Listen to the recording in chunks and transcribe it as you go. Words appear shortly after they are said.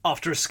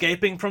After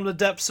escaping from the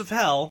depths of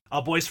hell,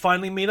 our boys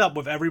finally meet up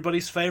with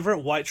everybody's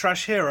favourite white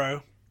trash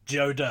hero,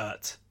 Joe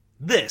Dirt.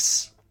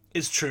 This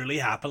is Truly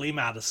Happily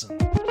Madison.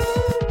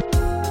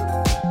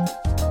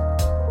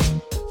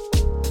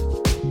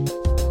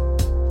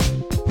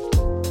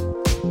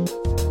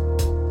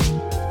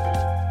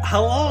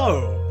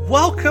 Hello!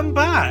 Welcome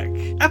back!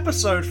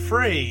 Episode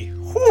 3.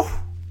 Whew!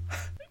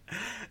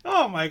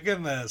 Oh my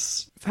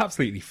goodness. It's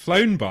absolutely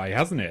flown by,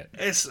 hasn't it?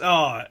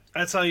 I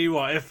tell you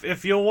what,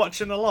 if you're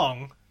watching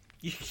along,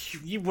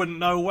 you wouldn't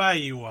know where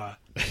you were.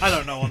 I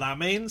don't know what that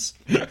means.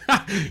 You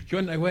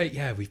wouldn't know where,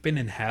 yeah, we've been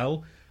in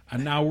hell,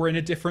 and now we're in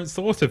a different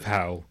sort of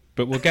hell.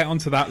 But we'll get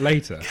onto that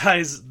later.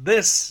 Guys,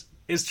 this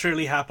is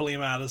Truly Happily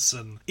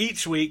Madison.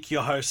 Each week,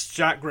 your hosts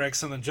Jack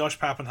Gregson and Josh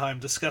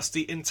Pappenheim discuss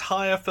the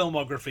entire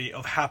filmography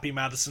of Happy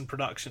Madison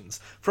Productions,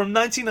 from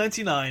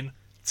 1999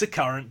 to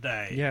current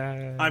day.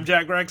 Yeah. I'm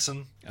Jack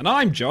Gregson. And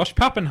I'm Josh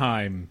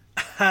Pappenheim.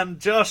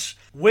 And Josh,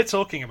 we're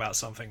talking about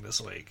something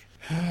this week.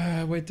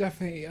 We're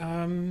definitely,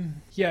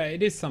 yeah,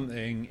 it is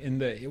something in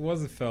that it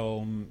was a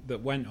film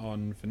that went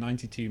on for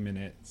 92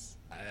 minutes.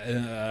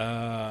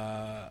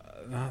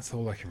 That's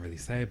all I can really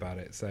say about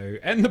it. So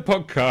end the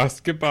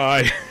podcast.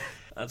 Goodbye.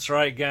 That's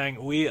right,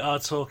 gang. We are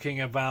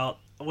talking about,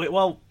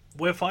 we're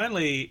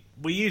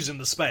using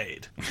the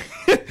spade.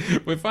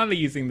 We're finally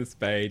using the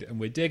spade, and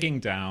we're digging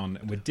down,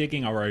 and we're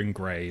digging our own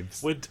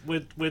graves.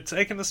 We're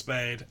taking the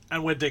spade,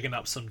 and we're digging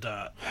up some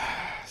dirt.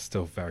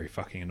 Still very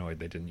fucking annoyed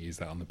they didn't use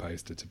that on the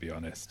poster, to be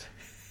honest.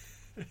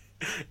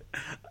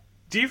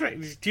 Do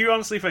you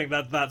honestly think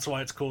that that's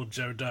why it's called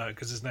Joe Dirt,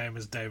 because his name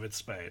is David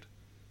Spade?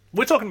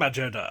 We're talking about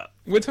Joe Dirt.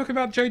 We're talking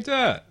about Joe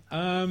Dirt.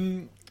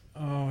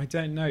 I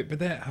don't know,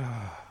 but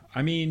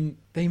I mean,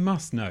 they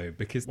must know,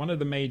 because one of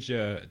the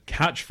major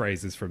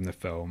catchphrases from the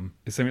film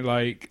is something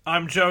like,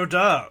 I'm Joe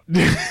Dirt.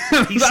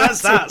 He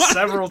says that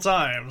several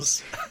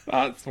times.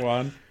 That's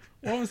one.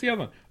 What was the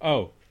other one?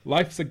 Oh,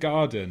 life's a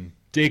garden,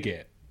 dig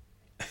it.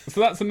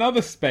 So that's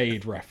another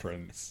Spade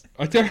reference.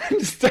 I don't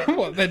understand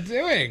what they're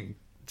doing.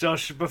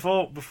 Josh,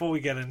 before we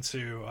get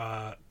into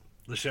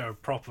the show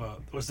proper,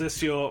 was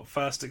this your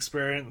first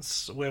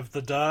experience with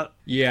the dirt?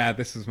 Yeah,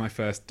 this was my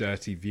first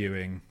dirty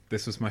viewing.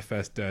 This was my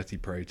first dirty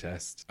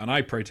protest. And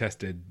I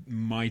protested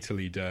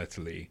mightily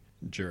dirtily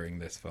during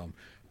this film.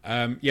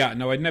 Yeah,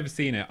 no, I'd never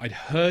seen it. I'd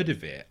heard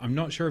of it. I'm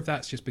not sure if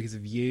that's just because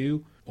of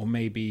you, or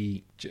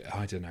maybe,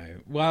 I don't know.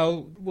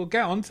 Well, we'll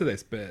get onto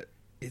this, but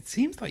it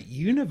seems like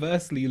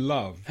universally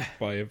loved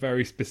by a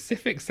very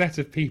specific set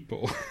of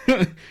people.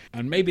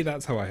 And maybe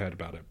that's how I heard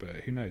about it, but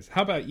who knows?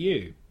 How about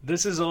you?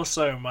 This is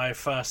also my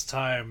first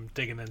time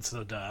digging into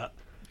the dirt.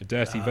 A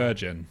dirty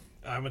virgin.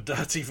 I'm a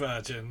dirty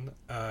virgin.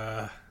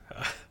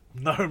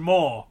 No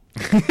more.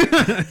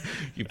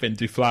 You've been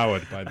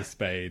deflowered by the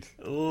spade.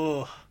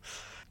 Ugh.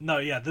 No,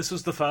 yeah, this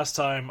was the first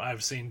time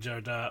I've seen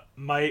Joe Dirt.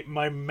 My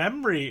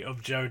memory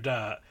of Joe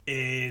Dirt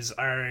is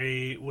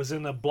I was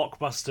in a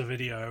Blockbuster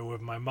video with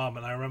my mum,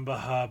 and I remember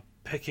her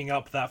picking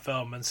up that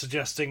film and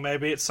suggesting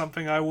maybe it's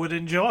something I would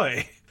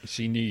enjoy.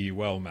 She knew you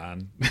well,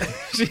 man.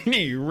 She knew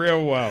you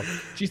real well.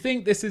 Do you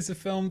think this is a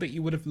film that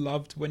you would have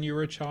loved when you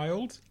were a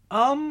child?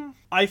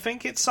 I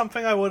think it's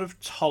something I would have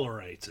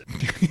tolerated.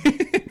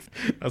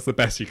 That's the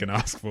best you can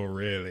ask for,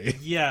 really.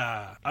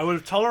 Yeah, I would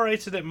have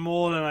tolerated it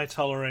more than I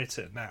tolerate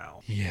it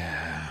now.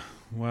 Yeah,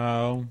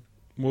 well,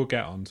 we'll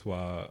get on to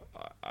our...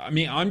 I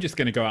mean, I'm just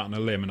going to go out on a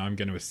limb and I'm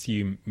going to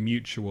assume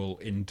mutual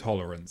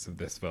intolerance of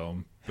this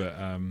film. But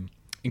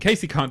in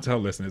case you can't tell,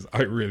 listeners,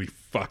 I really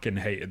fucking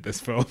hated this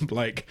film,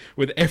 like,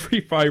 with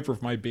every fibre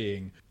of my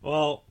being.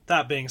 Well,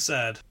 that being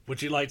said,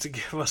 would you like to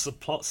give us a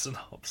plot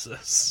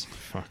synopsis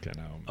Fucking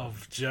hell, man.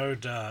 of Joe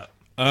Dirt?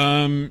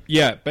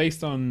 Yeah,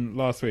 based on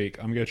last week,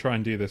 I'm going to try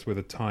and do this with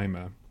a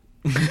timer.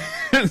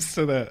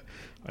 So that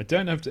I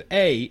don't have to,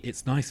 A,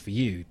 it's nice for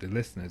you, the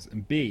listeners,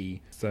 and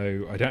B,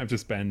 so I don't have to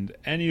spend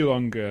any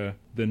longer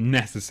than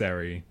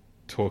necessary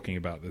talking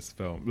about this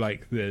film,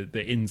 like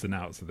the ins and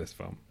outs of this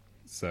film.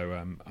 So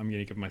I'm going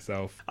to give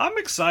myself... I'm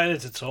excited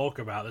to talk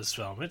about this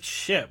film. It's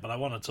shit, but I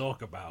want to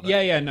talk about it.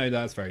 Yeah, no,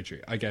 that's very true.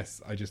 I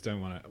guess I just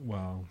don't want to...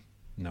 Well,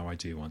 no, I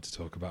do want to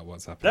talk about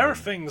what's happening. There are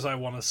things I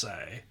want to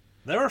say.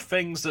 There are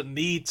things that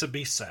need to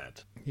be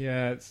said.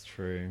 Yeah, it's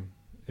true.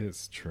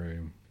 It's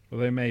true.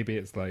 Although maybe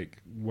it's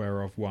like,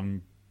 whereof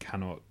one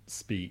cannot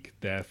speak,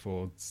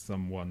 therefore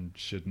someone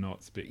should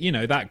not speak. You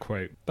know, that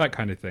quote, that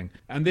kind of thing.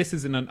 And this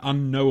is an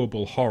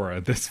unknowable horror,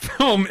 this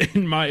film,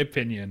 in my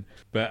opinion.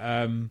 But,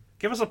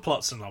 give us a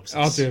plot synopsis.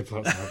 I'll do a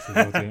plot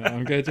synopsis.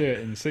 I'm going to do it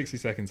in 60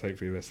 seconds,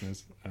 hopefully,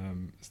 listeners.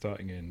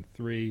 Starting in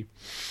 3,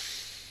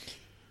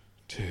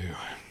 2,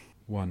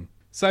 1.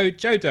 So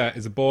Joe Dirt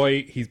is a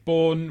boy. He's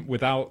born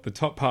without the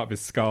top part of his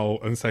skull,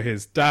 and so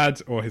his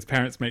dad or his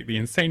parents make the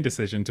insane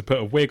decision to put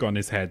a wig on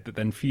his head that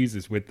then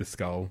fuses with the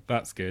skull.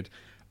 That's good.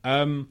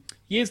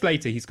 Years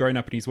later, he's grown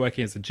up and he's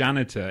working as a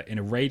janitor in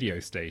a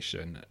radio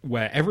station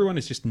where everyone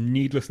is just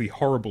needlessly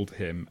horrible to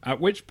him, at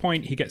which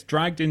point he gets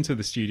dragged into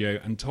the studio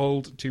and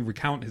told to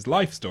recount his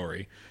life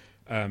story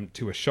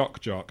to a shock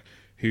jock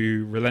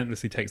who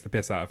relentlessly takes the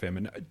piss out of him.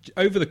 And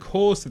over the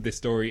course of this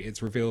story,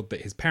 it's revealed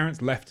that his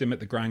parents left him at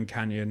the Grand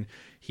Canyon.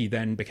 He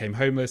then became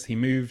homeless. He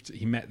moved.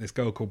 He met this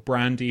girl called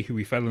Brandy, who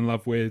he fell in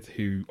love with,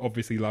 who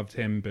obviously loved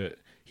him, but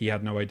he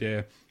had no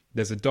idea.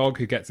 There's a dog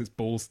who gets its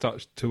balls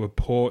touched to a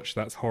porch.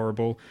 That's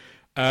horrible.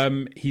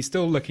 He's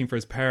still looking for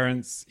his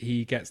parents.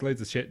 He gets loads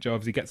of shit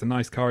jobs. He gets a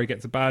nice car. He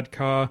gets a bad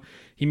car.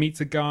 He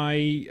meets a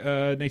guy,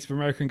 Native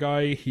American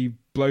guy. He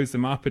blows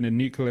them up in a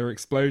nuclear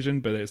explosion,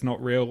 but it's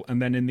not real.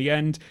 And then in the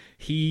end,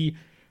 he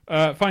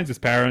finds his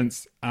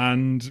parents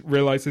and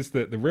realizes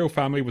that the real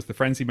family was the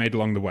friends he made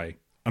along the way.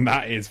 And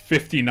that is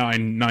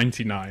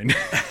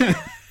 $59.99.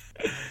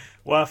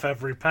 Worth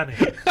every penny.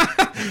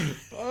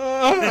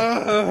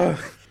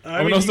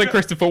 I would also say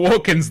Christopher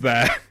Walken's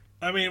there.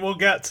 I mean, we'll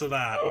get to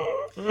that.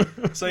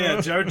 So yeah,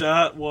 Joe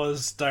Dirt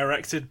was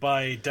directed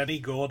by Denny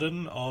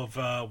Gordon of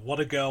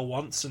What a Girl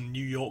Wants and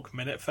New York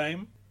Minute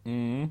fame.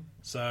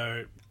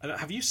 So,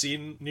 have you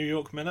seen New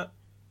York Minute?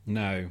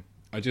 No.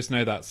 I just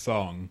know that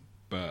song,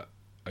 but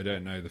I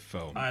don't know the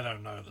film. I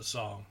don't know the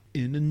song.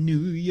 In a New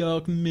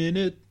York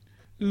Minute.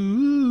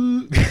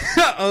 Ooh.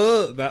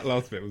 Oh, that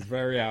last bit was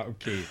very out of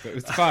key, but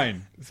it's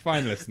fine. It's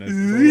fine, listeners.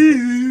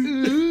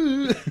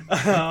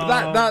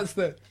 That's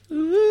the...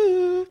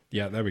 Ooh.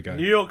 Yeah, there we go.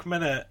 New York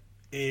Minute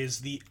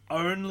is the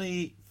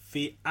only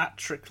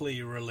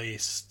theatrically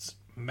released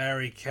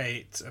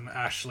Mary-Kate and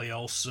Ashley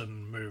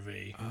Olsen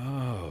movie.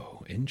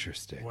 Oh,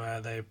 interesting.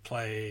 Where they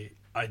play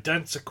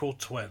identical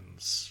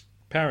twins.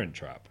 Parent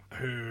Trap.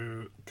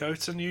 Who go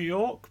to New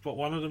York, but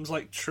one of them's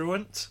like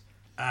truant.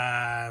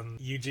 And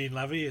Eugene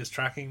Levy is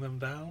tracking them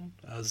down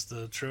as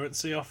the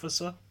truancy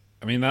officer.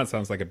 I mean, that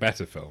sounds like a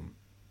better film.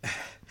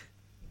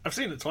 I've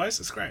seen it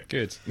twice. It's great.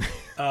 Good.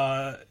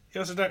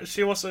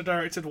 She also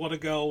directed What a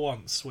Girl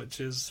Wants, which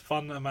is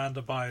fun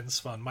Amanda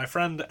Bynes fun. My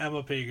friend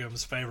Emma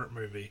Peagham's favourite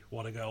movie,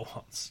 What a Girl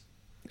Wants.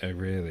 Oh,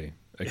 really?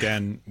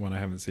 Again, one I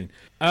haven't seen.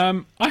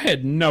 I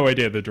had no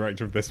idea the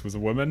director of this was a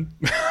woman.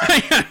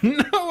 I had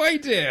no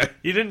idea.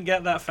 You didn't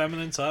get that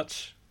feminine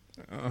touch?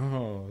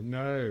 Oh,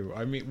 no.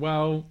 I mean,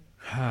 well...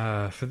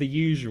 for the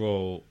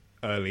usual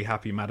early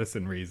Happy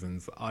Madison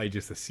reasons, I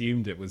just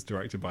assumed it was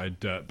directed by a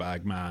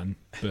dirtbag man,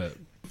 but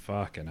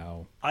fucking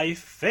hell. I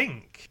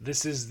think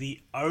this is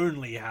the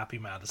only Happy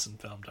Madison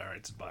film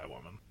directed by a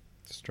woman.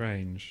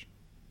 Strange,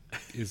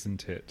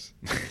 isn't it?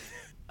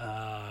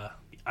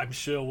 I'm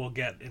sure we'll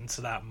get into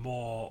that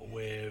more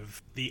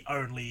with the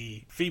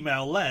only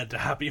female-led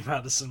Happy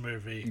Madison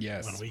movie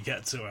when we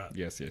get to it.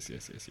 Yes.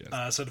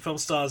 So the film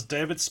stars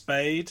David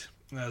Spade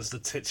as the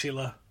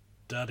titular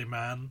dirty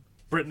man,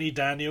 Brittany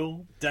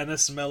Daniel,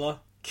 Dennis Miller,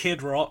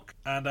 Kid Rock,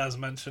 and as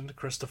mentioned,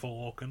 Christopher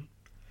Walken.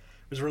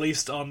 It was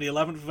released on the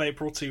 11th of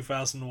April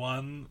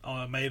 2001,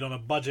 made on a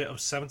budget of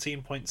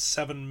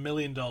 $17.7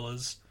 million,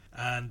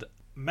 and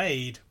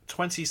made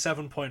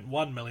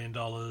 $27.1 million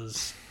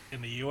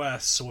in the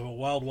US, with a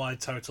worldwide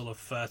total of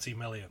 $30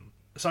 million.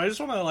 So I just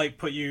want to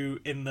put you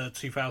in the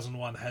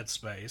 2001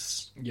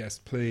 headspace. Yes,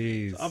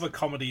 please. Other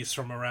comedies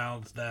from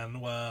around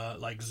then were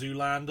like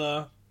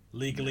Zoolander,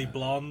 Legally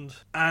Blonde,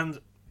 and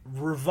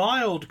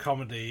reviled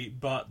comedy,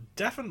 but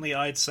definitely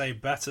I'd say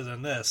better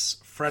than this,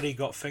 Freddy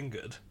Got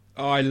Fingered.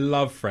 Oh, I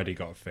love Freddy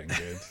Got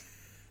Fingered.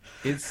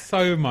 It's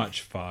so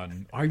much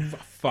fun. I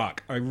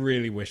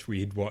really wish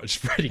we'd watched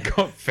Freddy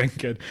Got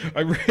Fingered. I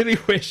really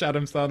wish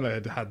Adam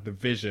Sandler had the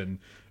vision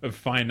of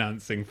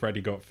financing Freddy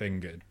Got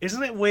Fingered.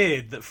 Isn't it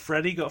weird that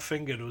Freddy Got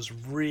Fingered was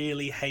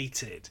really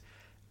hated,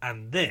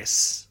 and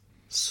this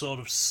sort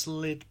of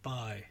slid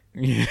by?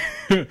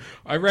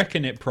 I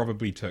reckon it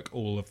probably took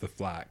all of the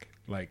flack.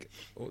 Like,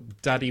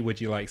 Daddy, would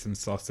you like some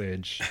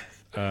sausage?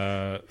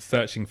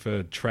 Searching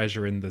for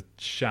treasure in the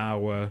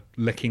shower,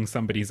 licking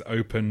somebody's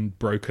open,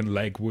 broken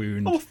leg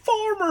wound. I'm a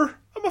farmer,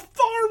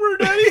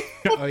 Daddy.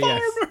 I'm a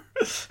farmer.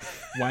 Yes.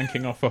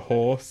 Wanking off a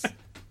horse.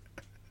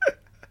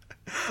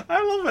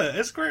 I love it.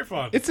 It's great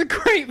fun. It's a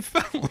great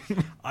film.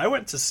 I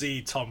went to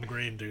see Tom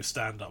Green do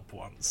stand-up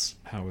once.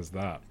 How was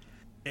that?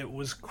 It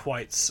was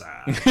quite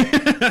sad.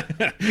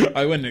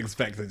 I wouldn't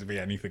expect it to be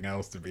anything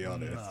else, to be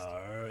honest.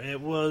 No, it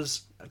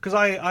was... Because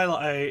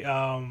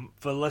I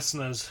for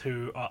listeners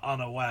who are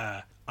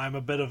unaware, I'm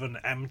a bit of an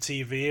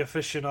MTV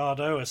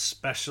aficionado,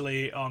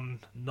 especially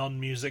on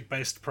non-music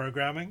based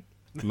programming.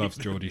 Loves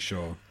Geordie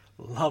Shore.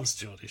 Loves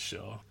Geordie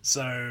Shore.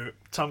 So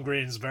Tom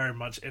Green's very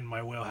much in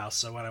my wheelhouse,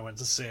 so when I went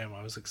to see him,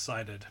 I was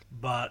excited.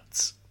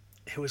 But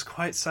it was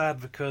quite sad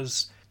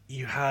because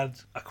you had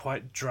a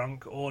quite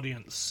drunk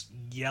audience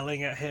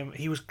yelling at him.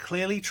 He was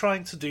clearly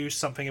trying to do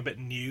something a bit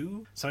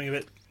new, something a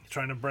bit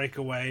trying to break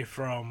away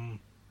from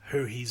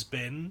who he's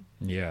been.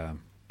 Yeah.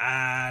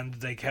 And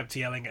they kept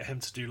yelling at him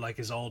to do like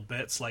his old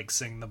bits, like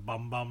sing the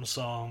Bum Bum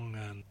song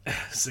and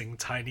sing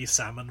Tiny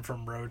Salmon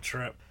from Road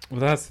Trip. Well,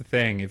 that's the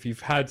thing. If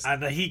you've had...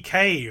 And he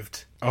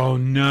caved. Oh,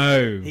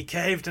 no. He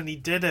caved and he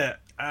did it.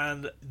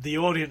 And the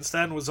audience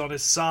then was on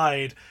his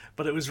side.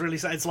 But it was really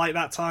sad. It's like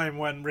that time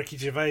when Ricky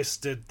Gervais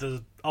did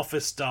the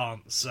Office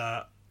dance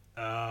at...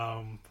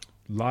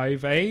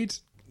 Live Aid?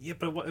 Yeah,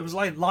 but it was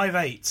like Live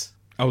 8.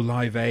 Oh,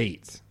 Live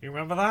 8. You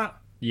remember that?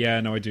 Yeah,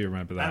 no, I do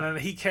remember And that.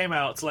 then he came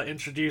out to like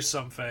introduce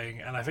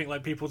something, and I think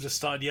like people just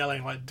started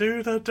yelling like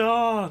 "Do the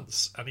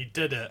dance," and he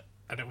did it,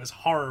 and it was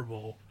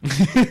horrible.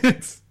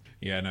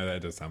 Yeah, no,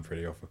 that does sound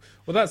pretty awful.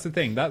 Well, that's the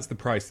thing. That's the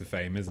price of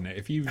fame, isn't it?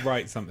 If you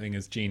write something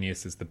as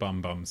genius as the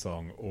Bum Bum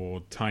song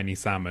or Tiny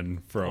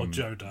Salmon from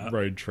Joe Dirt.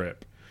 Road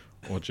Trip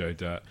or Joe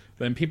Dirt,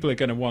 then people are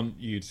going to want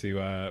you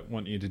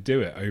to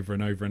do it over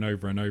and over and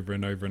over and over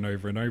and over and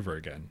over and over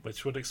again.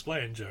 Which would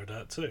explain Joe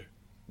Dirt too.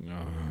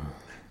 Oh,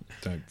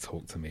 don't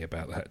talk to me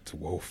about that,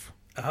 dwarf.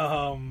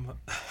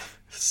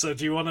 So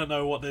do you want to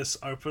know what this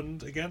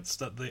opened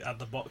against at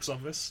the box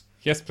office?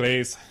 Yes,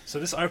 please.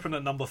 So this opened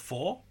at number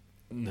 4.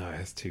 No,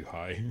 that's too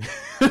high.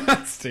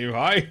 That's too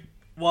high.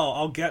 Well,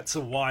 I'll get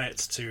to why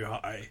it's too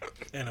high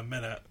in a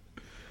minute.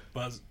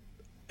 But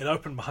it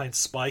opened behind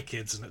Spy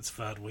Kids in its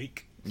 3rd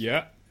week.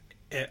 Yeah.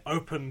 It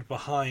opened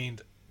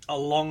behind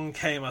Along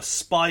Came a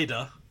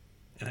Spider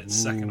in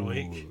its 2nd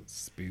week. Ooh,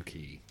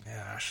 spooky.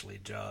 Yeah,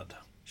 Ashley Judd.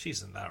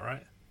 She's in that,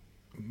 right?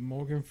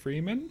 Morgan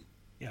Freeman?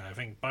 Yeah, I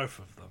think both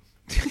of them.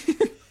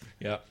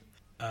 Yeah.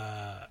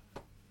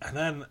 And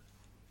then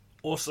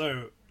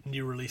also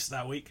new release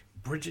that week,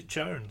 Bridget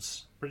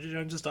Jones. Bridget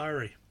Jones's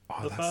Diary.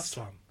 Oh, the that's- first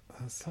one.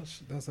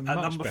 That's a At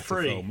much number better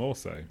 3. film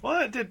also.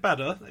 Well, it did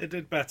better. It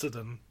did better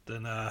than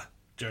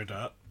Joe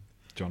Dirt.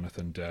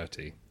 Jonathan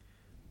Dirty.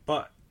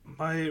 But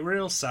my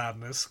real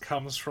sadness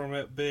comes from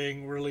it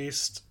being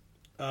released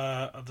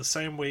the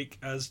same week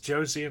as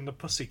Josie and the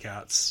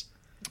Pussycats,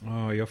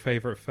 Oh, your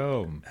favourite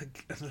film.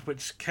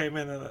 which came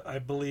in at, I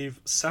believe,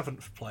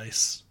 7th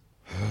place.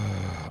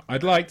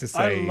 I'd like to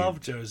say... I love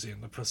Josie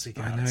and the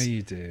Pussycats. I know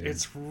you do.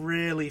 It's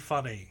really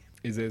funny.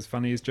 Is it as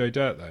funny as Joe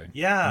Dirt, though?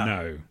 Yeah.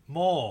 No.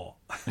 More.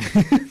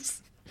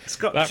 It's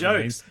got That jokes.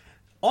 remains-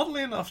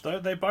 Oddly enough, though,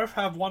 they both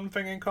have one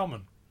thing in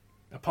common,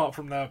 apart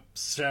from their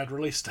shared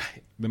release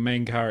date. The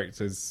main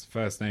character's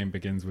first name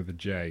begins with a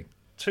J.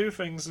 2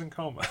 things in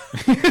common.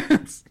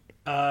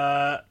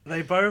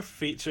 They both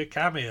feature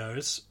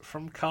cameos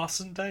from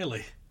Carson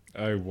Daly.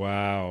 Oh,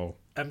 wow.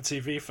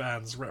 MTV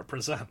fans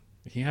represent.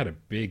 He had a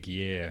big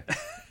year.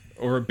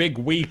 Or a big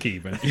week,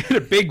 even. He had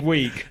a big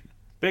week.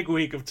 Big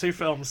week of 2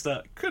 films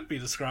that could be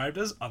described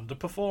as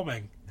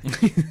underperforming.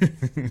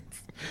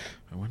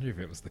 I wonder if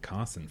it was the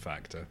Carson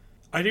factor.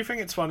 I do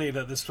think it's funny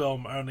that this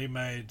film only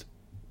made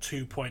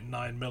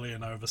 2.9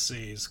 million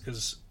overseas,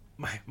 because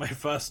my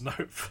first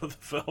note for the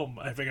film,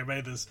 I think I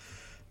made this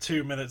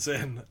 2 minutes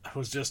in,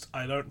 was just,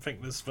 I don't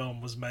think this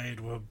film was made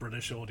with a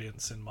British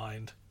audience in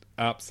mind.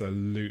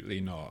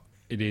 Absolutely not.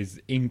 It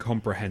is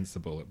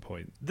incomprehensible at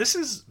points. This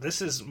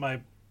is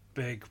my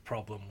big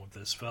problem with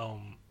this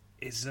film,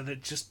 is that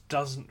it just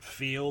doesn't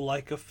feel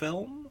like a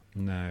film.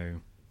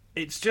 No.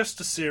 It's just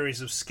a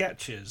series of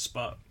sketches,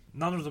 but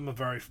none of them are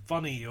very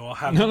funny or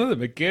have None of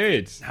them are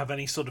good. have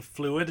any sort of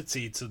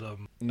fluidity to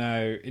them.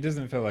 No, it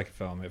doesn't feel like a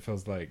film. It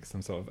feels like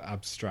some sort of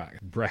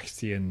abstract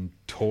Brechtian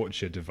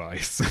torture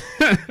device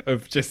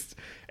of just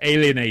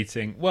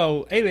alienating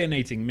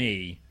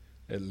me,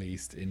 at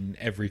least, in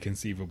every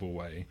conceivable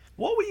way.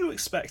 What were you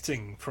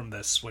expecting from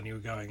this when you were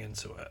going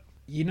into it?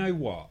 You know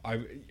what?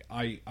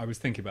 I was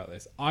thinking about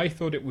this. I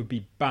thought it would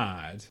be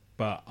bad,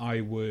 but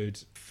I would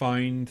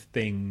find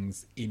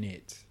things in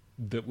it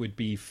that would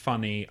be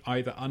funny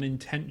either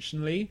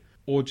unintentionally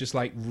or just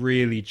like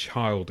really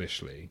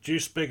childishly.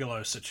 Juice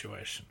Bigelow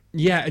situation.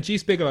 Yeah, a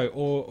Juice Bigelow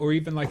or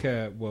even like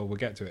we'll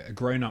get to it, a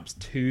Grown Ups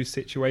 2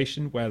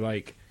 situation where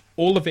like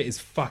all of it is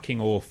fucking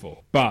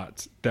awful,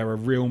 but there are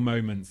real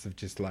moments of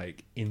just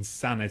like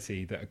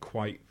insanity that are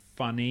quite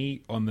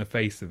funny on the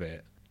face of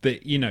it.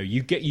 That, you know,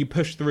 you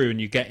push through and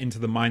you get into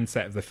the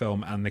mindset of the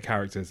film and the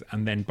characters,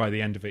 and then by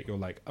the end of it you're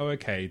like, oh,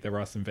 okay, there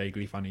are some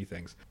vaguely funny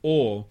things.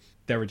 Or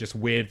there are just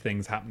weird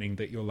things happening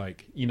that you're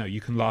like, you know,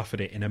 you can laugh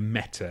at it in a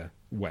meta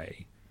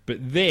way. But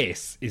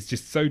this is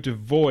just so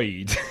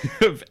devoid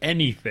of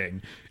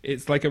anything.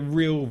 It's like a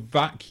real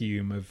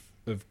vacuum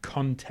of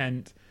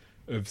content,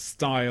 of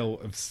style,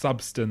 of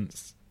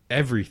substance,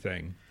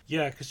 everything.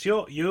 Yeah, because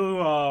you're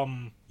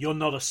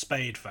not a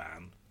Spade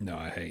fan. No,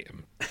 I hate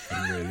him.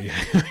 I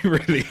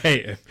really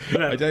hate him.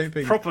 I don't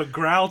think Proper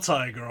growl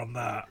tiger on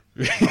that.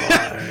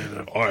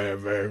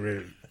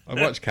 I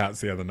watched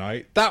Cats the other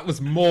night. That was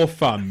more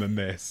fun than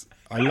this.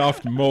 I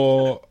laughed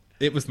more.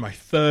 It was my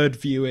 3rd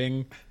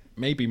viewing,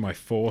 maybe my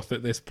 4th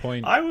at this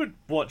point. I would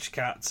watch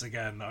Cats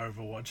again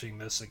over watching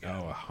this again.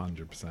 Oh,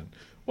 100%.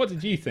 What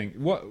did you think?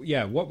 What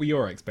were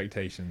your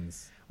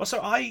expectations? Well,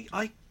 so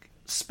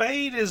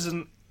Spade is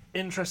an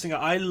interesting.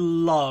 I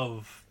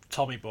love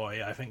Tommy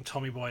Boy. I think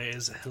Tommy Boy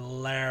is a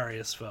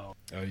hilarious film.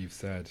 Oh, you've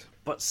said.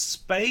 But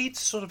Spade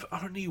sort of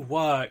only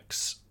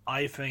works,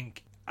 I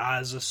think,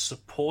 as a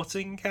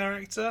supporting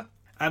character,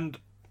 and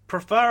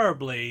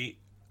preferably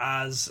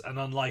as an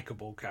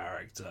unlikable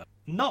character.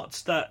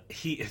 Not that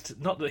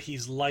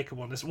he's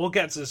likable in this. We'll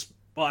get to this.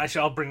 Well,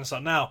 actually, I'll bring this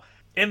up now.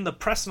 In the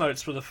press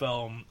notes for the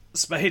film,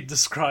 Spade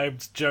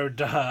described Joe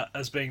Dirt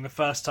as being the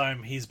first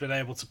time he's been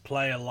able to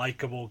play a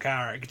likable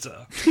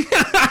character.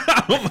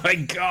 Oh my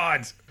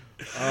god!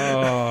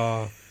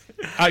 Oh,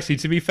 actually,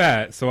 to be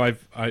fair, so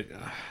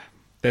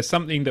There's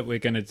something that we're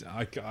going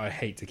to... I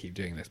hate to keep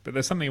doing this, but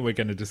there's something we're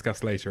going to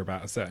discuss later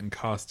about a certain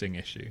casting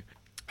issue.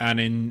 And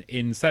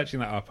in searching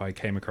that up, I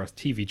came across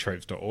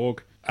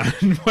tvtropes.org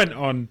and went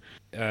on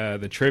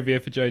the trivia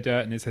for Joe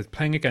Dirt, and it says,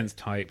 playing against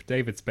type,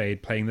 David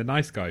Spade playing the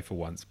nice guy for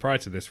once. Prior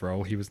to this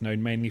role, he was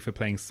known mainly for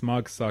playing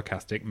smug,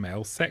 sarcastic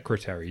male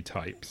secretary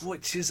types.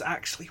 Which is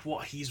actually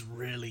what he's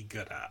really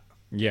good at.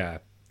 Yeah.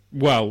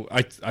 Well,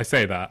 I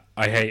say that.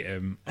 I hate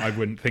him. I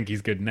wouldn't think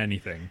he's good in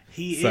anything.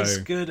 He is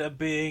good at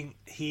being...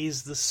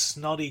 He's the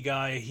snotty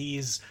guy.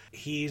 He's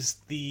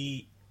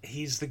the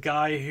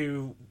guy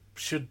who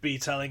should be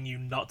telling you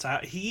not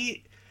to...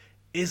 He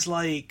is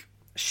like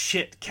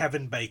shit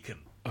Kevin Bacon.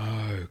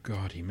 Oh,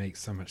 God, he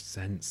makes so much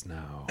sense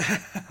now.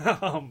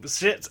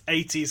 Shit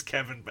 80s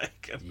Kevin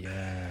Bacon.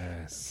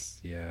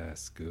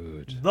 Yes,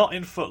 good. Not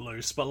in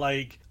Footloose, but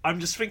like, I'm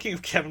just thinking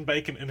of Kevin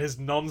Bacon in his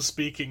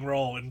non-speaking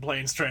role in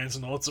Planes, Trains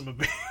and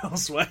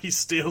Automobiles, where he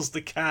steals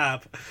the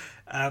cab,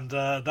 and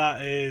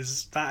that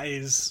is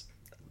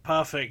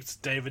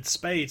perfect David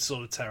Spade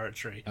sort of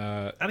territory.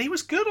 And he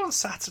was good on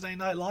Saturday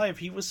Night Live.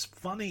 He was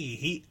funny.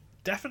 He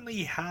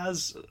definitely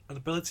has an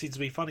ability to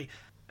be funny.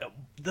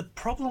 The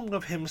problem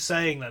with him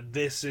saying that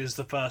this is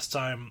the first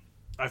time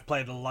I've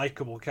played a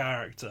likable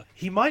character,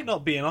 he might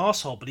not be an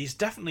arsehole, but he's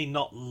definitely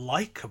not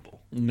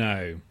likable.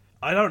 No.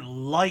 I don't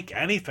like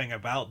anything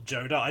about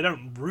Joe Dirt. I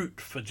don't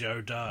root for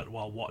Joe Dirt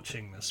while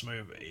watching this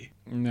movie.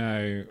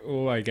 No,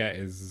 all I get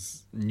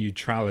is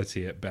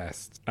neutrality at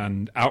best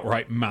and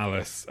outright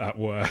malice at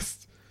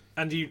worst.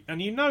 And you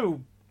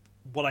know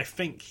what I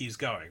think he's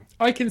going.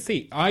 I can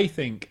see. I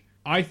think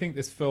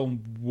this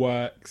film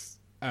works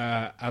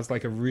as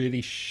like a really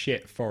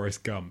shit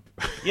Forrest Gump.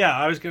 Yeah,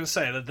 I was going to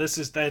say that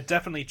they're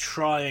definitely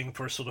trying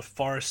for a sort of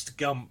Forrest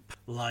Gump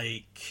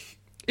like.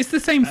 It's the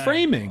same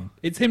framing.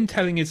 It's him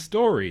telling his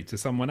story to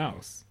someone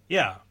else.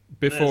 Yeah.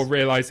 Before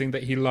realizing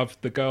that he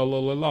loved the girl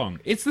all along.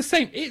 It's the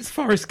same. It's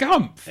Forrest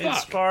Gump.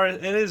 Fuck.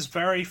 It is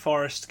very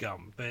Forrest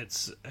Gump.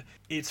 It's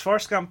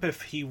Forrest Gump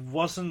if he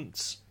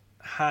wasn't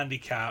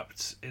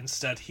handicapped.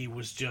 Instead, he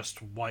was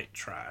just white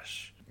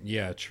trash.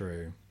 Yeah,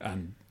 true.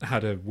 And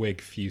had a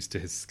wig fused to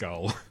his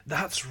skull.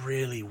 That's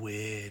really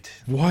weird.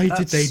 Why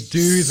did they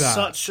do that?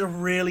 Such a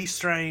really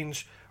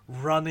strange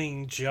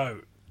running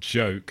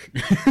joke.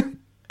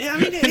 Yeah, I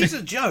mean, it is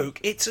a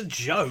joke. It's a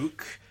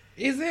joke.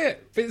 Is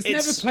it? But it's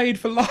never played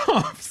for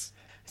laughs.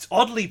 It's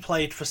oddly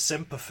played for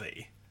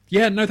sympathy.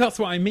 Yeah, no, that's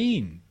what I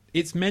mean.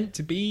 It's meant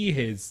to be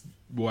his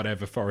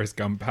whatever Forrest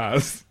Gump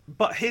has.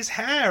 But his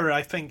hair,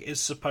 I think, is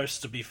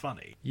supposed to be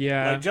funny.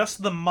 Yeah. Like,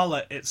 just the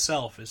mullet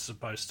itself is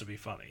supposed to be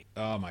funny.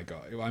 Oh my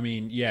god. I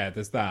mean, yeah,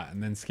 there's that.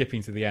 And then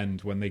skipping to the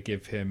end when they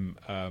give him...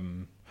 I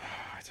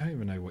don't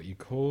even know what you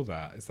call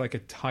that. It's like a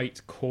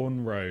tight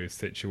cornrow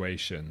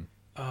situation.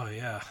 Oh,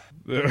 yeah.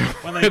 when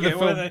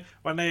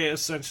when they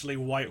essentially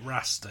white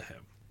rasta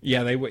him.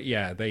 Yeah,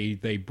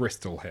 they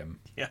Bristol him.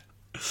 Yeah.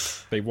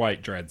 They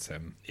white dreads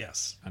him.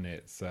 Yes. And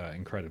it's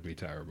incredibly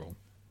terrible.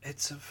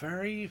 It's a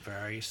very,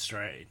 very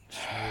strange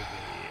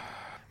movie.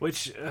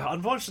 Which,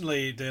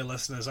 unfortunately, dear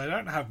listeners, I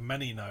don't have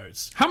many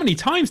notes. How many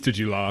times did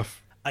you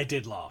laugh? I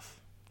did laugh.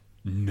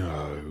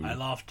 No. I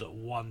laughed at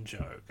one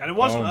joke. And it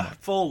wasn't a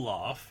full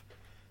laugh,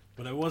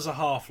 but it was a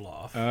half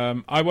laugh.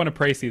 I want to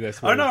praise you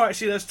this. Oh, no,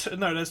 actually,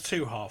 there's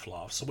two half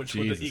laughs, which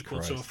would equal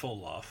Christ. to a full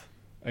laugh.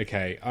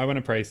 Okay, I want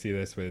to praise you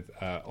this with,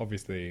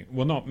 obviously...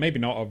 Well, maybe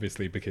not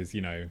obviously, because,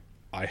 you know,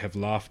 I have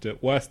laughed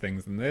at worse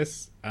things than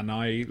this, and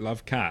I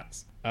love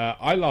cats.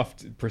 I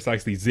laughed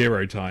precisely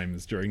 0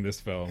 times during this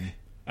film,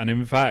 and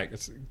in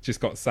fact, just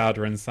got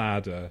sadder and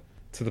sadder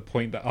to the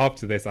point that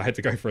after this, I had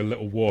to go for a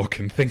little walk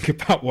and think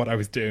about what I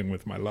was doing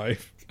with my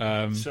life.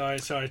 Shall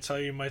I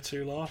tell you my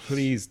 2 laughs?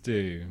 Please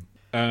do.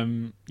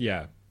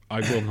 Yeah,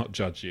 I will not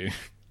judge you.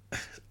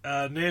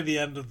 Near the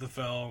end of the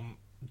film,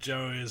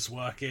 Joe is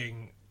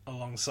working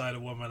alongside a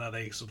woman at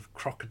a sort of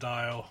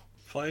crocodile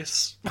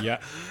place. Yeah.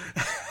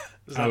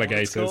 Is that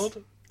Alligators. what it's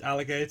called?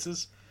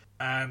 Alligators.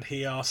 And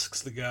he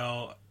asks the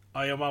girl,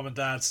 "Are your mum and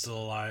dad still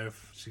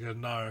alive?" She goes,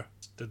 "No."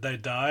 "Did they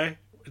die?"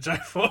 Which I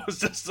thought was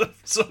just a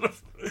sort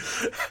of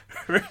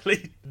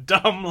really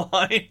dumb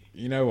line.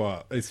 You know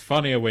what? It's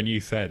funnier when you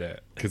said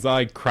it, because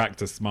I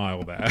cracked a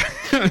smile there.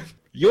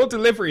 Your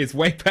delivery is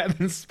way better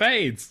than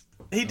Spade's.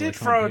 He did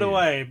throw it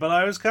away, but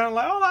I was kind of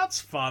like, oh,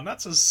 that's fun.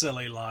 That's a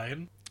silly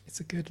line. It's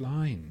a good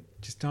line,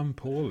 just done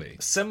poorly.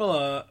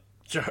 Similar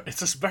joke.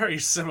 It's a very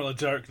similar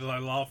joke that I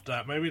laughed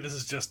at. Maybe this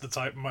is just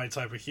my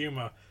type of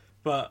humour.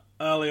 But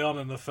early on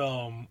in the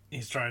film,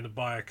 he's trying to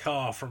buy a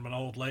car from an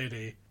old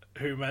lady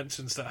who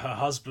mentions that her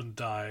husband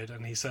died,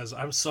 and he says,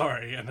 "I'm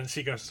sorry," and then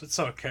she goes, "It's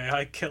okay,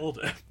 I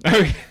killed him."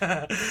 Oh,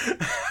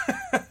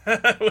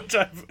 Which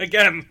I,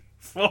 again,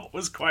 thought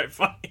was quite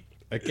funny.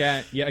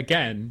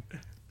 Again,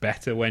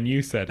 better when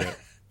you said it.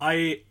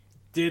 I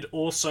did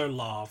also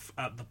laugh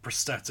at the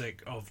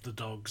prosthetic of the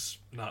dog's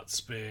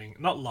nuts being...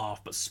 Not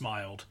laugh, but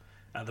smiled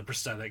at the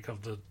prosthetic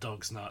of the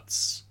dog's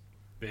nuts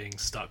being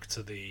stuck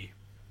to the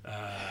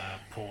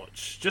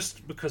porch.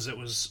 Just because it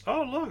was,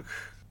 oh, look,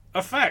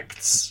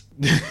 effects.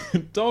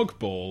 Dog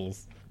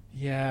balls.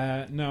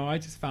 Yeah, no, I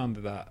just found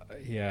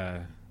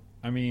yeah.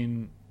 I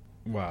mean,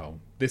 well,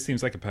 this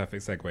seems like a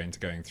perfect segue into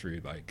going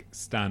through like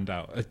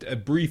a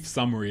brief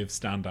summary of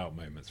standout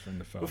moments from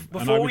the film.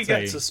 Before we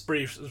get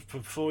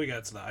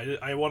to that,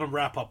 I want to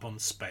wrap up on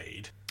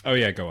Spade. Oh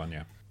yeah, go on,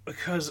 yeah.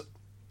 Because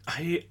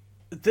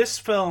this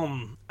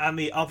film and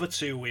the other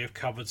two we have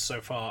covered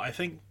so far, I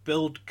think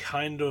build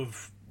kind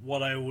of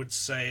what I would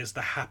say is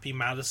the Happy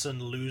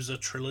Madison loser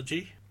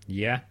trilogy.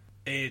 Yeah.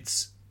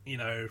 It's,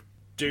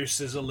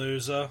 Deuce is a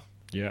loser.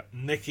 Yeah.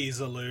 Nicky's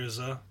a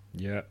loser.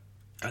 Yeah.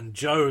 And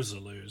Joe's a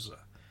loser.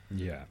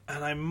 Yeah.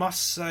 And I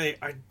must say,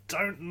 I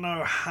don't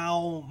know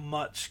how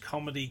much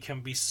comedy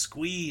can be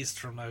squeezed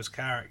from those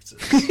characters.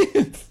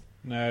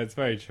 No, it's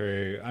very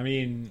true. I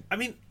mean,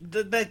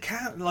 there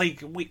can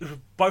we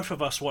both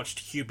of us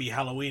watched Hubie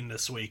Halloween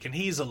this week, and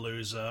he's a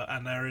loser,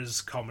 and there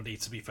is comedy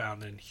to be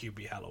found in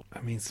Hubie Halloween.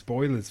 I mean,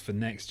 spoilers for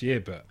next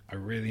year, but I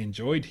really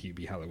enjoyed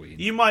Hubie Halloween.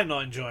 You might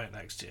not enjoy it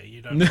next year.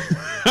 You don't. Know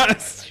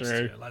That's true.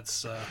 Year.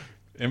 Let's.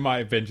 It might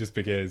have been just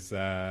because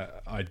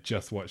I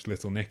just watched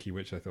Little Nicky,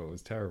 which I thought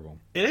was terrible.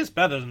 It is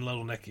better than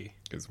Little Nicky.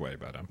 It's way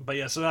better. But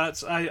yeah, so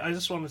that's I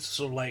just wanted to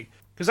sort of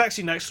because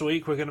actually next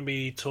week we're going to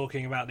be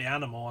talking about the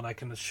animal, and I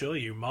can assure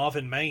you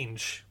Marvin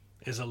Mange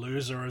is a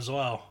loser as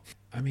well.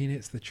 I mean,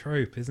 it's the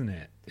trope, isn't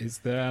it? It's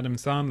the Adam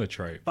Sandler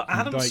trope. But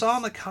Adam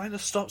Sandler kind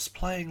of stops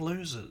playing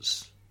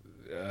losers.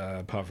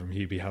 Apart from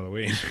Hubie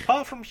Halloween.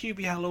 Apart from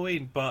Hubie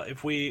Halloween, but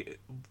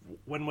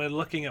when we're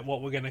looking at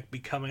what we're going to be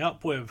coming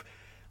up with,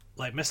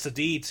 like Mr.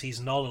 Deeds, he's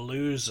not a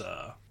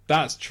loser.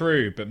 That's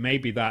true, but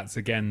maybe that's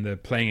again the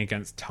playing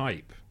against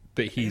type.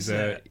 That he's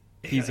a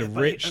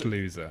rich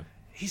loser.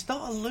 He's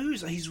not a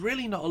loser. He's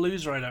really not a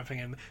loser, I don't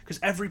think, because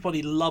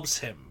everybody loves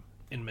him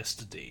in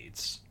Mr.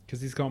 Deeds. Because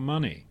he's got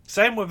money.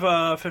 Same with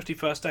 50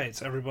 First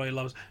Dates. Everybody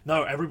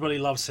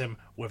loves him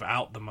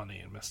without the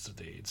money in Mr.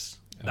 Deeds.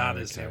 That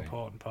is the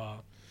important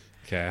part.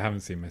 Okay, I haven't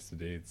seen Mr.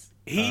 Deeds.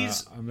 He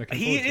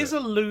is a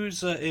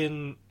loser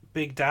in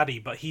Big Daddy,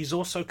 but he's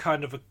also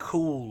kind of a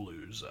cool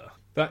loser.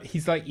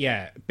 He's like,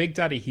 Big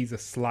Daddy, he's a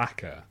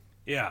slacker.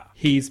 Yeah.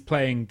 He's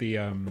playing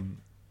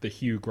the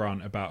Hugh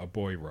Grant about a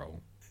boy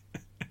role.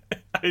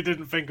 I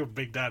didn't think of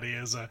Big Daddy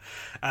as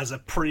a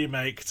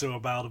pre-make to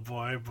About a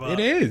Boy, but it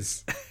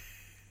is.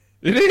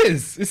 It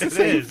is. It's the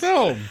same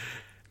film.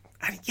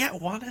 And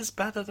yet one is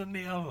better than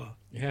the other.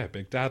 Yeah,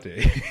 Big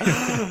Daddy.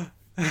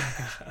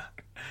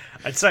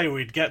 I'd say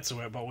we'd get to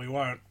it, but we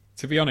won't.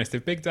 To be honest,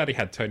 if Big Daddy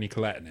had Toni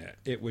Collette in it,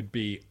 it would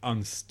be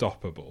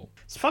unstoppable.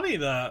 It's funny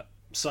that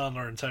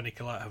Sandler and Toni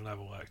Collette have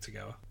never worked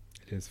together.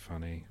 It is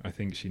funny. I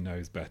think she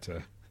knows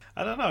better.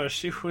 I don't know.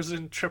 She was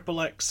in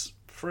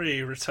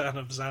XXX3 Return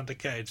of Xander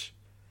Cage.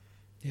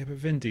 Yeah, but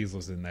Vin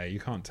Diesel's in there. You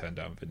can't turn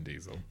down Vin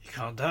Diesel. You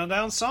can't turn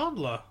down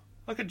Sandler.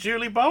 Look at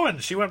Julie Bowen.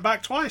 She went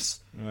back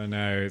twice. I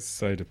know. It's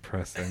so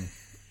depressing.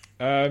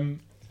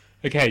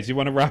 Okay, do you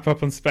want to wrap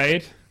up on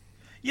Spade?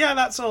 Yeah,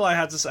 that's all I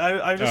had to say.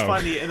 I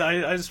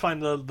just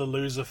find the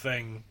loser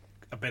thing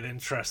a bit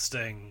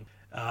interesting.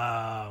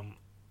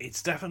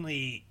 It's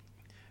definitely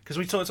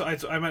because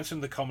I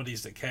mentioned the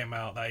comedies that came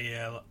out that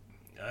year,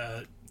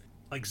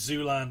 like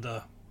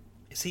Zoolander.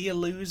 Is he a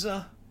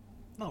loser?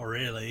 Not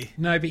really.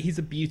 No, but he's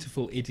a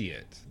beautiful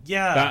idiot.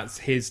 Yeah, that's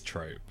his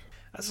trope.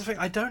 That's the thing.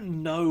 I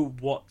don't know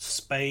what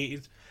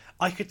Spade.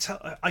 I could tell.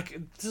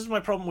 This is my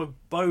problem with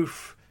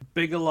both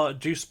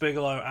Deuce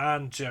Bigalow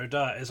and Joe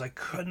Dirt is I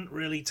couldn't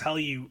really tell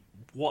you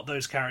what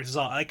those characters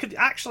are. I could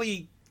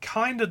actually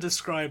kind of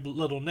describe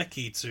Little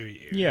Nicky to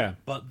you. Yeah.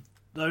 But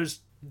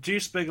those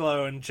Deuce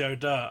Bigalow and Joe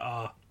Dirt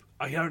are.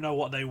 I don't know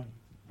what they.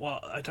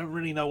 I don't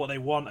really know what they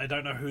want. I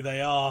don't know who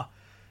they are.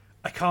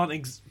 I can't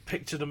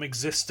picture them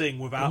existing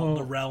without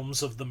the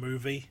realms of the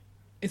movie.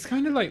 It's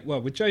kind of like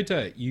with Joe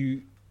Dirt,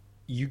 you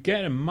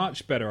get a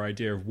much better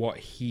idea of what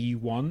he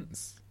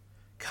wants.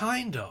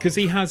 Kind of. Because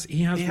he has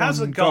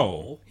a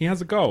goal. He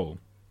has a goal.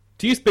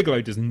 Deuce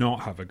Bigalow does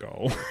not have a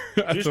goal.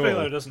 Deuce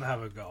Bigalow doesn't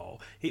have a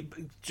goal.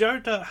 Joe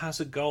Dirt has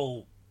a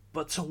goal,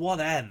 but to what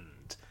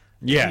end?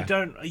 Yeah.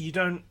 You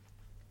don't.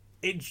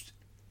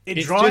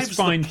 It drives the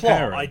plot.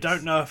 Parents. I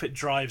don't know if it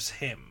drives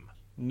him.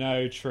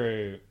 No,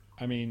 true.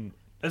 I mean,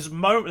 there's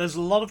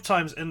a lot of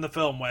times in the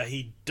film where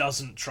he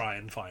doesn't try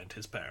and find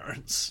his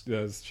parents.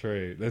 That's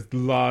true. There's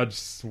large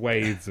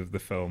swathes of the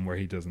film where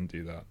he doesn't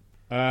do that.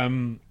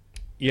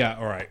 Yeah,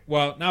 all right.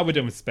 Well, now we're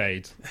done with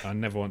Spade. I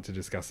never want to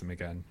discuss him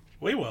again.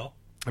 We will.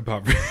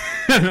 Apart from...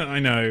 I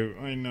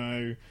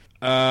know.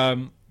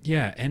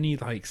 Yeah, any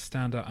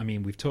standout... I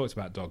mean, we've talked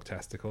about dog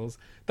testicles.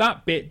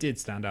 That bit did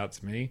stand out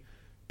to me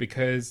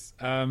because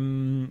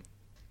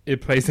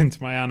it plays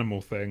into my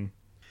animal thing.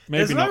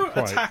 Maybe There's no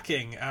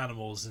attacking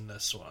animals in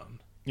this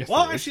one. Yes,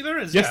 actually there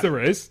is. Yes, there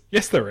is.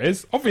 Yes, there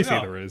is. Obviously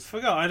there is.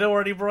 Forgot. I'd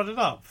already brought it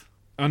up.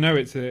 Oh, no,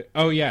 it's a...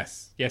 Oh,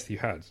 yes. Yes, you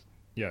had.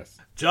 Yes.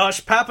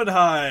 Josh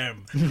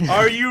Pappenheim,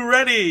 are you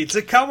ready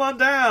to come on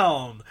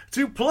down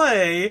to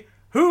play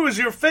Who is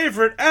Your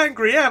Favorite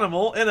Angry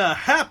Animal in a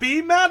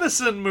Happy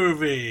Madison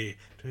Movie?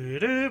 Yay!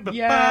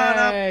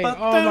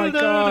 Oh my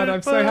god,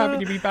 I'm so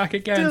happy to be back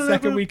again.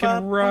 Second week in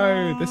a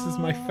row. This is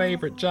my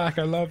favourite. Jack,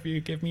 I love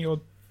you. Give me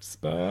your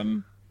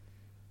sperm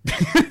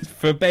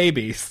for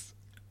babies.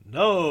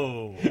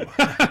 No.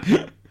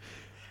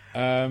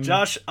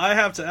 Josh, I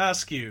have to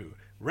ask you,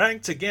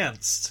 ranked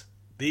against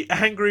the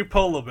angry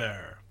polar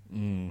bear,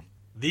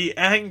 the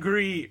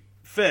angry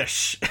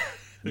fish,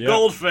 the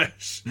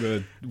goldfish,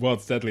 the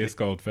world's deadliest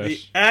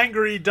goldfish, the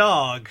angry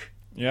dog,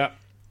 yeah,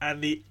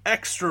 and the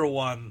extra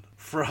one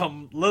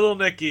from Little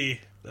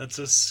Nicky that's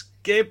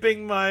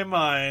escaping my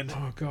mind.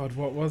 Oh God,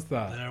 what was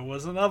that? There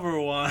was another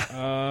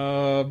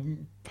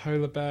one.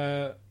 Polar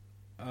bear.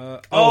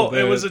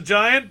 It was a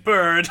giant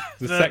bird.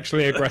 The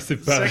sexually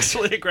aggressive bird.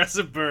 Sexually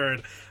aggressive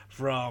bird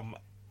from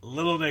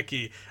Little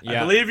Nicky. Yeah. I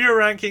believe your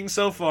ranking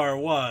so far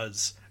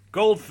was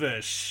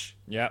goldfish,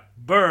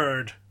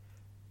 bird,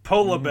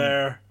 polar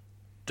bear,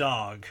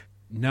 dog.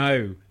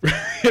 No,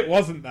 it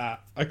wasn't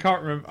that. I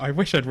can't remember. I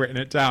wish I'd written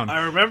it down.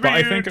 I remember but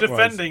you I think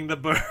defending the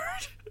bird.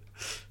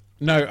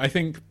 No, I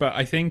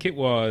think it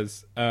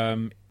was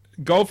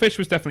goldfish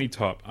was definitely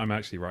top. I'm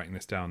actually writing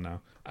this down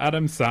now.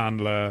 Adam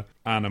Sandler,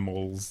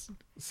 animals.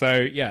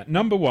 So yeah,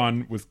 number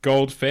one was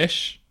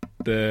goldfish,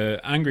 the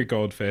angry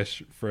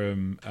goldfish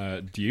from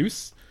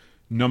Deuce.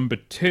 Number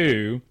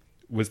two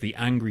was the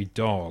angry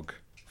dog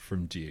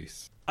from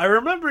Deuce. I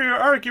remember your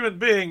argument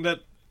being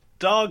that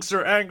dogs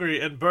are angry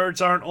and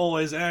birds aren't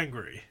always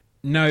angry.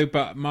 No,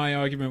 but my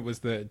argument was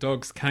that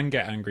dogs can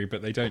get angry,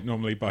 but they don't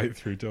normally bite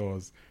through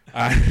doors.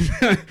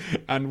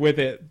 And with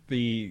it,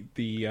 the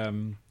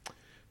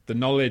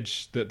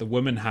knowledge that the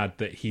woman had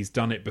that he's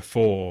done it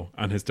before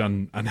and has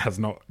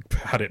not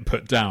had it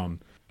put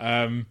down.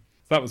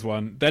 That was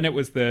one. Then it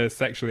was the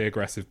sexually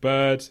aggressive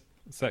bird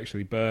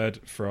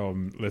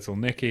from Little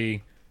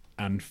Nicky,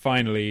 and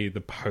finally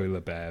the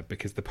polar bear,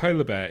 because the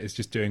polar bear is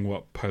just doing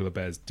what polar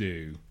bears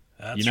do.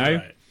 That's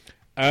right.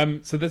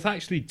 So there's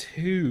actually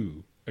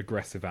two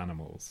aggressive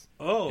animals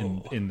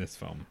in this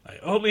film. I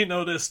only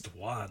noticed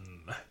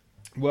one.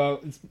 Well,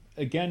 it's,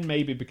 again,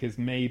 maybe because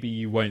maybe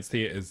you won't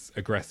see it as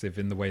aggressive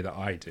in the way that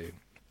I do.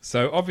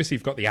 So obviously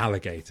you've got the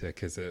alligator,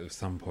 because at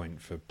some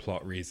point, for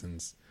plot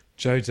reasons,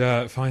 Joe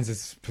Dirt finds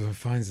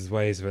his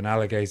way to an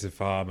alligator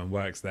farm and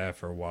works there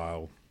for a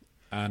while.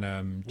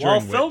 And while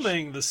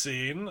filming the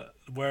scene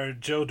where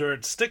Joe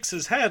Dirt sticks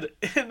his head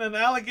in an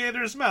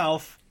alligator's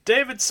mouth,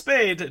 David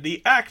Spade,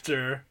 the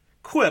actor,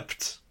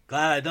 quipped,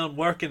 "Glad I don't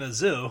work in a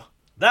zoo."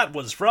 That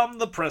was from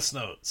the press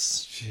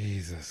notes.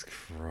 Jesus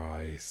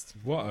Christ!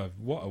 What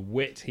a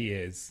wit he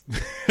is!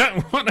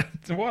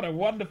 what a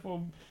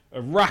wonderful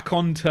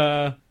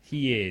raconteur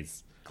he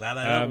is. Glad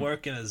I don't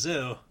work in a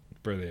zoo.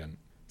 Brilliant.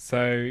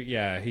 So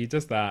yeah, he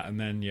does that, and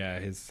then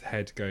his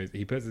head goes.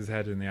 He puts his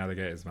head in the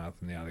alligator's mouth,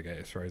 and the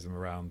alligator throws him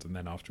around. And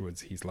then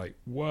afterwards, he's like,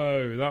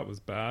 "Whoa, that was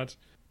bad."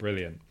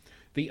 Brilliant.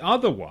 The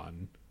other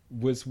one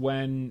was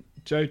when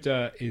Joe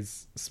Dirt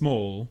is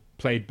small,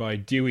 played by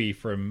Dewey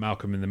from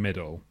Malcolm in the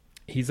Middle.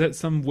 He's at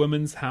some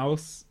woman's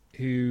house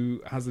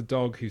who has a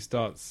dog who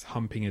starts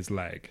humping his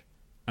leg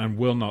and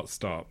will not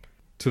stop,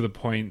 to the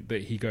point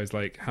that he goes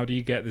like, "How do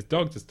you get this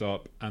dog to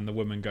stop?" And the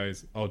woman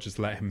goes, "I'll just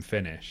let him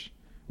finish."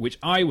 Which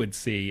I would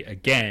see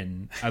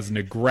again as an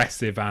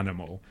aggressive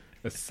animal,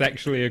 a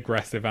sexually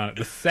aggressive animal,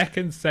 the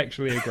second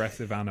sexually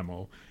aggressive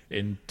animal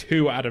in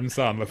two Adam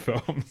Sandler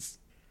films.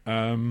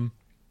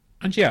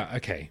 And yeah,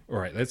 okay, all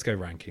right, let's go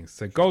rankings.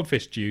 So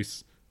goldfish,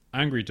 Deuce,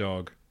 angry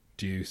dog,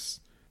 Deuce,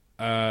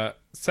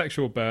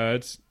 sexual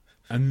bird,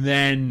 and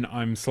then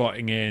I'm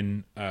slotting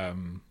in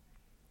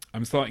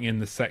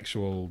the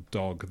sexual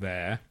dog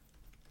there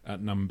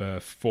at number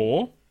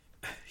 4.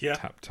 Yeah.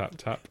 Tap tap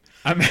tap.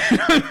 And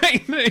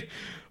then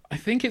I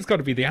think it's got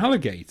to be the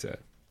alligator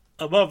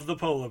above the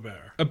polar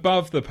bear.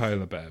 Above the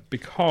polar bear,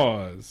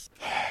 because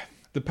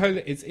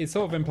it's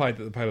sort of implied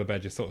that the polar bear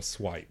just sort of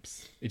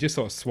swipes. It just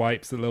sort of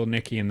swipes at Little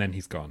Nicky and then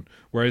he's gone.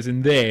 Whereas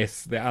in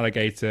this, the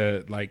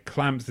alligator like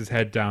clamps his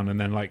head down and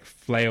then like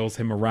flails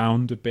him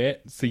around a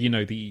bit. So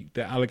the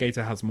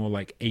alligator has more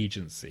like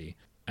agency,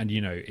 and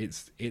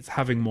it's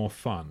having more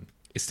fun.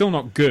 It's still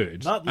not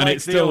good, not and like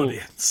it's the still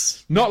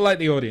audience. Not like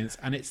the audience,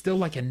 and it's still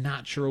like a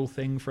natural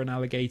thing for an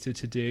alligator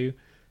to do.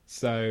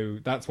 So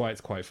that's why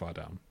it's quite far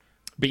down.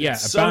 But yeah,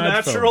 it's so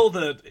natural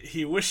that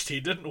he wished he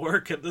didn't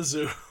work at the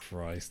zoo.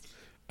 Christ.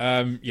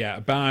 Yeah,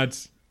 a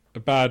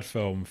bad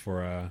film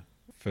for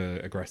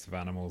aggressive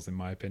animals, in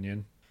my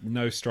opinion.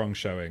 No strong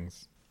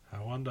showings. I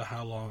wonder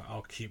how long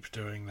I'll keep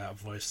doing that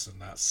voice in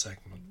that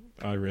segment.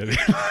 I really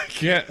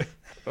like it.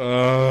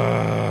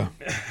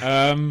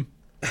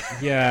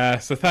 Yeah.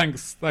 So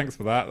thanks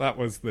for that. That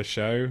was the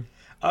show.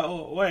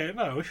 Oh wait,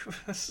 no,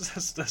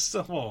 there's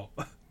still more.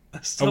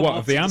 What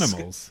of the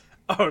animals?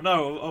 Oh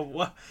no!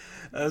 What?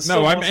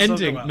 No, I'm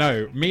ending.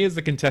 No, me as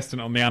the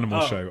contestant on the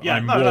animal show. Yeah,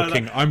 I'm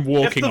walking. No. I'm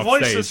walking off stage. If the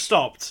voice has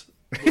stopped,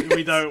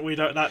 we don't.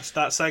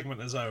 That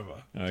segment is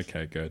over.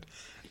 Okay, good.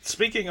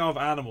 Speaking of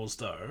animals,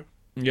 though.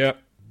 Yeah.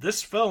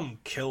 This film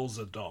kills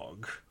a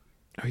dog.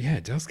 Oh yeah,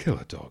 it does kill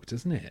a dog,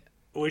 doesn't it?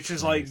 Which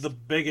is like the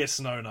biggest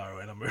no-no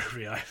in a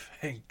movie, I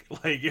think.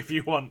 Like, if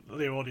you want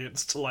the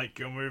audience to like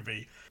your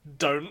movie,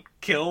 don't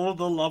kill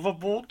the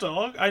lovable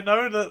dog. I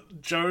know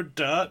that Joe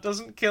Dirt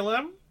doesn't kill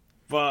him,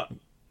 but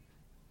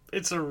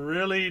it's a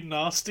really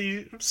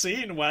nasty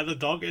scene where the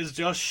dog is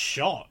just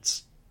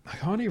shot. I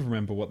can't even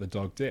remember what the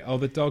dog did. Oh,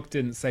 the dog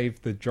didn't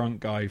save the drunk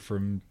guy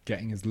from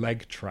getting his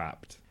leg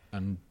trapped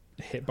and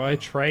hit by a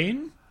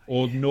train?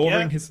 Or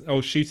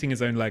shooting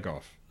his own leg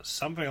off.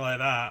 Something like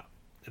that.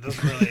 It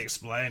doesn't really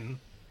explain.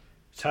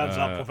 Turns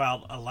up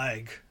without a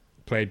leg.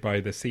 Played by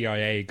the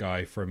CIA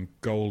guy from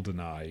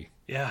GoldenEye.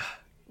 Yeah.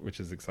 Which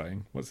is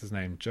exciting. What's his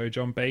name? Joe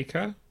John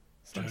Baker?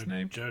 Is that his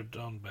name? Joe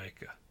Don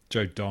Baker.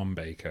 Joe Don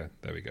Baker.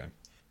 There we go.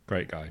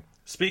 Great guy.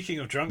 Speaking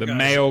of drunk guys. The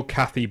male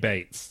Kathy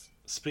Bates.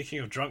 Speaking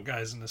of drunk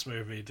guys in this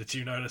movie, did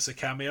you notice a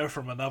cameo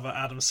from another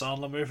Adam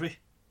Sandler movie?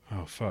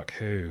 Oh, fuck.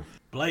 Who?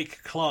 Blake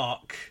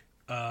Clark,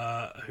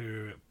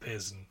 who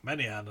appears in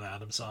many an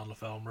Adam Sandler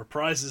film,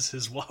 reprises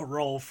his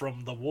role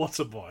from The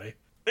Waterboy.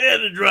 Yeah,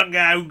 the drunk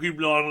guy who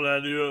keeps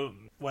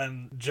on.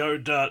 When Joe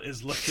Dirt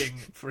is looking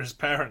for his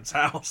parents'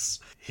 house,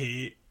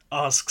 he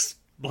asks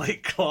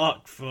Blake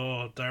Clark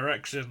for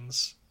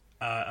directions,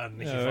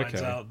 and he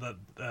finds out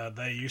that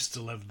they used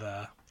to live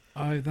there.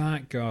 Oh,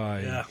 that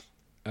guy. Yeah.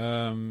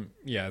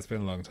 Yeah, it's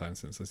been a long time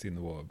since I've seen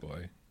The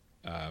Waterboy.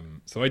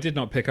 So I did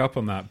not pick up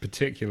on that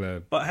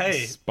particular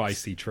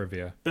spicy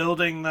trivia.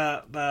 Building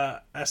that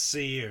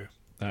SCU.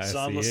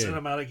 Sandler SCU.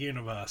 Cinematic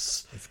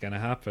Universe. It's going to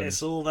happen.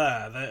 It's all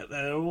there.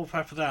 They're all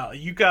peppered out.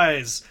 You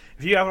guys,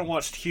 if you haven't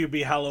watched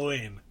Hubie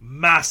Halloween,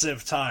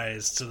 massive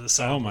ties to the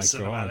Sandler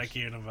Cinematic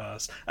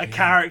Universe. A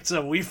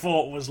character we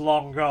thought was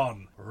long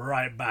gone,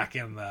 right back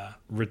in there.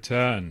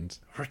 Returning.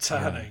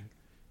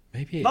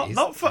 Maybe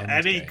not for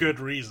any good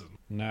reason.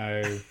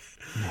 No.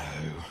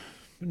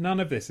 None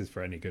of this is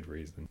for any good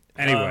reason.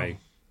 Anyway,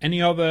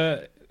 any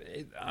other...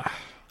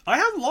 I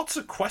have lots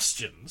of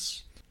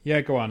questions.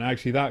 Yeah, go on.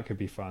 Actually, that could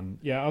be fun.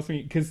 Yeah, I was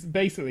thinking... Because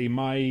basically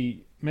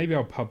maybe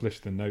I'll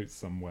publish the notes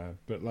somewhere,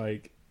 but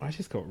like, I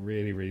just got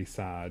really, really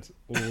sad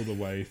all the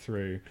way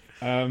through.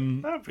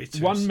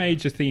 One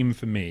major theme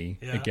for me,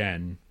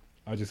 again,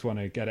 I just want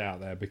to get it out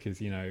there because,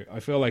 you know, I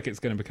feel like it's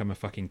going to become a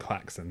fucking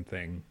klaxon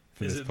thing.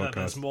 Is it that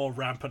there's more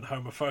rampant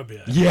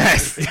homophobia?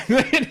 Yes,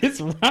 it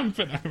is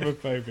rampant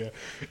homophobia.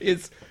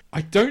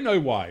 I don't know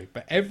why,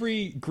 but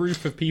every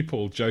group of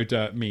people Joe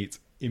Dirt meets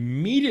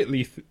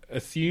immediately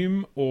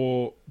assume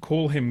or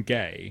call him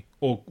gay,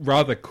 or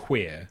rather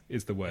queer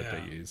is the word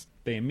they use.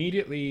 They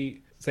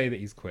immediately say that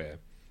he's queer.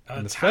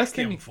 And the first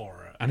thing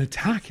for it. And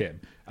attack him.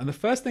 And the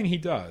first thing he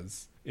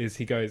does is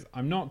he goes,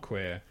 "I'm not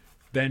queer,"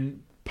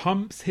 then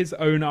pumps his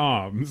own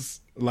arms,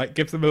 like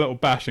gives them a little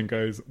bash and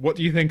goes, "What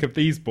do you think of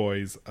these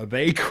boys? Are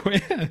they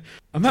queer?"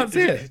 And that's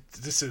it.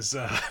 This is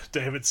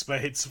David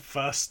Spade's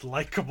first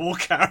likable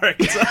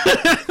character.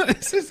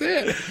 This is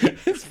it.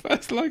 His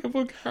first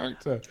likable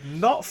character.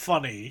 Not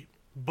funny,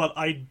 but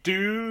I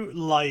do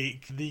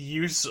like the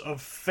use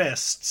of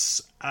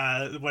fists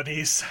when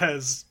he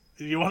says,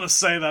 "You want to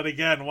say that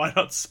again? Why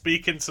not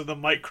speak into the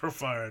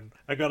microphone?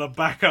 I got a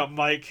backup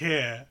mic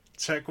here.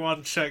 Check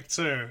 1, check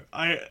 2.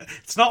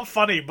 It's not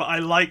funny, but I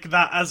like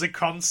that as a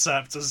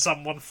concept as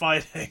someone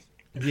fighting.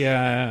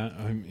 Yeah,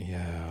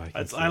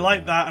 I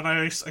like that, and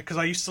I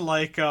used to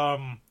like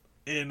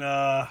in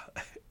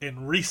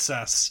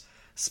Recess,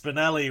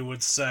 Spinelli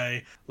would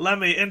say, "Let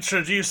me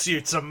introduce you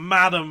to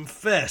Madam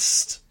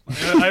Fist."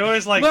 I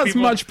always like that's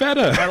much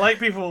better. I like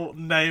people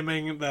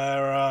naming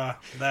their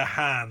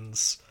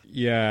hands.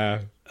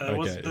 Yeah.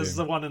 There's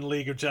the one in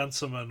League of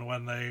Gentlemen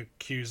when they're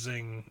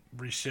accusing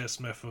Reece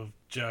Shearsmith of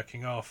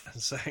jerking off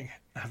and saying,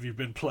 "Have you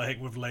been playing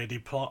with Lady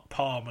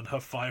Palm and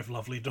her 5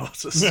 lovely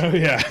daughters?" Oh,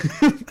 yeah.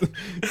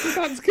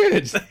 That's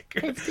good. That's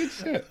good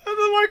shit. And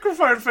the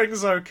microphone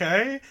thing's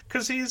okay,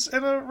 because he's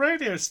in a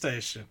radio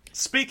station.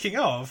 Speaking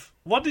of,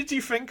 what did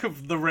you think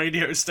of the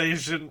radio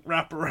station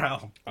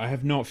wraparound? I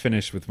have not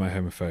finished with my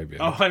homophobia.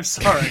 Oh, I'm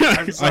sorry.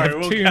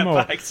 We'll get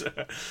back to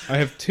it. I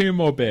have 2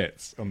 more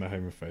bits on the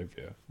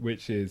homophobia,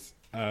 which is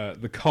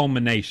the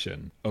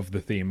culmination of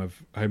the theme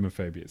of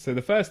homophobia. So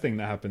the first thing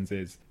that happens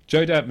is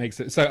Joe Dirt makes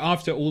it... So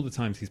after all the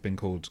times he's been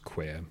called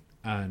queer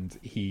and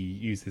he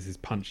uses his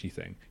punchy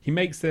thing, he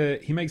makes a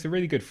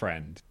really good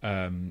friend.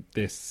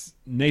 This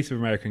Native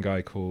American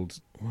guy called...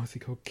 What's he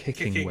called?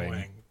 Kicking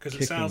Wing. Because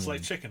it sounds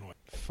like chicken wing.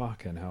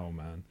 Fucking hell,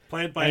 man.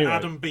 Played by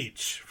Adam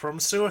Beach from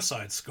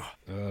Suicide Squad.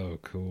 Oh,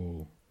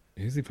 cool.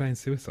 Who's he playing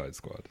Suicide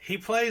Squad? He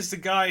plays the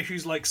guy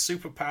whose like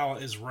superpower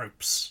is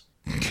ropes.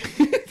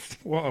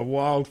 What a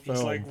wild film.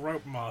 He's like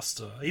Rope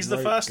Master. He's the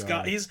first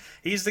guy.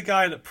 He's the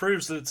guy that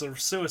proves that it's a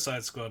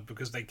Suicide Squad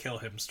because they kill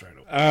him straight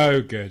away.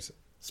 Oh, good.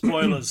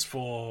 Spoilers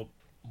for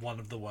one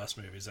of the worst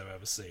movies I've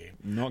ever seen.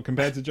 Not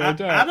compared to Joe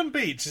Dirt. Adam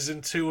Beach is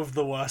in 2 of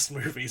the worst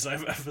movies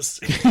I've ever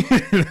seen.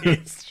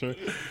 It's true.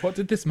 What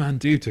did this man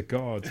do to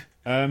God?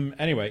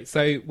 Anyway,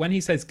 so when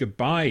he says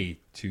goodbye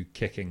to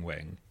Kicking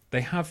Wing,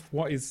 they have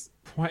what is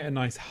quite a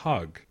nice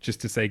hug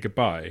just to say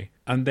goodbye.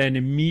 And then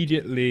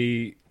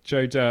immediately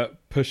Joe Dirt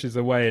pushes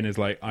away and is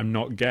like, "I'm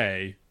not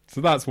gay." So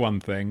that's one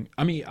thing.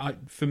 I mean,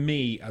 for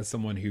me, as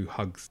someone who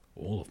hugs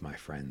all of my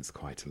friends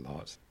quite a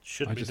lot...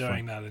 Should be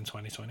doing that in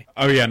 2020.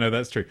 Oh, yeah, no,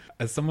 that's true.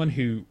 As someone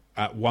who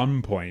at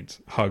one point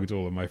hugged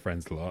all of my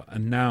friends a lot,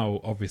 and now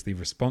obviously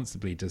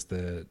responsibly does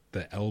the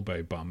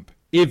elbow bump.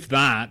 If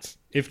not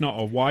a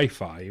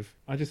Y5.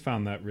 I just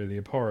found that really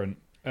abhorrent.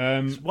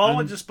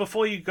 Just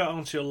before you go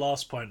on to your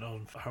last point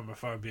on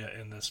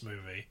homophobia in this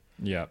movie,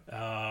 yeah,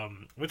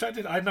 which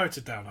I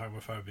noted down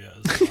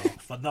homophobia as well,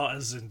 but not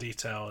as in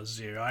detail as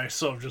you. I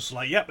sort of just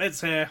like, yep, it's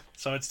here,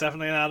 so it's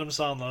definitely an Adam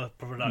Sandler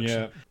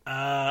production.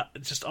 Yeah.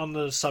 Just on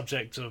the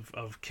subject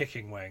of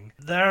Kicking Wing,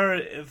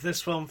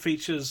 this film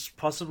features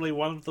possibly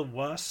one of the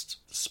worst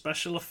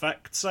special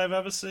effects I've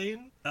ever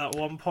seen. At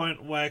one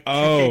point where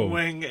Kicking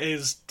Wing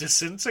is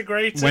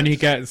disintegrated when he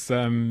gets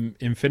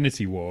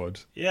Infinity Ward.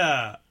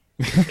 Yeah.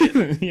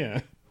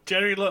 Yeah.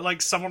 Jerry looked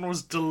like someone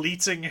was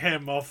deleting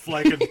him off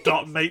like a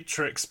dot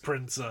matrix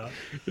printer.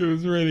 It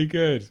was really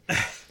good.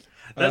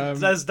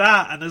 There's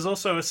that, and there's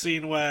also a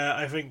scene where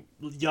I think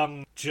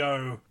young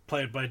Joe,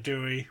 played by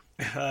Dewey,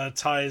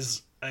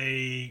 ties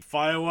a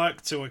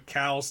firework to a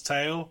cow's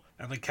tail,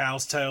 and the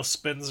cow's tail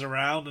spins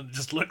around, and it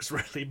just looks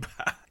really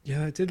bad.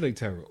 Yeah, it did look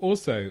terrible.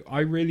 Also, I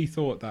really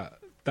thought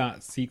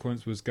that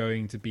sequence was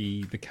going to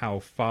be the cow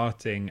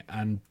farting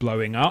and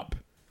blowing up.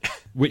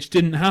 Which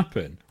didn't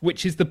happen,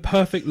 which is the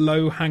perfect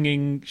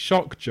low-hanging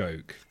shock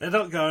joke. They're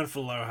not going for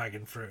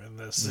low-hanging fruit in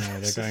this. No,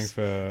 they're going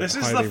for this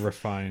highly is the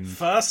refined.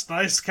 First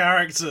nice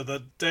character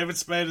that David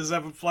Spade has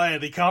ever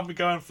played. He can't be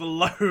going for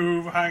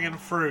low-hanging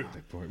fruit.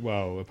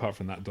 Well, apart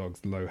from that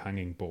dog's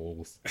low-hanging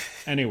balls.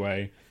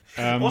 Anyway.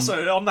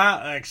 Also, on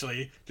that,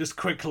 actually, just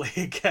quickly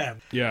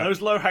again,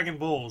 those low-hanging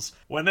balls,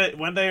 when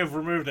they have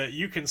removed it,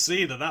 you can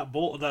see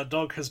that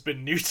dog has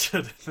been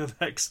neutered in the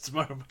next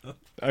moment.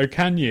 Oh,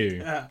 can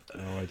you? Yeah.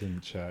 Oh, I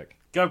didn't check.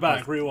 Go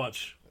back,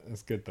 rewatch.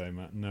 That's good though,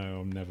 Matt.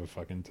 No, I'm never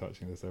fucking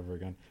touching this ever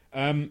again.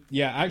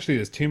 Actually,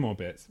 there's two more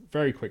bits.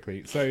 Very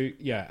quickly. So,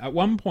 at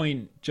one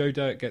point, Joe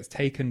Dirt gets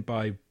taken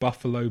by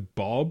Buffalo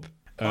Bob,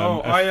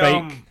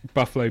 fake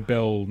Buffalo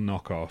Bill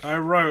knockoff. I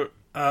wrote...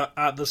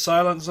 at the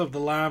Silence of the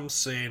Lambs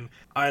scene,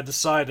 I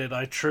decided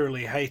I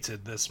truly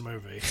hated this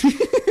movie.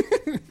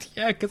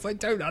 Yeah, because I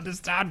don't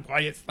understand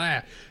why it's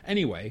there.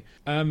 Anyway,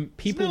 people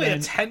it's nearly a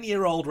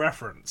 10-year-old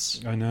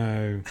reference. I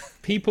know.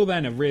 People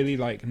then are really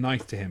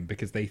nice to him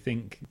because they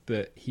think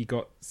that he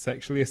got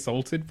sexually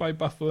assaulted by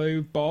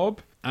Buffalo Bob,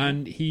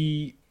 and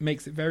he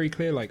makes it very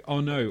clear,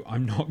 oh no,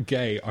 I'm not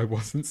gay. I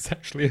wasn't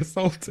sexually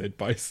assaulted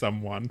by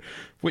someone,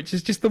 which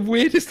is just the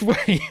weirdest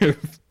way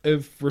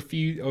of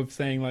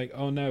saying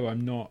oh no,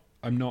 I'm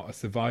not a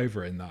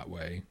survivor in that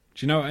way.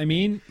 Do you know what I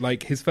mean?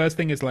 His first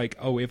thing is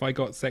if I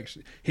got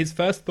his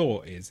first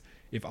thought is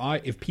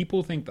if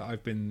people think that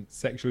I've been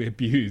sexually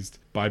abused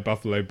by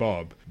Buffalo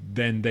Bob,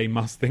 then they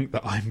must think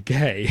that I'm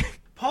gay.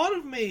 Part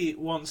of me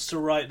wants to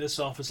write this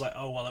off as it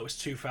was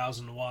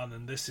 2001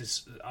 and this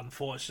is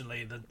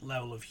unfortunately the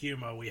level of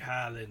humour we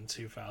had in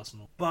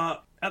 2000.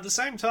 But at the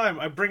same time,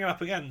 I bring it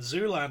up again,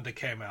 Zoolander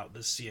came out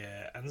this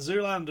year, and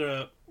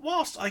Zoolander,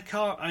 whilst I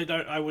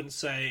wouldn't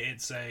say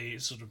it's a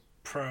sort of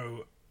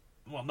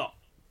not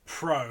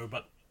pro,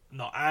 but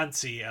not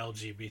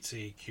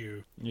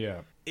anti-LGBTQ.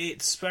 Yeah.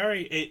 It's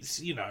clearly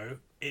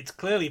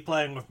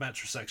playing with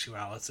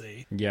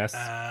metrosexuality. Yes.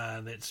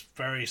 And it's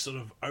very sort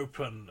of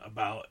open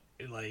about,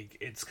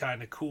 it's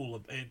kind of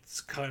cool. It's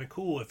kind of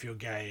cool if you're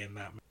gay in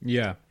that.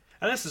 Yeah.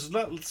 And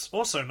let's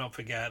also not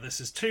forget, this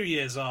is 2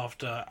 years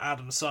after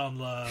Adam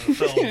Sandler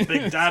film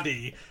Big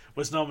Daddy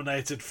was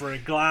nominated for a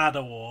GLAAD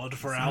Award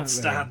for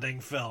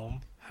Outstanding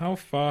Film. How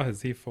far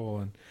has he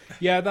fallen?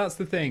 Yeah, that's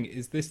the thing,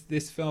 is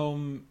this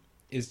film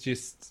is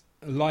just,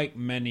 like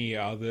many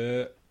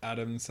other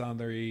Adam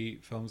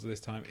Sandler films of this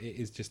time, it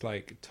is just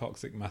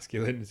Toxic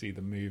Masculinity,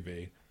 the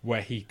movie,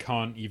 where he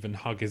can't even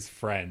hug his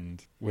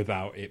friend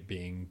without it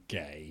being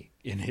gay,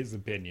 in his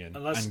opinion.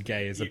 And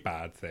gay is a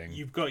bad thing.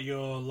 You've got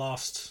your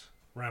last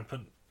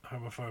rampant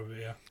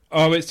homophobia.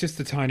 Oh, it's just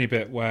a tiny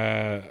bit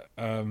where...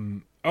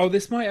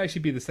 this might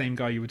actually be the same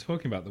guy you were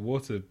talking about, the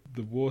water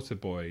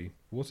boy.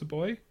 Water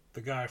boy?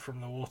 The guy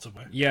from The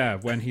Waterboy. Yeah,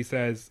 when he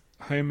says,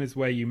 home is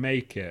where you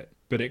make it,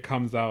 but it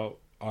comes out,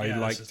 I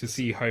like to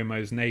see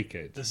homos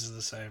naked. This is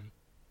the same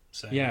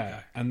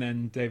guy. And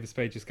then David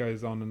Spade just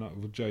goes on and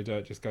on, Joe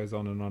Dirt just goes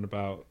on and on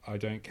about, I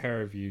don't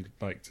care if you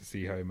like to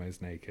see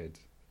homos naked.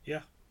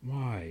 Yeah.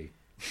 Why?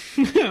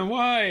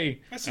 Why?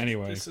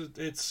 Anyway.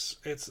 It's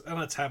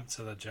an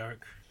attempt at a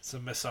joke. It's a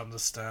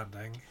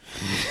misunderstanding.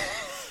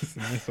 It's a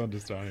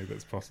misunderstanding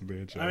that's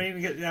possibly a joke. I mean,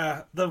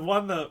 yeah, the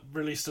one that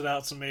really stood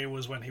out to me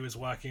was when he was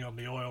working on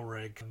the oil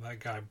rig and that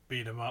guy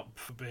beat him up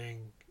for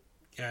being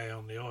gay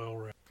on the oil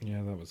rig.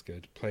 Yeah, that was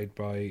good. Played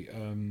by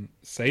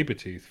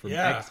Sabretooth from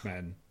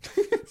X-Men.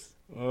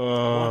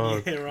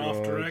 1 year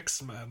after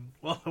X-Men.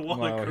 What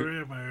a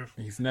career move.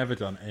 He's never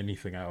done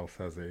anything else,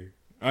 has he?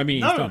 I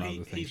mean, he's done other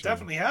things. He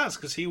definitely has,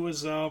 because he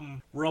was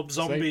Rob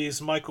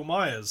Zombie's Michael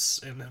Myers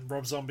in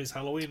Rob Zombie's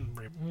Halloween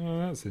remake. Oh,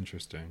 that's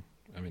interesting.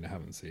 I mean, I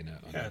haven't seen it.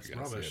 It's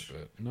rubbish. See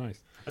it, but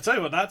nice. I tell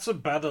you what, that's a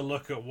better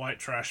look at white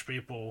trash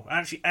people.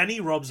 Actually,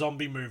 any Rob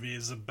Zombie movie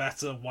is a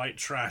better white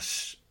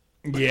trash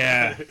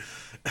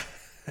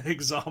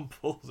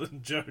example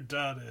than Joe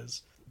Dirt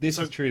is. This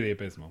is truly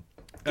abysmal.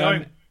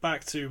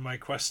 back to my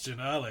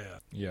question earlier.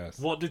 Yes.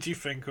 What did you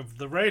think of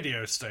the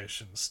radio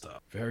station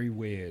stuff? Very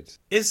weird.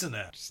 Isn't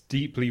it? It's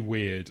deeply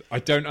weird. I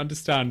don't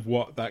understand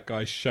what that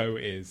guy's show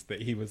is,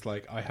 that he was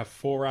like, I have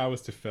 4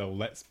 hours to fill,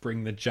 let's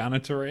bring the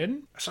janitor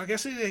in. So I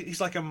guess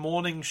he's like a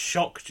morning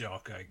shock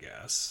jock, I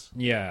guess.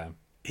 Yeah.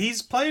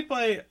 He's played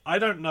by, I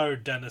don't know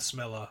Dennis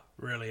Miller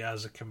really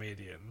as a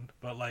comedian,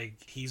 but like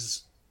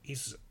he's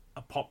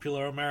a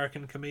popular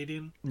American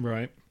comedian.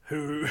 Right.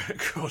 Who,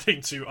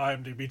 according to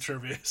IMDb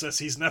trivia, says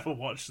he's never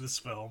watched this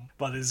film,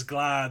 but is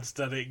glad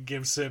that it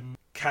gives him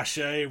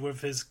cachet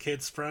with his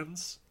kids'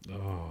 friends.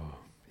 Oh,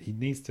 he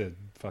needs to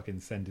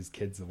fucking send his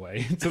kids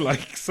away to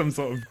like some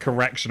sort of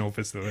correctional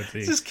facility.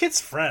 It's his kids'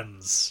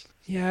 friends.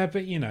 Yeah,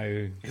 but you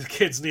know, His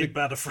kids need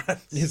better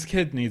friends. his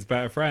kid needs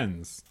better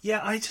friends. Yeah,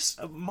 I just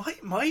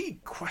my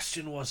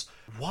question was,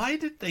 why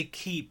did they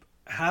keep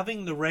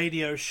having the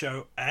radio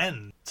show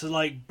end to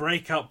like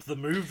break up the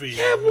movie?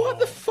 Yeah, what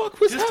the fuck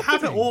was just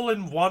happening? have it all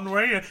in one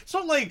radio. It's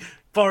not like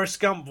Forrest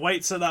Gump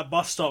waits at that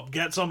bus stop,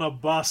 gets on a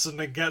bus, and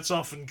then gets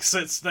off and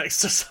sits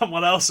next to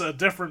someone else at a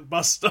different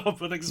bus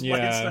stop and explains.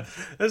 Yeah.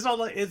 It's not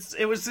like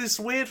it was this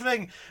weird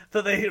thing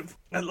that they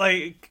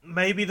like.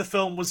 Maybe the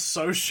film was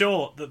so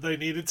short that they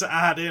needed to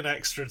add in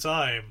extra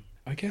time.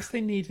 I guess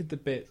they needed the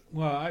bit.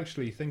 Well,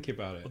 actually, think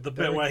about it. The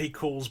bit where he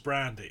calls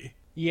Brandy.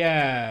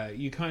 Yeah,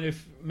 you kind of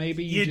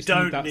maybe you just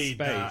don't need that need space.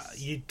 that.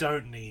 You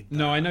don't need that.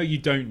 No, I know you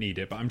don't need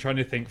it, but I'm trying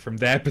to think from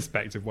their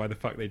perspective why the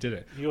fuck they did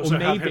it. You also or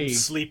have maybe, him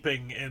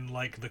sleeping in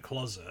like the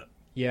closet.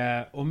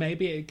 yeah, or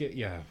maybe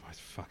it's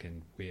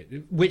fucking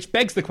weird. Which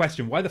begs the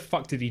question: why the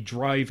fuck did he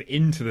drive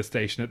into the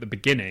station at the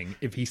beginning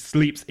if he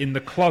sleeps in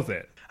the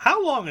closet?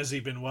 How long has he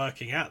been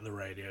working at the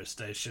radio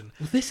station?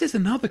 Well, this is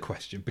another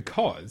question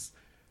because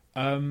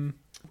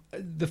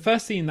the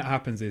first scene that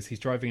happens is he's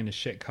driving in a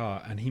shit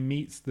car and he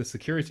meets the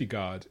security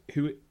guard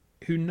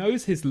who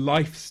knows his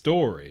life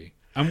story,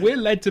 and we're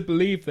led to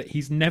believe that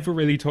he's never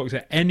really talked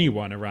to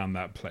anyone around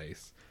that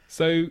place.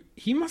 So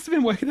he must have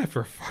been working there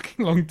for a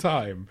fucking long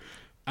time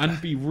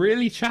and be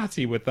really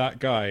chatty with that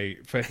guy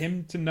for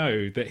him to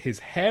know that his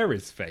hair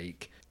is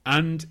fake.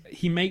 And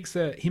he makes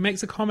a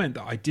comment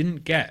that I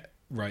didn't get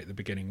right at the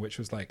beginning, which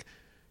was like,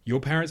 your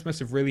parents must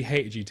have really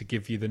hated you to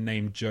give you the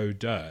name Joe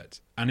Dirt.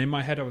 And in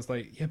my head I was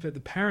like, yeah, but the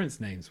parents'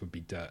 names would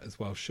be Dirt as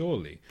well,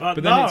 surely. But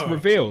then no.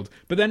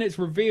 it's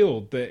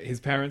revealed that his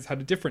parents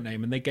had a different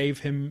name and they gave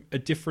him a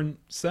different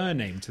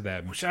surname to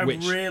them. Which I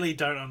really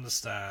don't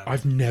understand.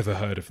 I've never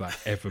heard of that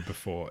ever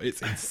before.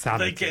 It's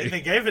insanity.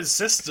 They gave his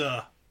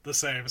sister the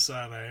same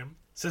surname.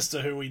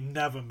 Sister who we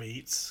never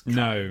meet.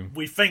 No.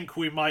 We think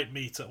we might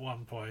meet at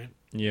one point.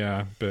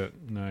 Yeah, but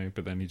no,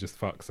 but then he just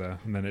fucks her.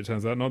 And then it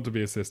turns out not to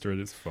be a sister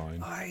and it's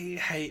fine. I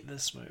hate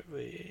this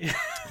movie.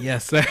 Yeah,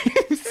 same.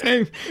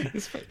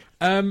 It's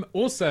fine.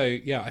 Also,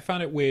 yeah, I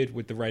found it weird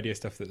with the radio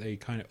stuff that they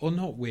kind of... Or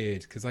not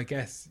weird, because I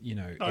guess, you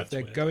know, if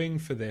they're going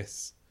for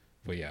this...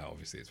 Well, yeah,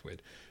 obviously it's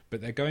weird.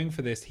 But they're going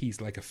for this,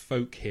 he's like a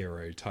folk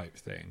hero type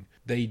thing.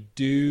 They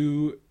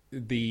do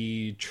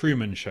the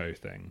Truman Show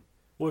thing.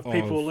 With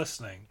people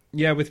listening.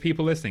 Yeah, with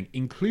people listening,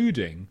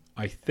 including,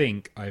 I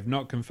think, I have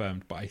not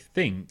confirmed, but I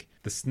think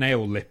the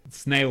snail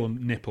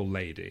nipple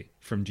lady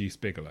from Deuce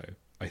Bigelow.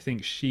 I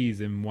think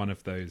she's in one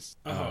of those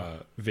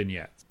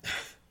vignettes.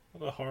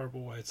 What a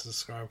horrible way to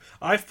describe.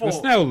 I thought the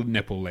snail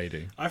nipple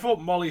lady. I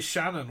thought Molly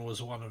Shannon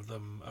was one of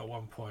them at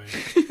one point,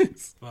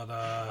 but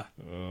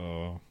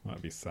oh,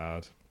 that'd be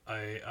sad.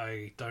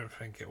 I don't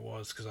think it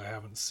was because I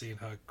haven't seen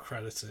her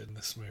credited in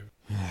this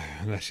movie.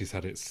 Unless she's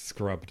had it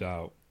scrubbed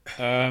out.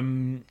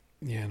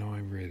 Yeah, no, I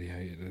really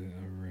hated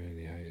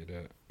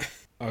it.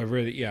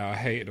 I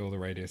hated all the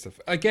radio stuff.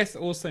 I guess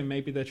also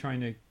maybe they're trying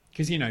to,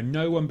 because, you know,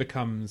 no one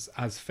becomes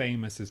as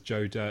famous as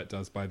Joe Dirt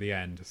does by the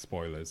end,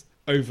 spoilers,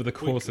 over the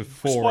course of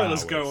 4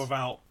 hours. Spoilers go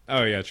without.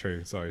 Oh, yeah,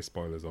 true. Sorry,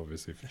 spoilers,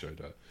 obviously, for Joe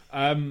Dirt.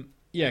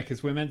 Yeah,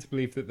 because we're meant to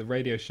believe that the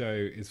radio show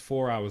is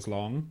 4 hours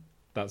long.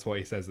 That's what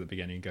he says at the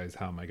beginning. He goes,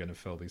 how am I going to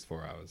fill these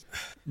 4 hours?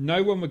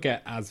 No one would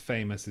get as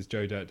famous as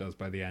Joe Dirt does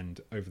by the end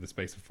over the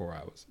space of 4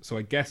 hours. So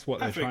I guess what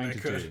they're trying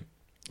to do...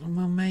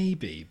 Well,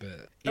 maybe,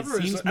 but it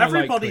seems more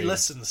everybody likely.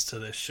 Listens to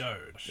this show.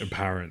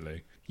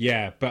 Apparently.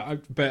 Yeah,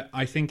 but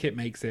I think it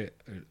makes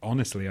it...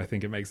 Honestly, I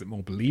think it makes it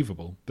more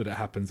believable that it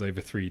happens over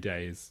 3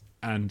 days.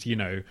 And, you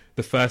know,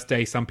 the first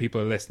day some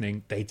people are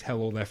listening, they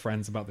tell all their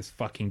friends about this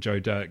fucking Joe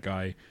Dirt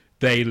guy.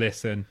 They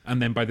listen, and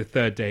then by the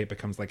third day, it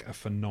becomes like a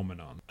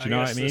phenomenon. Do you know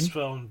what I mean? This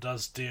film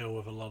does deal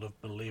with a lot of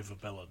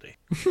believability.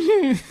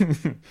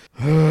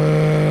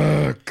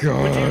 Oh,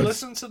 God. Would you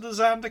listen to the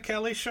Xander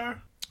Kelly show?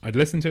 I'd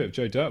listen to it if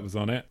Joe Dirt was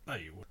on it. No,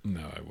 you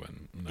wouldn't. No, I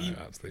wouldn't.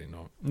 No, absolutely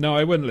not. No,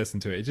 I wouldn't listen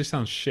to it. It just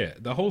sounds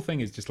shit. The whole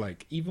thing is just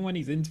like, even when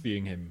he's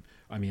interviewing him,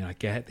 I mean, I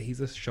get that he's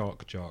a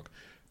shock jock,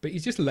 but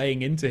he's just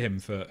laying into him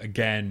for,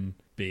 again,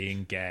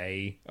 being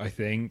gay, I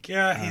think.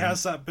 Yeah, he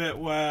has that bit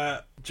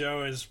where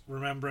Joe is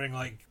remembering,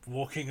 like,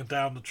 walking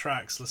down the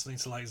tracks listening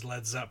to, like,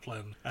 Led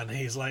Zeppelin, and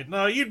he's like,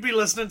 no, you'd be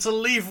listening to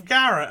Leif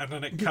Garrett, and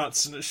then it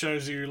cuts and it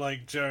shows you,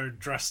 like, Joe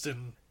dressed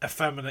in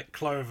effeminate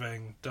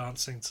clothing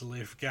dancing to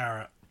Leif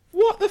Garrett.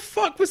 What the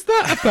fuck was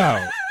that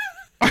about?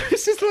 I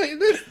was just like,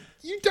 this.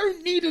 You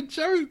don't need a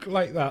joke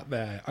like that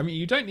there. I mean,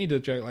 you don't need a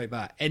joke like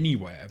that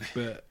anywhere,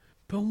 but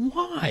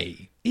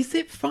why? Is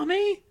it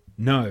funny?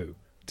 No.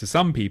 To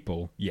some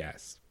people,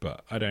 yes,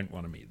 but I don't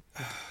want to meet.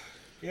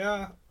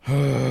 Yeah.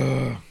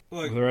 Are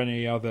Look, there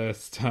any other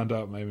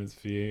stand-up moments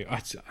for you? I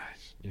just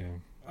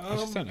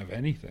don't have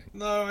anything.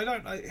 no, I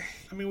don't. I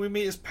mean, we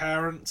meet his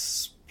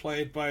parents,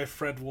 played by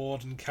Fred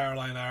Ward and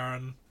Caroline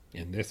Aaron.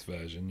 In this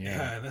version,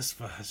 Yeah, in this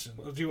version.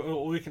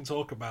 We can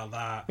talk about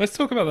that. Let's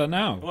talk about that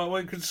now. Well,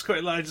 we could just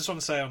quickly, I just want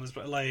to say on this,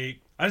 but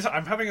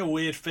I'm having a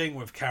weird thing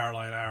with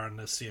Caroline Aaron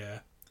this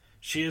year.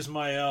 She is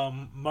my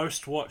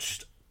most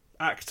watched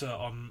actor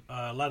on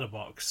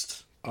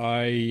Letterboxd.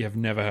 I have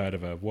never heard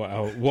of her.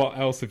 What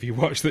else have you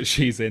watched that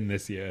she's in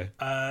this year?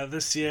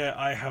 This year,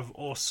 I have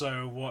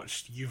also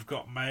watched You've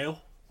Got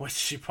Mail, which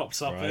she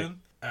pops up Right.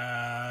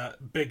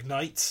 in. Big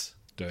Night.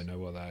 Don't know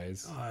what that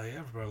is. Oh, yeah,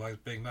 everybody likes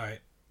Big Night.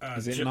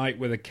 Is it Night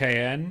with a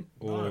KN?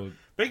 Or No.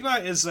 Big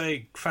Night is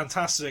a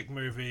fantastic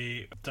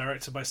movie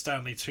directed by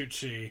Stanley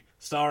Tucci,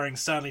 starring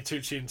Stanley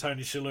Tucci and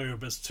Tony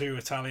Shalhoub as two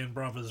Italian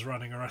brothers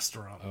running a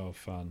restaurant. Oh,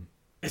 fun.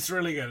 It's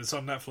really good. It's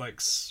on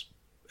Netflix.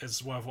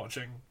 It's worth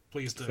watching.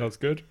 Please do. Sounds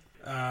good.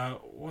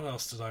 What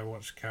else did I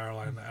watch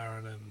Caroline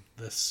Aaron in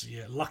this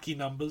year? Lucky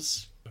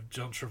Numbers of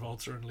John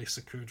Travolta and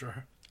Lisa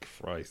Kudrow.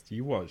 Christ,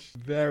 you watch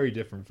very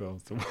different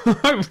films to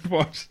what I would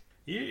watch.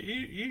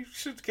 You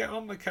should get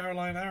on the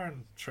Caroline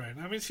Aaron train.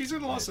 I mean, she's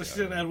in lots. Maybe She's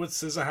in Edward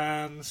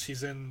Scissorhands.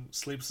 She's in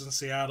Sleeps in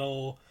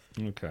Seattle.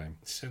 Okay.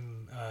 She's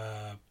in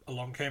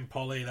Along Came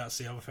Polly. That's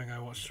the other thing I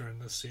watched her in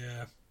this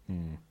year.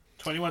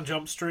 21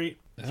 Jump Street.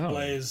 She Oh,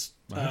 plays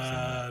I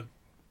have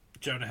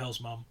Jonah Hill's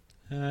mum.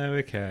 Oh,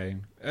 okay.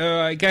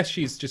 I guess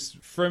she's just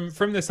from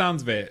the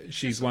sounds of it,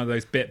 she's one of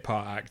those bit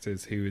part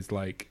actors who is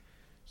like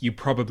you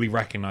probably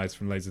recognise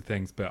from loads of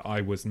things, but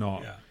I was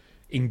not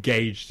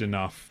engaged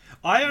enough.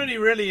 I only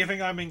really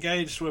think I'm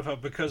engaged with her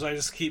because I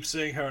just keep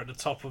seeing her at the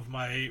top of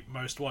my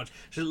most watched.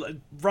 She's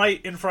right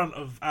in front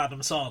of Adam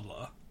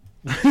Sandler.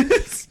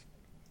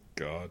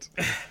 God.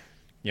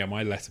 Yeah,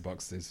 my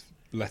letterboxd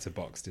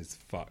is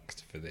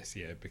fucked for this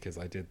year because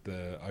I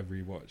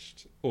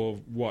rewatched or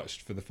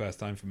watched for the first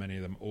time for many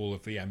of them all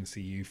of the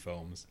MCU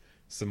films.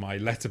 So my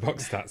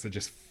letterbox stats are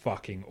just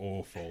fucking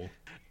awful.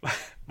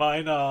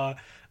 Mine are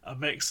a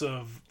mix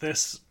of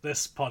this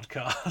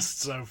podcast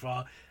so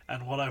far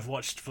and what I've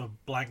watched for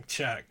Blank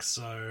Check.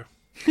 So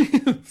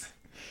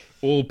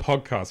all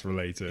podcast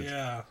related.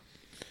 yeah,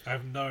 I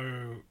have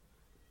no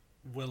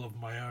will of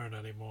my own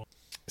anymore.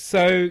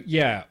 So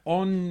yeah,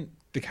 on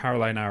the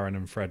Caroline Aaron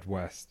and Fred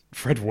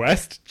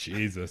West,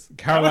 Jesus,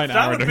 Caroline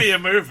That Aaron. would be a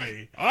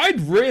movie.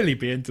 I'd really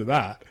be into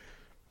that.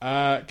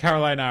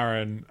 Caroline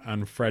Aaron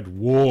and Fred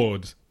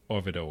Ward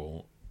of it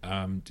all.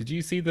 Did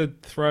you see the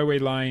throwaway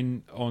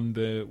line on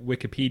the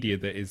Wikipedia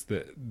that is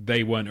that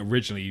they weren't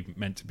originally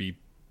meant to be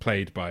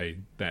played by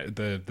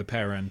the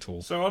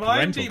parental So on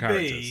parental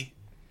characters? IMDb,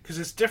 because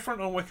it's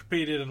different on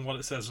Wikipedia than what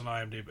it says on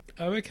IMDb.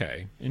 Oh,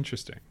 okay,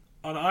 interesting.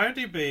 On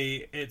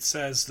IMDb, it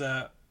says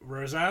that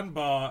Roseanne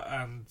Barr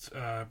and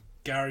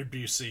Gary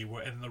Busey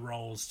were in the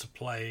roles to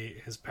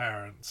play his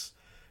parents,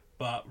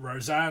 but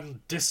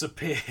Roseanne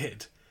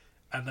disappeared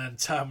and then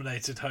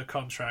terminated her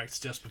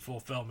contract just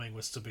before filming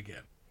was to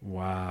begin.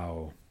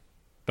 Wow,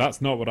 that's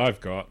not what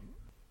I've got.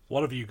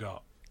 What have you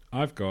got?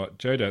 I've got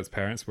Joe Dirt's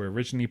parents were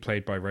originally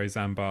played by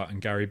Roseanne Barr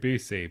and Gary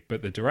Busey,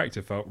 but the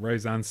director felt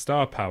Roseanne's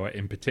star power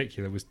in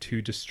particular was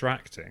too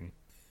distracting.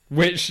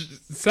 Which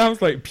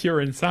sounds like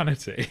pure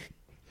insanity.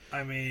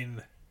 I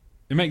mean,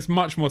 It makes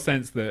much more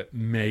sense that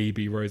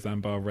maybe Roseanne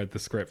Barr read the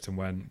script and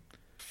went,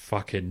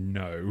 fucking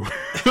no,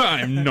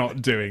 I'm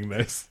not doing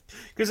this.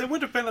 because it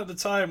would have been at the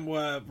time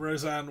where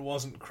Roseanne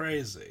wasn't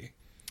crazy.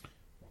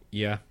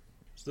 Yeah.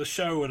 So the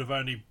show would have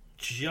only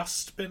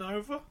just been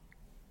over.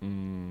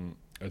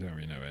 I don't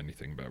really know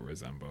anything about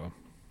Roseanne Barr.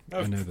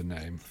 I know the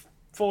name.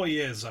 4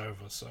 years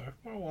over, so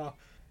well.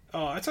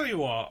 Oh, I tell you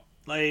what,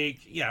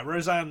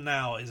 Roseanne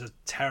now is a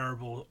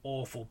terrible,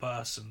 awful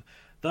person.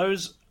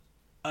 Those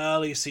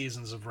early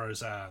seasons of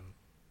Roseanne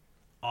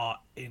are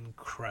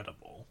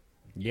incredible.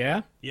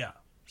 Yeah? Yeah,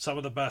 some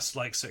of the best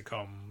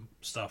sitcom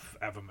stuff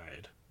ever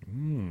made.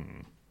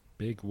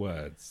 Big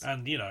words.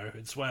 And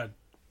it's where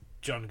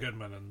John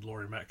Goodman and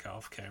Laurie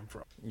Metcalf came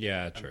from.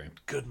 Yeah, true.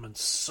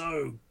 Goodman's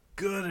so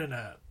good in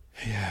it.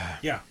 Yeah.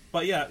 Yeah,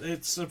 but yeah,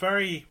 it's a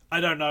very... I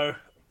don't know.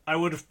 I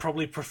would have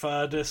probably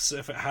preferred this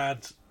if it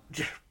had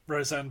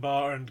Roseanne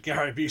Barr and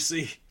Gary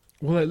Busey.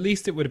 Well, at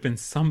least it would have been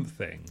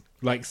something.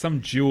 Like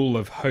some jewel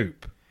of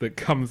hope that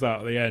comes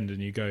out at the end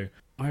and you go,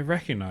 I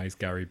recognise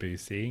Gary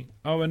Busey.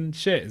 Oh, and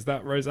shit, is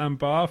that Roseanne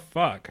Barr?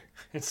 Fuck.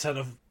 Instead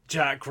of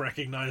Jack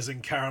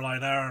recognising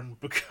Caroline Aaron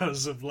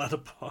because of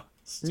Letterboxd.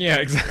 Yeah,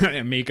 exactly.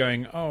 And me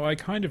going, oh, I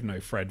kind of know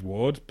Fred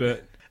Ward,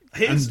 but...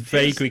 and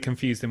vaguely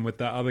confused him with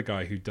that other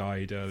guy who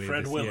died earlier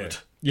Fred this Willard.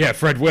 year. Yeah,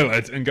 Fred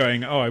Willard. And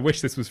going, oh, I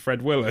wish this was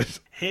Fred Willard.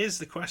 Here's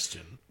the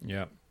question.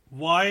 Yeah.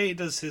 Why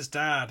does his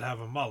dad have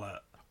a mullet?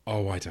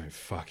 Oh, I don't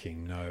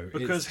fucking know.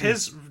 Because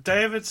his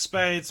David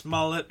Spade's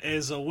mullet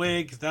is a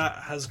wig that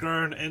has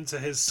grown into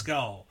his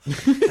skull.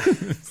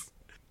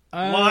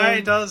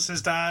 Why does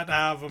his dad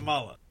have a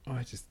mullet?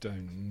 I just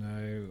don't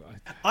know.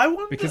 I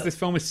wonder... Because this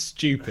film is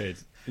stupid.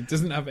 It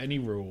doesn't have any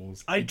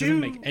rules. It doesn't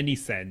make any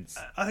sense.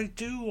 I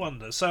do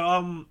wonder.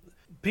 So,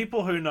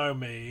 people who know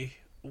me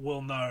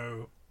will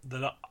know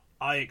that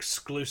I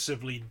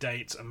exclusively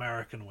date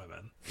American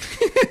women.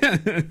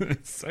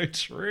 It's so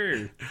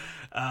true.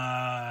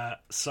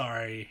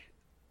 Sorry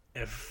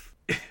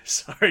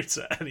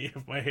to any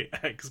of my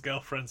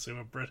ex-girlfriends who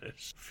are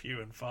British.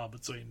 Few and far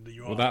between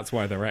you are. Well, that's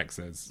why they're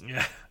exes.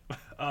 Yeah.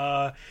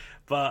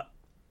 But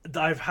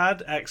I've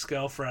had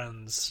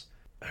ex-girlfriends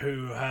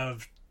who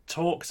have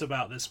talked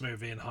about this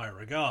movie in high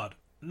regard.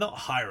 Not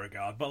high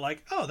regard, but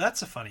like, oh,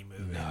 that's a funny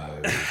movie.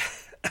 No.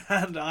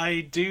 And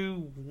I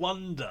do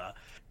wonder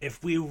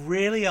if we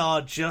really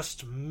are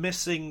just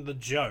missing the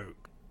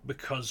joke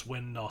because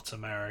we're not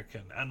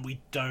American and we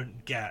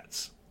don't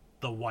get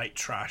the white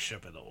trash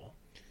of it all.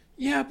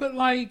 Yeah, but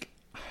like,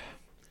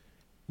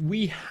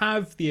 we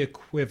have the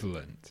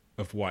equivalent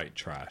of white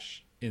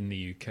trash in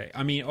the UK.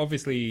 I mean,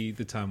 obviously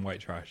the term white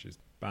trash is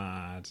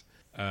bad.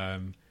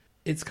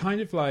 It's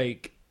kind of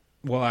like,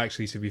 well,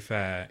 actually, to be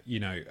fair,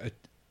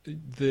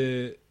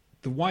 the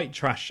white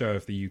trash show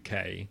of the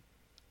UK,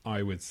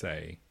 I would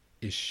say,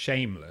 is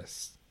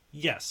Shameless.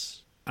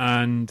 Yes.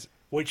 And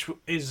which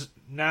is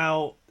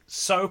now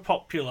so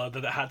popular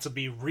that it had to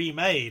be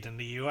remade in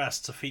the US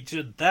to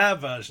feature their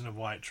version of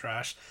white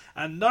trash,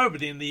 and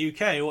nobody in the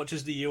UK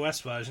watches the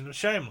US version of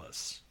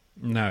Shameless.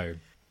 No.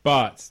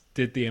 But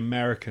did the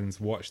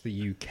Americans watch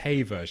the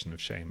UK version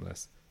of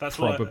Shameless?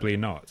 Probably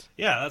not.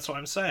 Yeah, that's what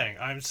I'm saying.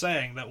 I'm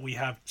saying that we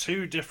have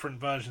two different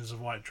versions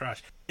of white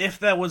trash. If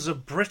there was a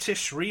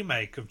British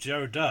remake of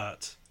Joe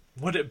Dirt,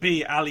 would it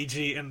be Ali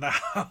G in the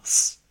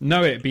house?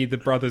 No, it'd be the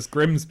Brothers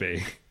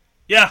Grimsby.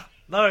 Yeah.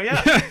 No,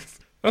 yeah.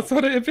 That's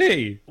what it'd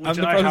be. Which and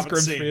the Brothers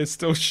Grimsby is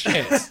still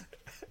shit.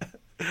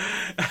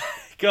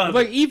 God.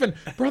 Like, even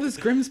Brothers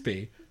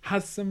Grimsby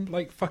has some,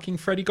 like, fucking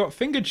Freddy Got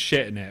Fingered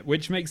shit in it,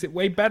 which makes it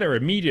way better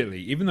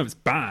immediately, even though it's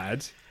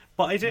bad.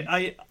 But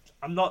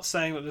I'm not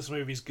saying that this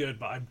movie's good,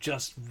 but I'm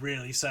just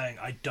really saying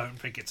I don't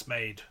think it's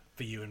made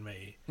for you and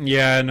me.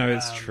 Yeah, no,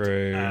 it's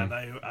true. And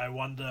I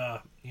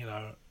wonder,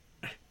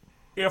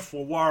 if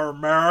we were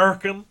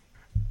American,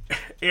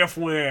 if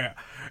we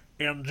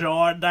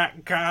enjoyed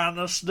that kind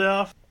of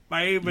stuff,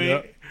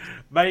 maybe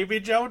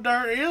Joe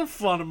Dirt is a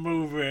funny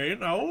movie,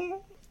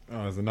 Oh,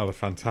 there's another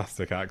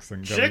fantastic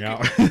accent going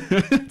out.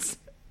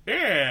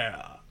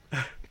 Yeah.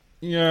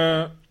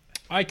 Yeah.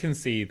 I can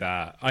see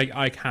that.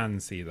 I can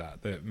see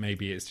that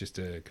maybe it's just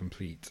a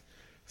complete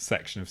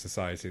section of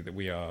society that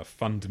we are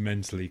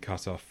fundamentally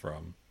cut off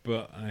from.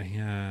 But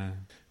yeah.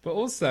 But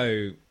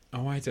also,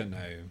 I don't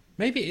know.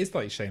 Maybe it is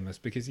like Shameless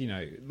because,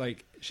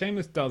 like,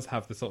 Shameless does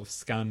have the sort of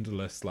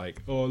scandalous,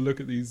 like, oh,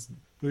 look at these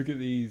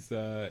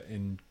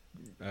in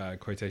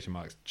quotation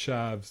marks,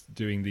 chavs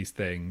doing these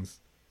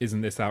things.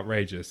 Isn't this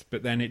outrageous?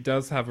 But then it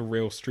does have a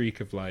real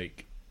streak of,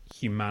 like,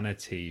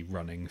 humanity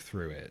running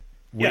through it.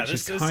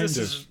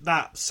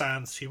 That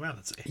sans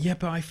humanity. Yeah,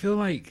 but I feel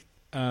like,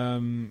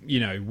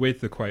 with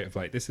the quote of,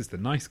 like, this is the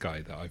nice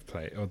guy that I've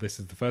played, or this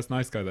is the first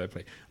nice guy that I've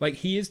played. Like,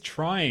 he is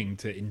trying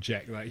to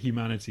inject that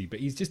humanity, but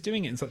he's just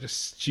doing it in such a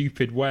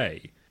stupid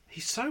way.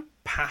 He's so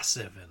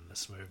passive in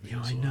this movie.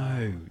 Yeah, I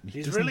know.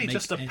 He's really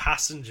just a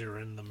passenger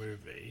in the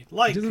movie.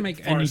 Like, he doesn't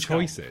make any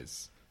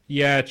choices.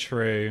 Yeah,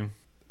 true.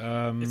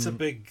 It's a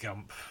big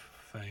Gump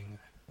thing.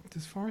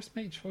 Does Forrest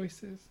make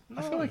choices? No.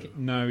 I feel like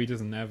no, he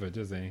doesn't ever,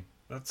 does he?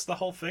 That's the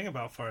whole thing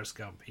about Forrest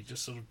Gump. He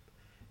just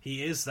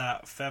he is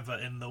that feather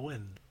in the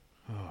wind.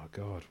 Oh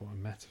God, what a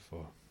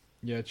metaphor.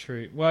 Yeah,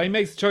 true. Well, he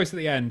makes a choice at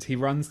the end. He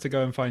runs to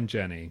go and find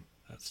Jenny.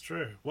 That's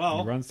true.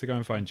 Well, he runs to go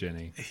and find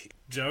Jenny.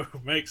 Joe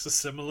makes a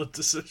similar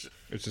decision.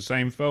 It's the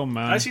same film,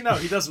 man. Actually, no,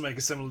 he doesn't make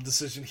a similar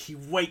decision. He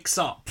wakes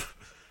up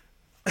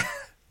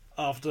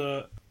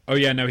after. Oh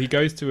yeah, no, he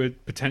goes to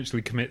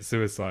potentially commit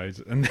suicide,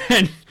 and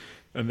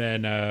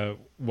then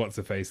what's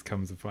her face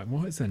comes and finds.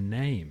 What is her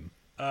name?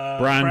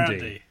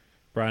 Brandy.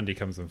 Brandy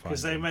comes and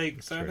finds.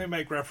 Because they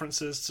make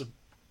references to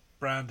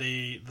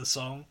Brandy the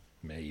song.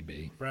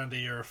 Maybe. Brandy,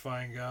 you're a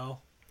fine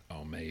girl.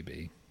 Oh,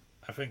 maybe.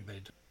 I think they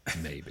do.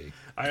 Maybe.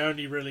 I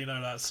only really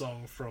know that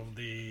song from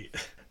the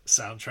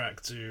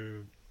soundtrack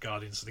to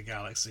Guardians of the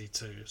Galaxy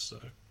 2,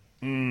 so.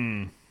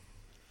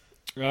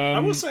 I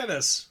will say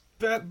this.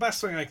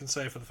 Best thing I can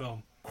say for the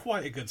film.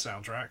 Quite a good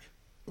soundtrack.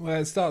 Well,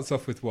 it starts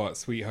off with what?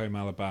 Sweet Home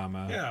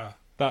Alabama. Yeah.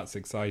 That's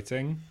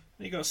exciting.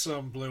 You got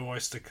some Blue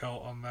Oyster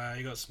Cult on there.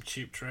 You got some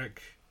Cheap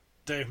Trick.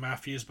 Dave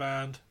Matthews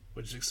Band,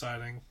 which is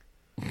exciting.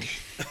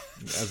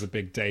 As a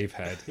big Dave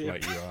head,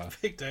 like you are.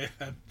 Big Dave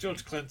head.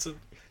 George Clinton.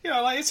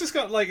 Like it's just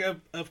got like a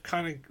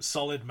kind of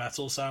solid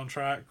metal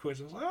soundtrack, which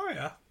is like, oh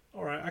yeah,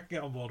 all right, I can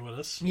get on board with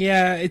this.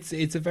 Yeah, it's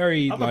a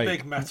very I'm a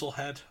big metal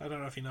head. I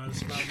don't know if you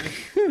noticed about me.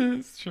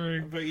 It's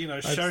true. But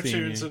show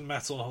tunes and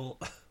metal.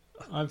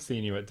 I've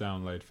seen you at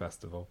Download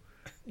Festival.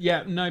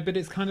 Yeah, no, but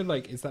it's kind of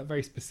like it's that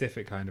very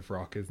specific kind of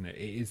rock, isn't it?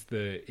 It's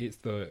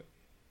the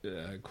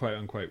quote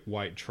unquote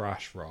white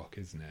trash rock,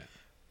 isn't it?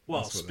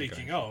 Well,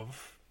 speaking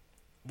of,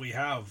 we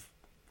have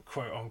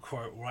quote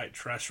unquote white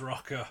trash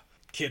rocker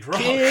Kid Rock.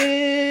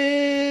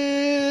 Kid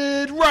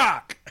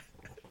Rock.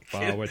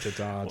 Ba wa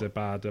da da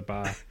ba da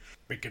ba.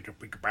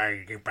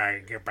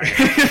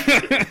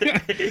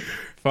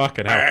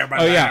 Fucking hell!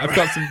 Oh yeah,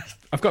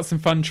 I've got some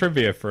fun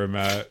trivia from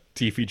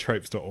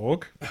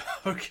tvtropes.org.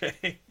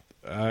 Okay.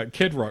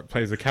 Kid Rock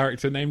plays a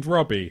character named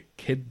Robbie.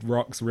 Kid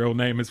Rock's real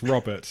name is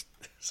Robert.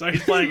 So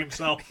he's playing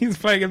himself. He's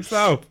playing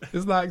himself.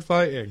 Isn't that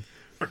exciting?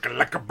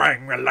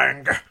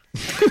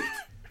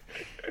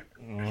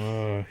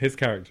 Oh, his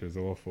character is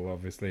awful,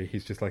 obviously.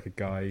 He's just like a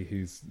guy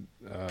who's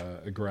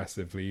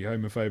aggressively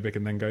homophobic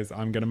and then goes,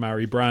 I'm going to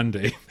marry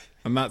Brandy.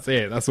 And that's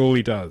it. That's all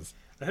he does.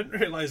 I didn't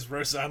realise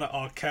Rosanna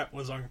Arquette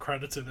was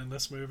uncredited in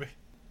this movie.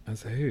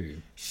 As who?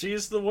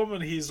 She's the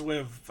woman he's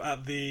with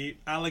at the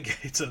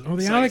alligator. Oh,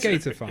 the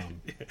alligator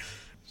farm.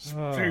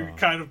 Who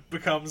kind of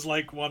becomes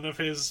like one of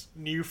his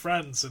new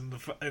friends in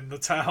the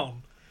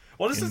town.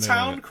 What is the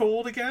town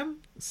called again?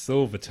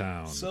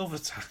 Silvertown.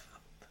 Silvertown.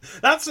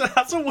 That's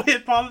a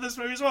weird part of this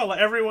movie as well. Like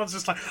everyone's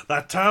just like,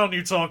 that town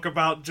you talk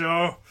about,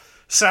 Joe,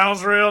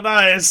 sounds real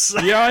nice.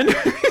 Yeah, I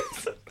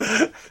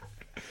know.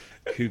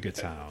 Cougar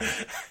Town.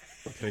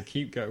 Okay,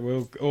 keep going.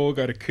 We'll all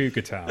go to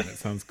Cougar Town. It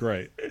sounds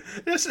great.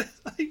 It's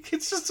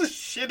just a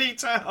shitty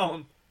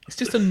town. It's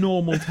just a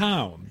normal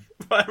town.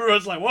 But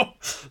everyone's like, well,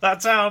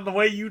 that town, the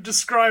way you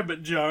describe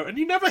it, Joe. And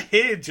you never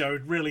hear Joe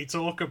really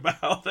talk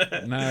about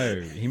it. No,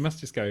 he must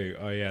just go,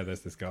 oh yeah, there's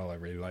this girl I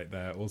really like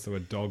there. Also, a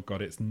dog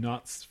got its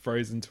nuts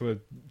frozen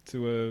to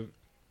a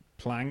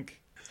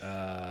plank.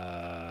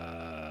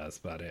 That's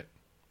about it.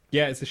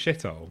 Yeah, it's a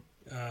shithole.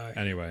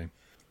 Anyway.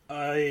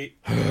 I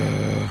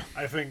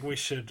think we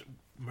should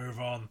move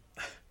on.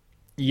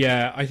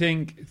 Yeah, I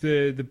think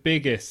the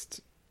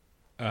biggest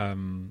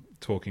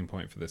talking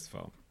point for this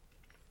film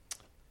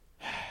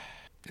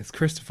is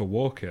Christopher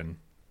Walken.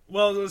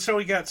 Well, shall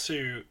we get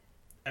to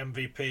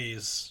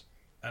MVPs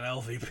and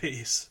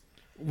LVPs?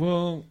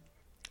 Well,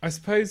 I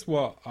suppose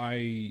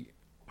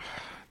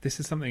this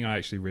is something I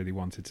actually really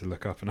wanted to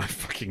look up and I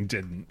fucking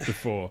didn't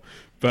before.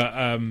 But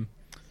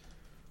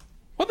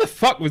what the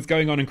fuck was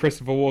going on in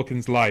Christopher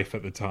Walken's life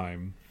at the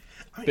time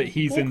that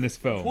he's in this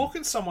film?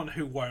 Walken's someone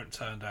who won't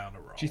turn down a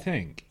role. Do you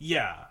think?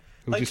 Yeah.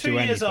 He'll like just 2 do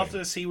years anything. after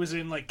this, he was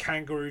in like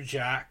Kangaroo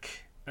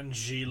Jack and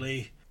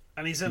Geely.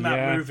 And he's in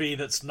that movie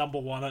that's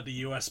 #1 at the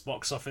US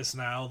box office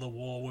now, The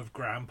War with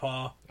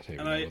Grandpa. I don't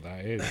even know what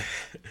that is.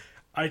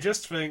 I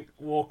just think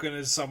Walken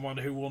is someone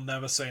who will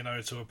never say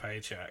no to a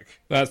paycheck.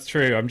 That's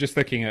true. I'm just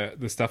looking at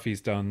the stuff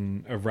he's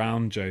done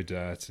around Joe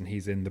Dirt, and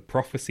he's in The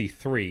Prophecy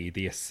 3,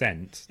 The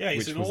Ascent, he's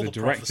which in was all a the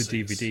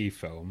direct-to-DVD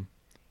film.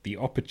 The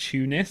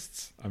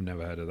Opportunists, I've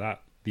never heard of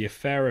that. The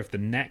Affair of the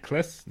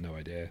Necklace, no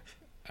idea.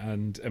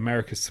 And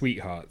America's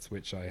Sweethearts,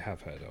 which I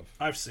have heard of.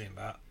 I've seen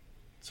that.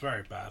 It's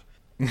very bad.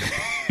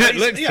 It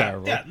looks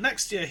terrible. Yeah,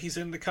 next year he's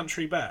in The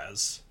Country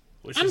Bears.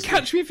 And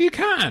Catch Me If You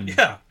Can.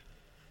 Yeah.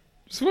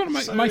 It's one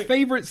of my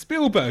favourite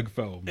Spielberg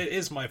film. It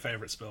is my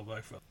favourite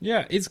Spielberg film.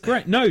 Yeah, it's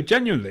great. No,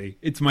 genuinely,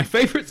 it's my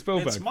favourite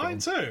Spielberg It's mine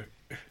film. too.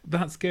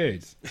 That's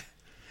good.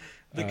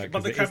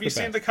 Have you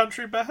seen The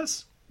Country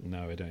Bears?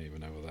 No, I don't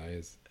even know what that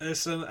is.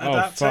 It's an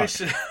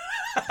adaptation.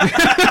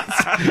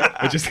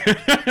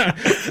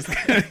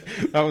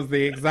 That was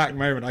the exact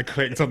moment I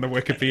clicked on the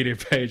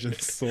Wikipedia page and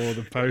saw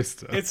the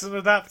poster. It's an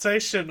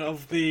adaptation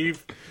of the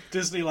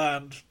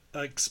Disneyland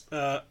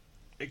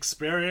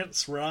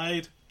experience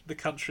ride, The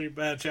Country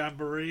Bear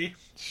Jamboree.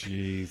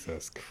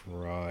 Jesus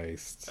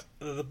Christ.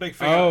 The big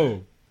thing.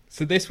 Oh,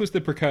 so this was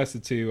the precursor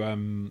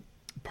to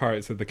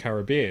Pirates of the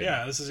Caribbean.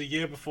 Yeah, this is a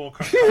year before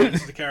Pirates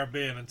of the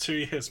Caribbean and 2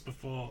 years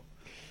before...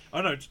 Oh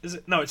no, is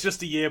it? No, it's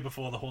just a year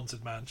before The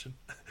Haunted Mansion.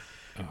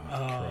 Oh,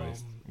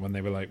 Christ. When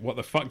they were like, what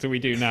the fuck do we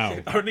do now?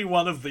 Only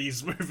one of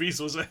these movies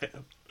was it.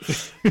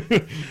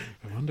 I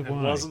wonder why.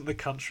 It wasn't The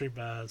Country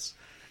Bears.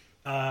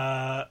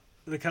 The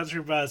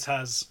Country Bears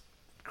has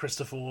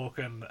Christopher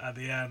Walken at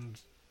the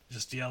end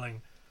just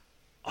yelling,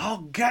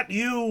 "I'll get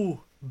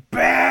you,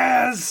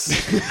 bears!"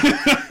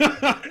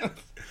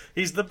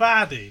 He's the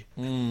baddie.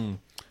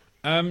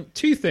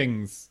 Two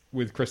things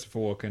with Christopher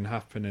Walken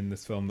happen in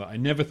this film that I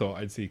never thought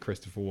I'd see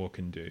Christopher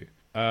Walken do.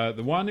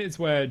 The one is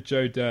where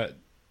Joe Dirt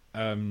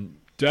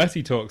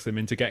dirty talks him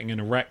into getting an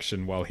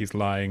erection while he's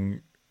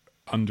lying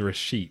under a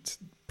sheet,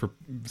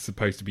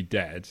 supposed to be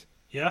dead.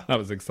 Yeah, that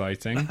was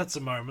exciting. That's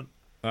a moment.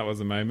 That was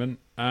a moment.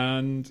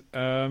 And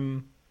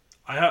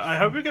I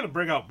hope you're going to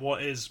bring up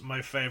what is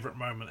my favourite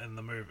moment in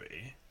the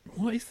movie.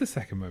 What is the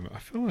second moment? I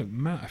feel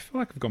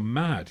like I've gone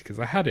mad because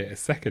I had it a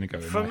second ago.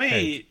 For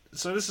me,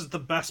 so this is the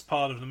best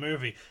part of the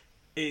movie.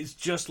 It's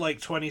just like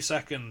 20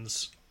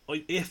 seconds,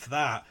 if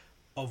that,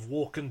 of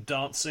Walken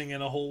dancing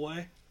in a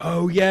hallway.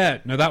 Oh yeah,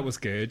 no, that was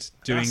good.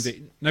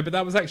 But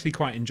that was actually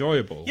quite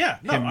enjoyable. Yeah,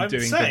 no, him I'm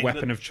doing the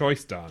weapon of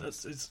choice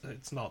dance.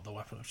 It's not the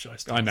weapon of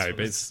choice dance. I know,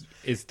 but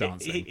it's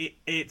dancing.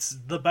 It's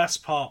the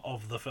best part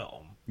of the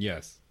film.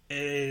 Yes,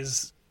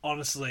 Is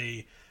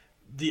honestly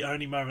the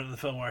only moment in the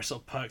film where I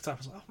sort of perked up. I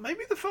was like, oh,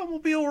 maybe the film will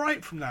be all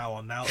right from now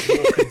on. Now that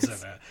Walken's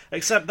in it,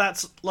 except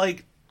that's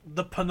like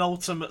the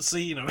penultimate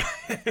scene of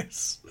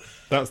it.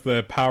 That's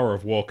the power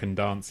of Walken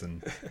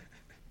dancing.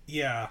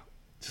 Yeah,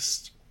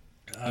 just.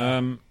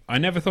 I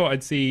never thought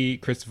I'd see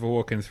Christopher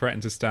Walken threaten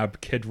to stab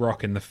Kid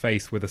Rock in the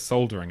face with a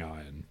soldering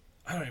iron.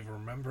 I don't even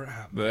remember it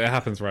happening. But it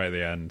happens right at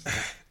the end.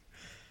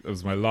 It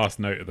was my last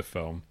note of the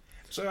film.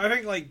 So I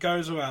think, like,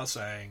 goes without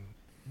saying,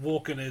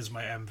 Walken is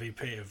my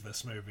MVP of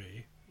this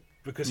movie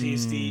because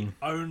he's the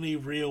only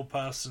real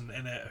person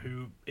in it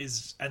who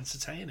is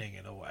entertaining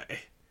in a way.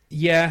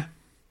 Yeah,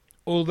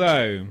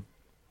 although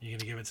You're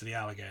gonna give it to the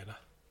alligator.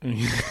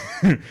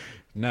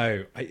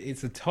 no,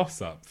 it's a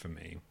toss-up for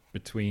me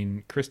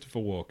between Christopher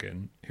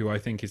Walken, who I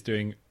think is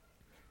doing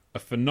a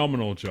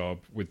phenomenal job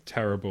with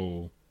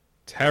terrible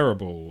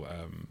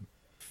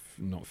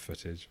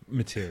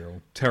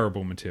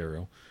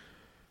material,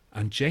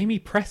 and Jamie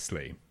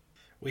Presley.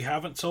 We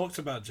haven't talked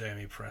about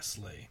Jamie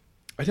Presley.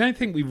 I don't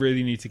think we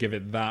really need to give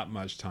it that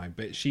much time,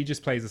 but she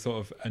just plays a sort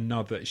of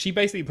another... She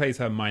basically plays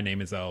her My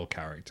Name is Earl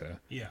character.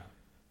 Yeah.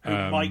 Who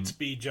might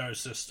be Joe's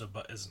sister,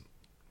 but isn't.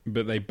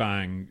 But they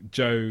bang.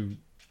 Joe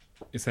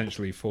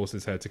essentially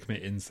forces her to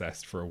commit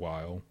incest for a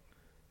while.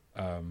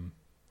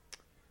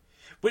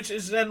 Which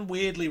is then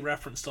weirdly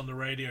referenced on the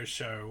radio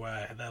show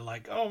where they're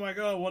like, oh my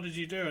god, what did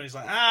you do? And he's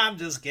like, I'm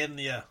just kidding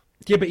you.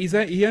 Yeah, but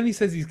he only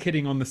says he's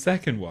kidding on the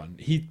second one.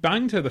 He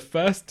banged her the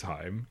first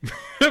time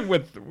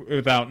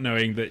without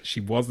knowing that she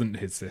wasn't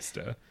his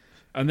sister.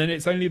 And then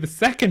it's only the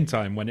second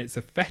time when it's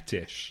a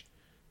fetish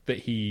that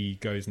he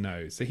goes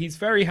no. So he's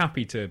very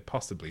happy to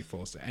possibly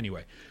force it.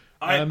 Anyway.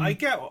 I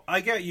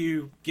get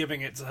you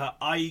giving it to her.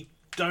 I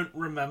don't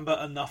remember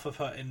enough of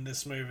her in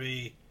this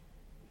movie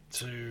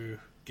to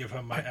give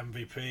her my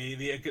MVP.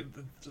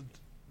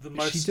 The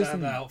most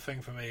standout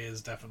thing for me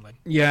is definitely...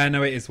 Yeah,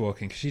 no, it is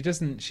Walken, because she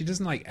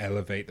doesn't like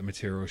elevate the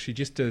material. She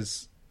just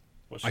does...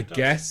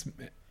 guess...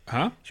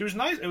 Huh? She was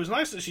nice. It was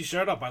nice that she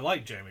showed up. I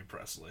like Jamie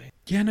Presley.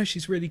 Yeah, no,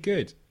 she's really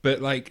good.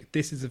 But, like,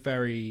 this is a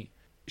very...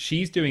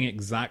 She's doing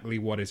exactly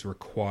what is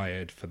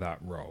required for that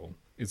role,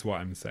 is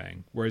what I'm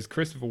saying. Whereas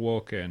Christopher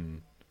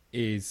Walken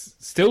is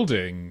still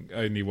doing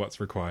only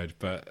what's required,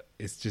 but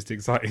it's just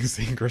exciting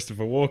seeing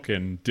Christopher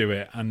Walken do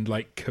it and,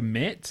 like,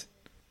 commit.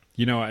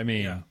 You know what I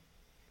mean? Yeah.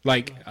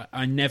 Like,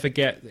 I never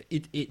get...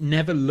 It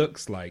never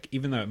looks like,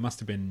 even though it must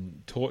have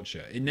been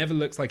torture, it never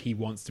looks like he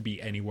wants to be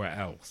anywhere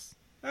else.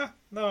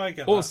 No, I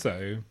get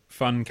also, that.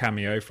 fun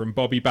cameo from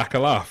Bobby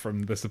Bacala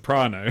from The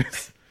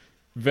Sopranos.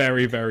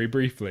 Very, very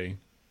briefly,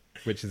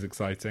 which is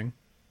exciting.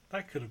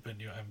 That could have been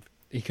your MVP.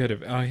 He could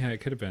have... Oh, yeah,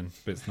 it could have been,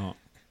 but it's not.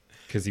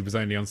 Because he was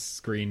only on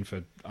screen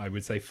for, I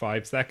would say,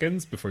 5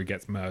 seconds before he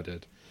gets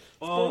murdered.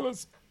 Well,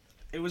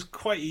 it was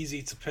quite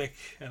easy to pick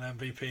an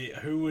MVP.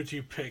 Who would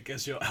you pick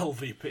as your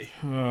LVP?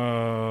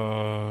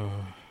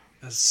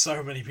 There's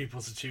so many people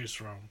to choose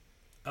from.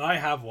 And I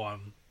have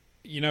one.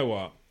 You know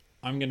what?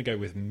 I'm going to go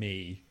with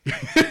me.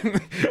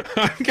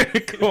 I'm going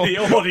to call... The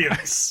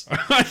audience.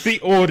 The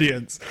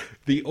audience.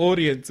 The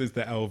audience is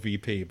the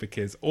LVP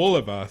because all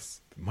of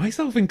us,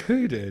 myself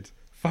included,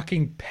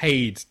 fucking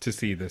paid to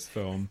see this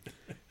film,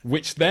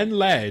 which then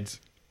led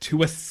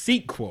to a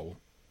sequel.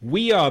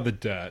 We are the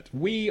dirt.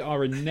 We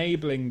are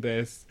enabling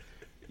this,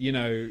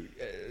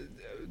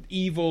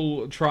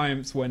 evil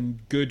triumphs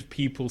when good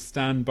people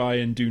stand by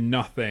and do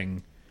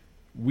nothing.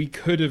 We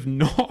could have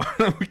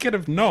not. We could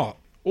have not.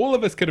 All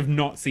of us could have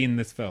not seen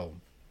this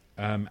film.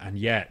 And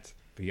yet,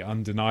 the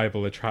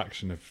undeniable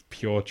attraction of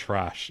pure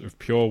trash, of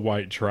pure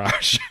white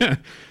trash.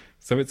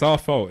 So it's our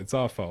fault. It's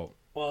our fault.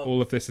 Well,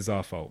 all of this is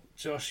our fault.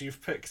 Josh, you've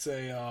picked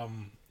a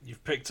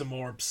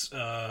more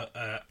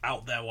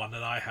out there one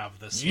than I have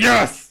this week.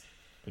 Yes!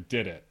 I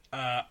did it.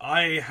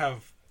 I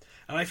have,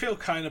 and I feel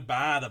kind of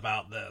bad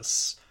about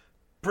this.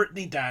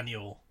 Brittany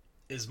Daniel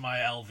is my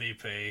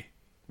LVP.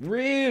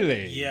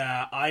 Really?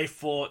 Yeah, I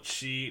thought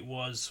she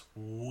was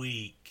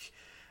weak.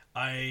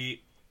 I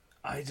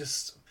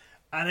just,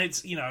 and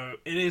it's, it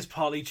is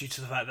partly due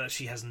to the fact that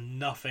she has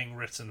nothing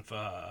written for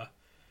her.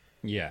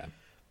 Yeah.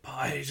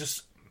 But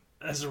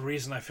there's a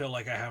reason I feel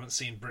like I haven't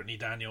seen Brittany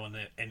Daniel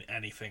in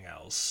anything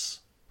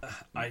else.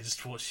 I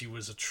just thought she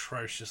was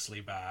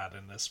atrociously bad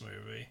in this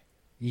movie.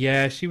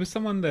 Yeah, she was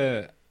someone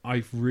that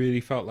I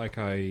really felt like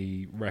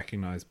I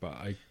recognised, but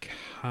I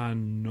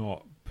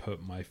cannot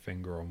put my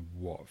finger on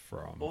what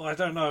from. Well, I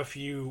don't know if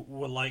you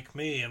were like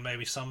me and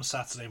maybe some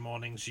Saturday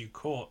mornings you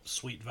caught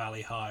Sweet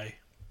Valley High.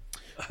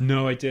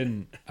 No, I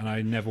didn't. And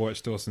I never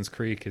watched Dawson's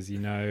Creek, as you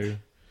know.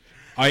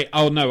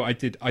 I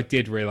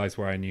did realise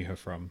where I knew her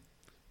from.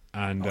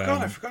 And, God,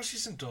 I forgot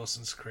she's in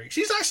Dawson's Creek.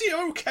 She's actually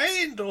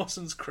okay in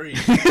Dawson's Creek.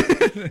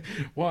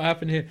 What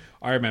happened here?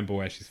 I remember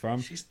where she's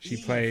from.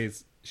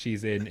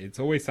 She's in It's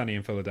Always Sunny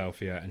in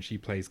Philadelphia, and she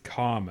plays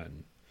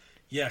Carmen.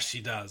 Yes,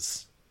 she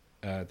does.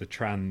 The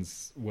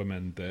trans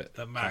woman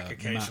that Mac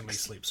occasionally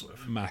sleeps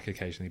with. Mac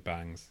occasionally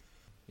bangs.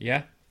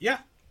 Yeah? Yeah.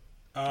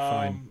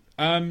 Fine.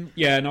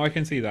 Yeah, no, I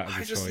can see that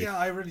as a choice. Yeah,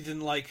 I really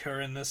didn't like her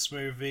in this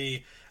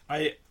movie.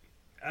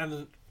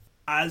 And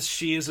as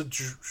she is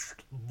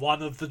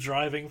one of the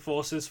driving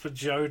forces for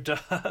Joe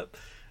Dirt,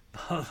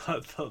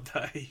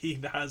 that he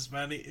has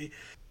many.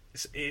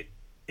 It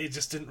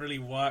just didn't really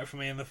work for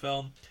me in the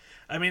film.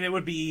 I mean, it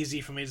would be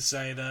easy for me to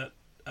say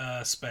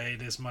that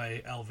Spade is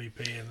my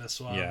LVP in this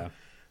one. Yeah.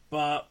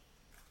 But,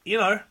 you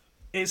know,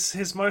 it's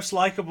his most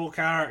likable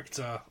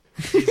character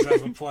he's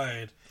ever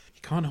played.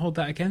 You can't hold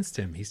that against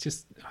him. He's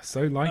just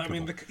so likable. I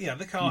mean, the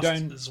cast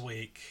is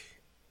weak.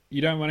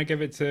 You don't want to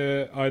give it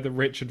to either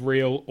Richard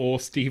Reel or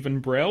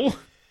Stephen Brill?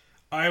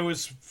 I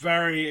was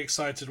very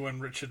excited when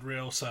Richard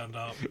Reel turned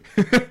up.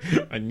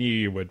 I knew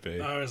you would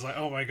be. I was like,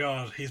 oh my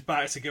god, he's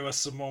back to give us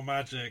some more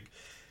magic.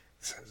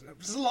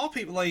 There's a lot of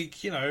people,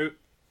 like, you know,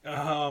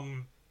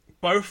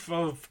 both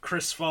of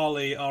Chris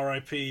Farley,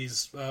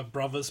 RIP's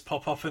brothers,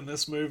 pop up in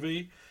this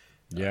movie.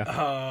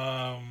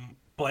 Yeah.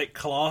 Blake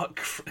Clark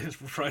is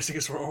reprising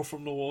his role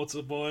from The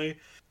Water Boy.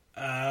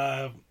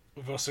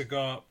 We've also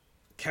got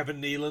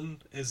Kevin Nealon,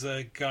 is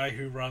a guy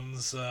who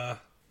runs a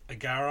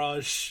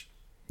garage.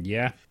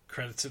 Yeah.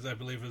 Credited, I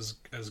believe,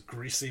 as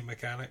Greasy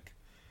Mechanic.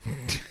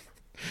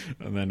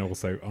 And then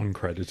also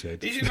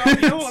uncredited. You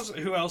know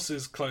who else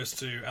is close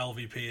to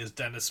LVP is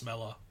Dennis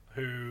Miller,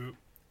 who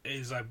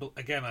is,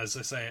 again, as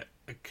I say,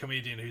 a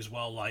comedian who's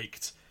well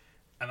liked,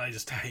 and I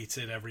just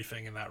hated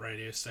everything in that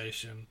radio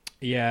station.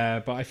 Yeah,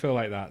 but I feel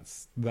like that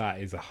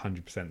is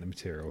 100% the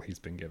material he's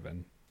been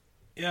given.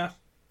 Yeah.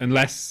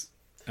 Unless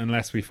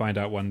we find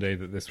out one day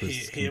that this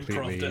was he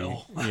completely... improv'd it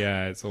all.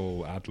 Yeah, it's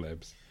all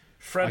ad-libs.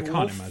 I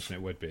can't imagine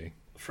it would be.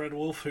 Fred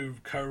Wolf, who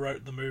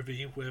co-wrote the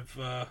movie with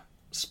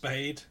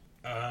Spade,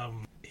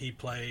 he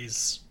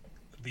plays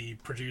the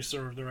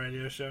producer of the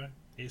radio show.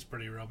 He's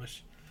pretty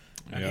rubbish.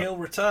 And he'll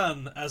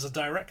return as a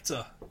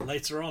director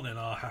later on in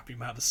our Happy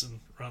Madison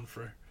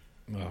run-through.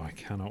 Oh, I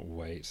cannot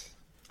wait.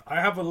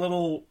 I have a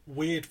little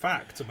weird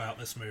fact about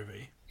this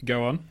movie.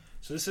 Go on.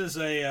 So this is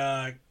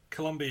a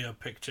Columbia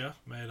picture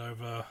made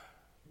over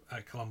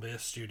at Columbia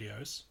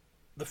Studios.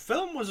 The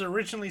film was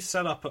originally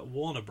set up at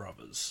Warner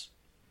Brothers.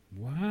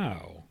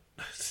 Wow.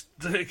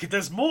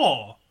 There's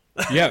more!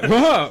 Yeah,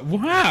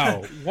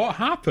 wow! What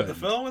happened? The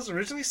film was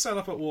originally set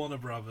up at Warner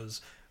Brothers,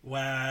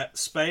 where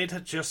Spade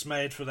had just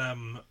made for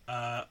them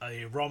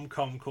a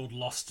rom-com called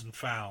Lost and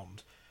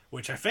Found,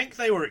 which I think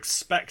they were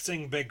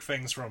expecting big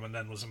things from, and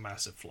then was a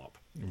massive flop.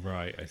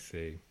 Right, I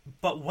see.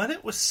 But when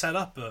it was set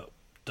up at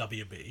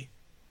WB,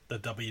 the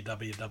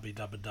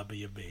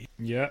WWWWB,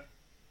 yeah,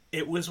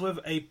 it was with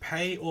a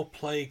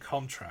pay-or-play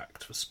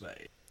contract for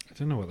Spade. I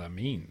don't know what that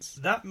means.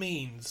 That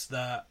means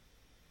that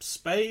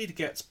Spade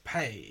gets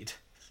paid.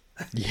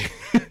 Yeah.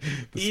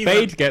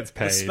 Spade gets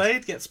paid. The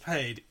Spade gets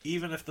paid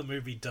even if the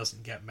movie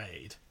doesn't get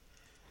made.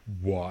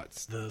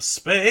 What? The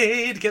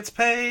Spade gets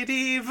paid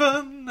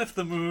even if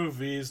the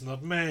movie's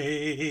not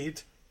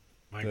made.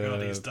 My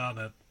God, he's done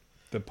it.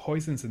 The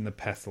poison's in the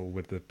pestle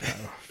with the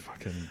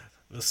fucking...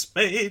 The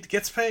Spade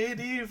gets paid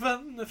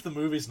even if the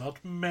movie's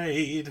not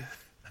made.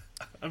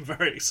 I'm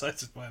very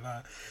excited by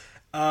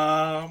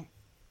that.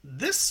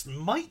 This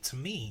might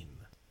mean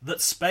that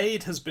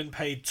Spade has been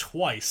paid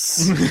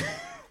twice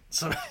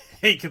to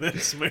make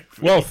this movie.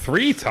 Well,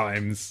 3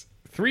 times.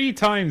 3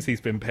 times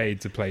he's been paid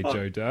to play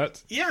Joe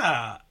Dirt.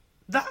 Yeah,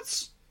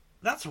 that's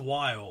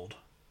wild.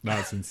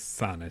 That's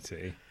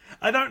insanity.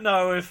 I don't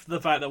know if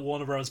the fact that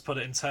Warner Bros. Put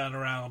it in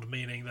turnaround,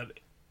 meaning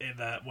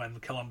that when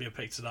Columbia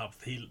picked it up,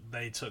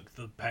 they took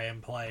the pay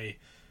and play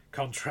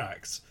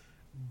contracts.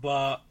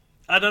 But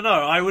I don't know.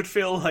 I would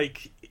feel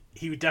like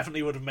he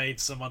definitely would have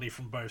made some money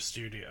from both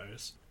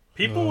studios.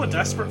 People were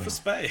desperate for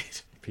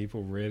Spade.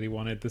 People really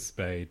wanted the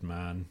Spade,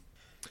 man.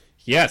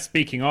 Yeah,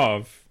 speaking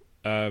of,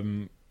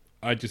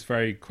 I just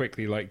very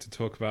quickly like to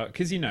talk about,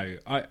 because, you know,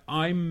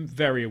 I'm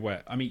very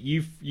aware. I mean,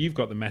 you've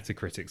got the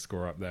Metacritic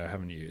score up there,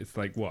 haven't you? It's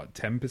like, what,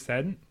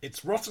 10%?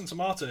 It's Rotten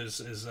Tomatoes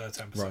is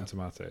 10%. Rotten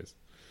Tomatoes.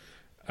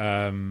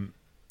 And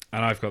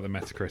I've got the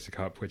Metacritic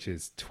up, which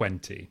is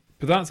 20.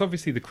 But that's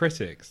obviously the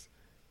critics.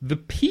 The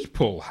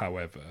people,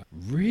 however,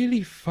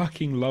 really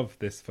fucking love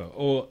this film.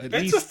 Or at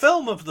least... It's a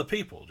film of the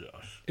people,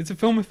 Josh. It's a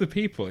film of the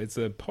people. It's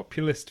a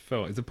populist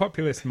film. It's a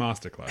populist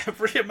masterclass.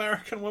 Every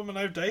American woman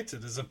I've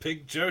dated is a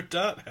big Joe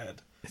Dirt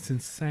head. It's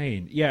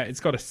insane. Yeah, it's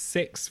got a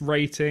 6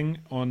 rating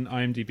on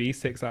IMDb,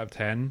 6 out of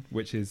 10,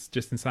 which is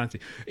just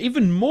insanity.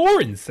 Even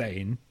more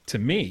insane to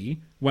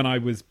me when I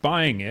was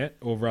buying it,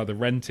 or rather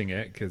renting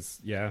it, because,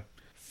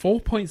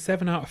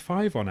 4.7 out of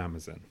 5 on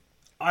Amazon.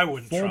 I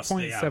wouldn't trust the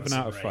 4.7 Amazon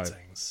out of 5.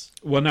 ratings.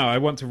 Well, no, I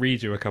want to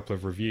read you a couple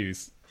of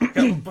reviews.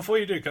 Before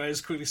you do, can I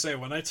just quickly say,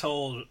 when I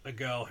told a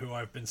girl who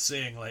I've been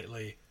seeing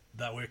lately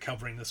that we're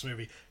covering this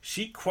movie,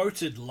 she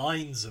quoted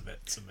lines of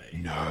it to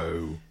me.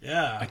 No.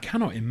 Yeah. I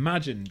cannot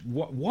imagine.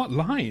 What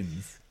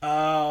lines?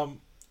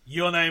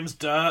 Your name's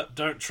Dirt,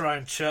 don't try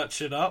and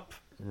church it up.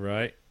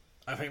 Right.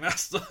 I think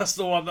that's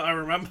the one that I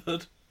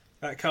remembered.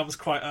 That comes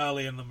quite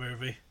early in the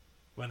movie,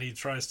 when he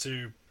tries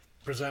to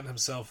present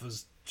himself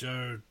as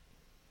Joe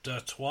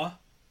Dirtois.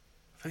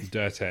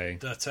 Dirty.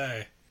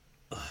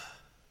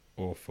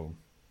 Awful.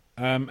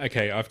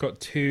 Okay, I've got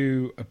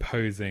 2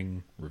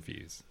 opposing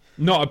reviews.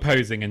 Not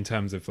opposing in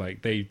terms of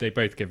like they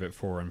both give it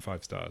 4 and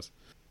 5 stars.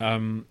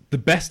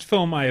 The best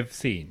film I have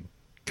seen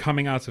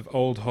coming out of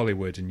old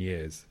Hollywood in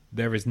years.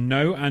 There is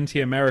no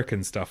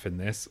anti-American stuff in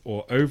this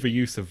or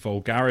overuse of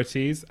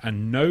vulgarities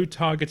and no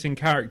targeting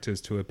characters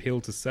to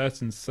appeal to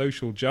certain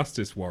social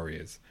justice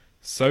warriors.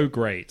 So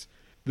great.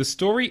 The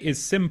story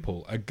is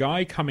simple. A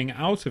guy coming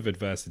out of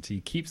adversity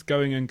keeps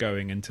going and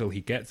going until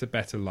he gets a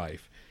better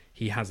life.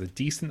 He has a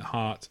decent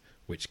heart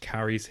which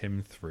carries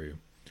him through.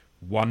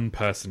 One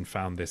person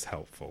found this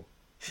helpful.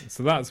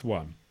 So that's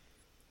one.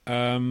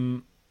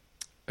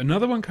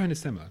 Another one kind of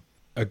similar.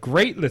 A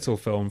great little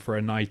film for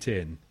a night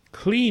in.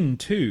 Clean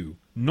too.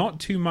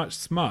 Not too much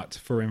smut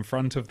for in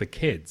front of the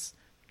kids.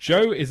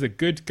 Joe is a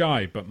good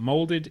guy but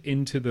moulded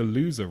into the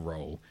loser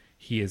role.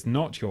 He is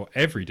not your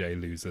everyday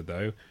loser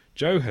though.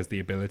 Joe has the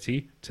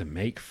ability to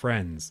make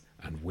friends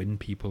and win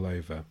people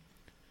over.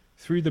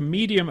 Through the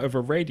medium of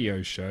a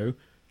radio show,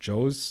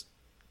 Joe's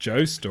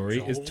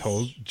story is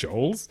told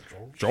to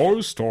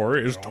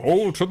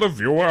the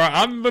viewer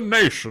and the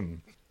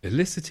nation,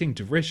 eliciting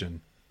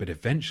derision, but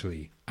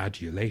eventually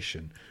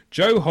adulation.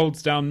 Joe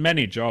holds down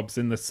many jobs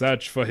in the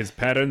search for his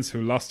parents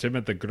who lost him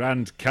at the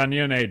Grand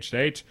Canyon aged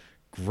 8.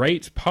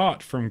 Great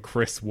part from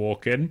Chris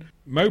Walken.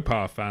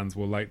 Mopar fans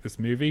will like this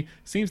movie.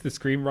 Seems the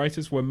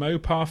screenwriters were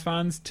Mopar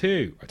fans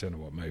too. I don't know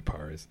what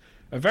Mopar is.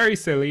 A very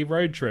silly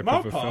road trip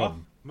of a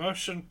film.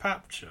 Motion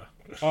capture.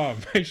 Oh,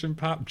 motion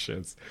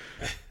captures.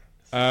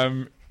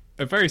 A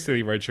very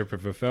silly road trip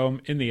of a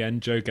film. In the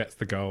end, Joe gets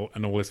the goal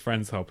and all his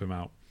friends help him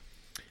out.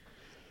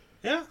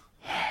 Yeah.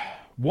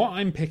 What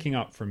I'm picking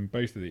up from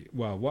both of these,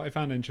 well, what I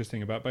found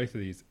interesting about both of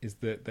these is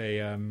that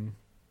they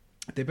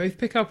both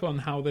pick up on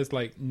how there's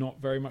like not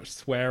very much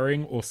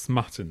swearing or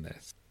smut in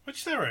this.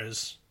 Which there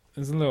is.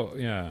 There's a little,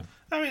 yeah.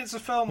 I mean, it's a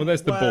film well,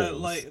 there's the where,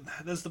 balls. like,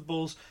 there's the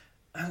balls.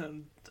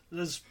 And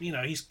there's,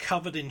 he's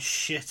covered in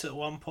shit at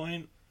one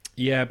point.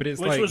 Yeah, but it's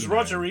which like... was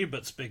Roger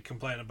Ebert's big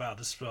complaint about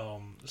this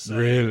film. So,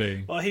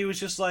 really? Well, he was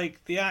just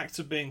like, the act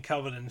of being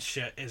covered in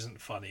shit isn't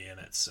funny in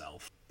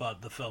itself.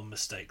 But the film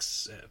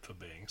mistakes it for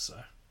being so.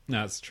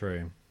 That's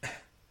true.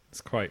 It's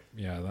quite...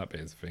 Yeah, that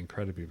bit is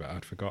incredibly bad.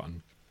 I'd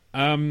forgotten.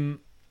 And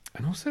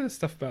also the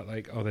stuff about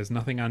like, oh, there's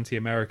nothing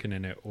anti-American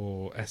in it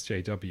or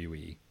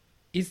SJWE.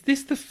 Is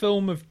this the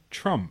film of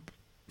Trump?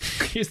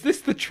 Is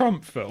this the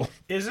Trump film?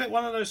 Is it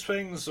one of those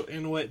things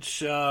in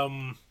which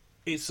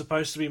it's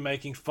supposed to be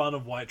making fun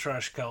of white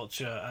trash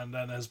culture and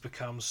then has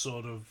become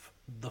sort of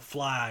the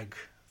flag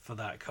for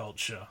that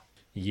culture?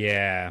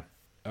 Yeah.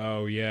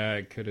 Oh, yeah,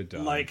 it could have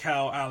done. Like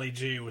how Ali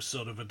G was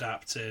sort of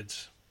adapted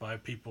by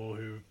people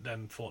who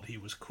then thought he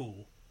was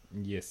cool.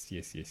 Yes.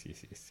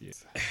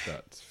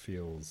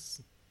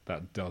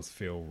 That does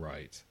feel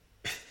right.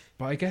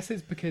 But I guess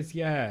it's because,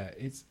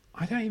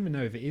 I don't even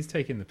know if it is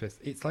taking the piss.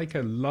 It's like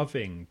a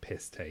loving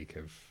piss take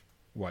of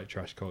white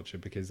trash culture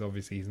because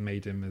obviously he's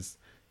made him as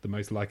the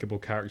most likable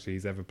character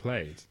he's ever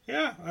played.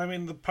 Yeah, I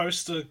mean, the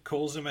poster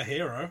calls him a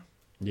hero.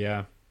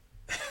 Yeah.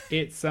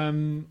 It's,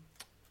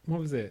 what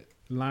was it?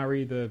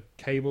 Larry the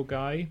Cable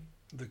Guy?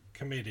 The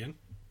comedian.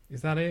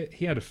 Is that it?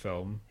 He had a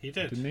film. He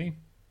did. Didn't he?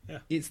 Yeah.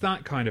 It's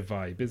that kind of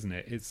vibe, isn't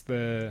it? It's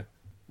the...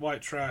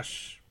 white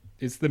trash.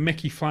 It's the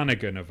Mickey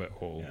Flanagan of it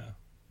all. Yeah.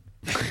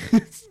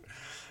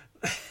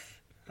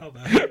 Oh,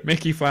 no.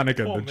 Mickey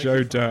Flanagan, Poor the Mickey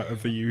Joe Flanagan. Dirt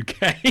of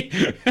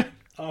the UK.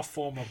 Our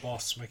former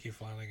boss, Mickey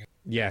Flanagan.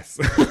 Yes.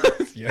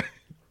 Yeah.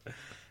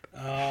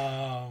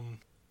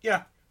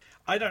 Yeah.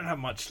 I don't have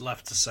much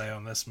left to say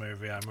on this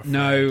movie, I'm afraid.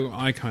 No,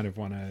 I kind of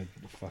want to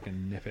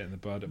fucking nip it in the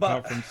bud.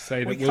 Apart from to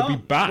say that we'll be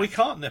back. We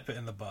can't nip it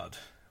in the bud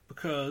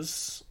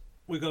because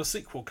we've got a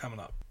sequel coming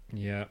up.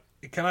 Yeah.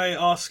 Can I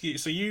ask you?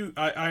 So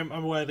I'm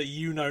aware that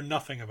you know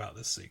nothing about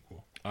this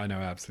sequel. I know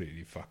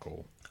absolutely fuck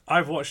all.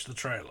 I've watched the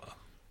trailer.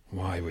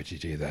 Why would you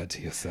do that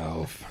to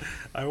yourself?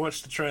 I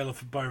watched the trailer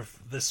for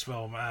both this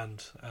film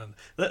and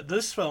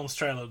this film's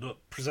trailer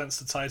presents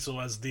the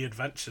title as The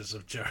Adventures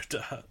of Joe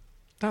Dirt.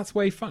 That's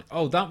way fun.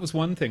 Oh, that was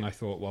one thing I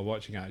thought while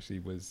watching actually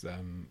was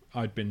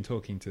I'd been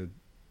talking to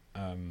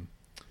a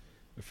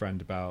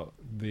friend about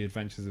The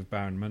Adventures of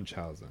Baron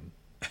Munchausen.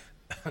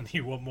 And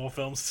you want more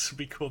films to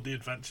be called The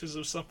Adventures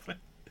of something?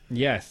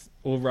 Yes,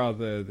 or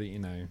rather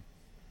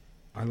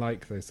I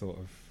like those sort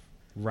of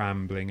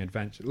rambling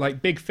adventure,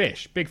 like Big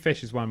Fish. Big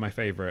Fish is one of my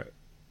favourite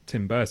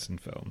Tim Burton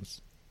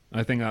films.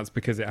 I think that's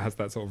because it has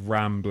that sort of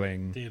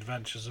rambling... The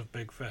Adventures of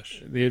Big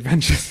Fish. The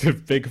Adventures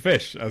of Big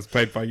Fish, as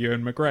played by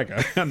Ewan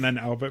McGregor, and then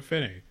Albert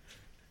Finney.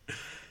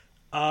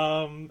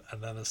 And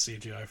then a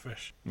CGI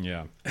fish.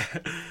 Yeah.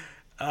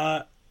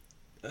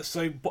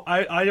 So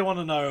I want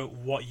to know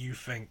what you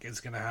think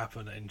is going to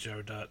happen in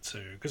Joe Dirt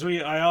 2. Because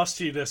I asked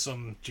you this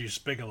on Juice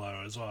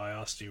Bigelow as well. I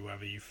asked you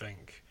whether you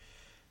think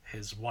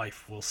his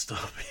wife will still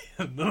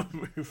be in the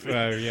movie.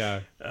 Oh,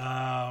 yeah.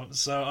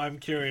 So I'm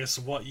curious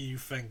what you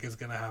think is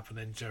going to happen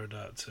in Joe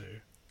Dirt 2.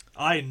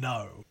 I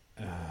know.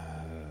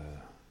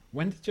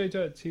 When did Joe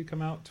Dirt 2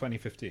 come out?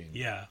 2015.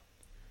 Yeah.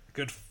 A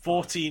good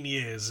 14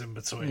 years in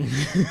between.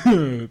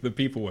 The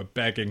people were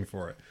begging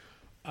for it.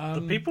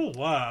 The people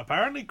were.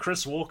 Apparently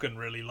Chris Walken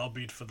really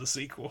lobbied for the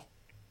sequel.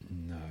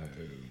 No.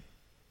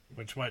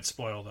 which might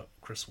spoil that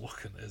Chris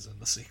Walken is in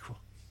the sequel.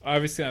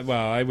 Obviously,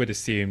 well, I would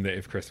assume that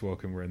if Chris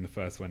Walken were in the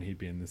first one, he'd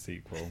be in the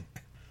sequel.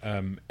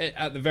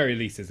 At the very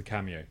least, as a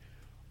cameo.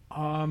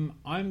 I'm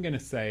going to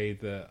say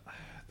that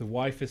the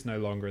wife is no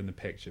longer in the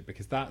picture,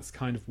 because that's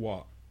kind of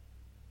what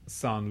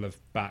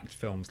Sandler-backed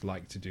films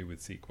like to do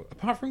with sequels.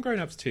 Apart from Grown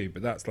Ups 2,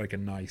 but that's like a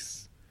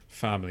nice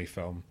family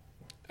film.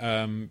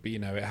 But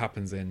it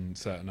happens in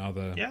certain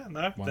other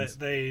ones.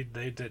 They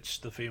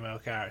ditched the female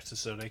character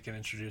so they can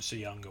introduce a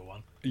younger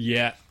one.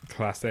 Yeah,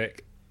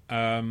 classic.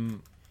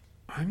 I'm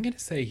going to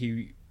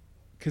say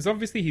because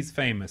obviously he's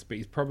famous, but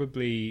he's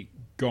probably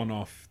gone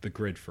off the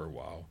grid for a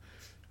while.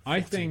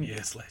 14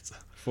 years later.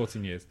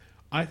 14 years.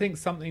 I think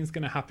something's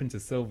going to happen to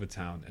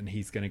Silvertown and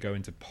he's going to go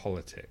into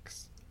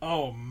politics.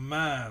 Oh,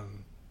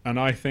 man. And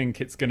I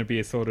think it's going to be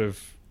a sort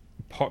of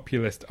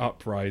populist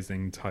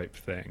uprising type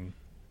thing.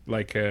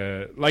 Like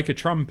a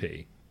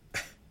Trumpy.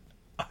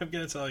 I'm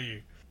going to tell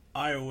you,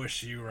 I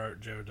wish you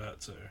wrote Joe Dirt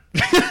too.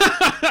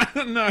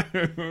 No.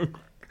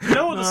 You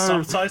know what the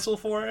subtitle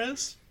for it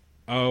is?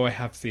 Oh, I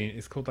have seen it.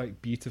 It's called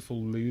like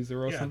Beautiful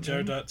Loser or something.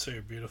 Yeah, Joe Dirt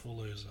 2, Beautiful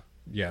Loser.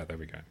 Yeah, there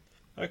we go.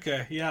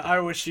 Okay, yeah, I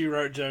wish you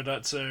wrote Joe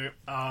Dirt too.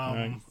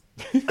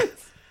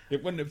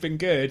 It wouldn't have been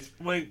good.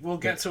 We'll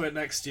get to it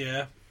next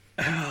year.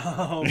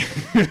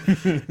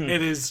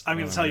 It is, I'm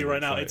going to tell you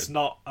right now, it's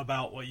not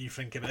about what you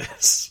think it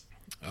is.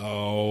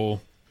 Oh,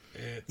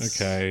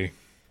 okay.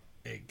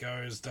 It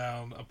goes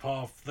down a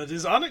path that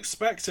is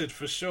unexpected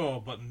for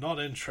sure, but not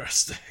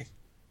interesting.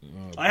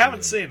 Oh, I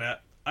haven't seen it.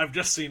 I've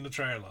just seen the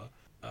trailer.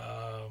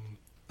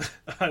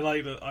 I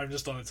like that I'm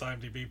just on its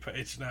IMDb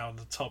page now, and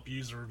the top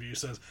user review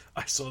says,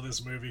 "I saw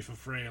this movie for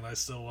free, and I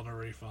still want a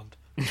refund."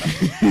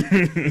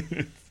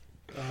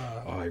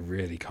 I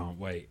really can't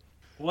wait.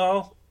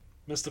 Well,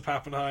 Mr.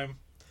 Pappenheim,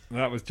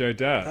 that was Joe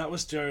Dirt. That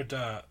was Joe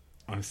Dirt.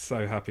 I'm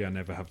so happy I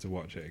never have to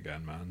watch it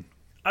again, man.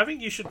 I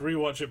think you should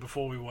rewatch it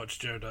before we watch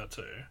Joe Dirt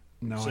 2.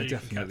 No, I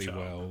definitely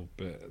will,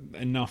 but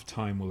enough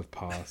time will have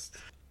passed.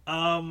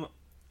 I'm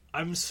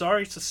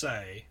sorry to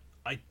say,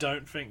 I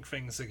don't think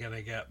things are going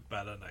to get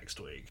better next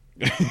week.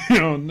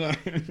 Oh, no.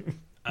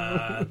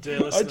 Dear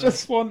listener, I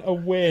just want a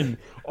win.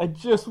 I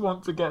just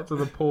want to get to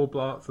the Paul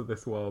Blarts of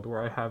this world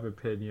where I have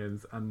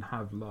opinions and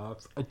have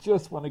laughs. I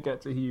just want to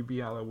get to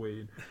Hubie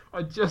Halloween.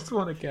 I just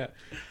want to get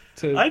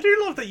to... I do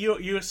love that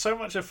you're so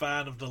much a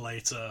fan of the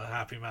later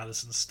Happy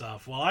Madison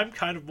stuff. Well, I'm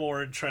kind of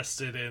more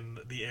interested in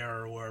the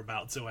era we're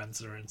about to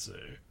enter into.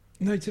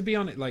 No, to be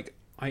honest, like,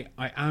 I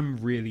am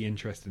really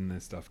interested in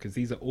this stuff because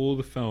these are all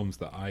the films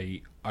that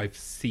I've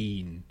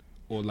seen,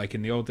 or like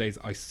in the old days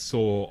I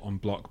saw on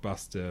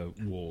Blockbuster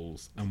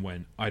walls and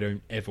went, I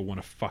don't ever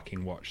want to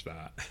fucking watch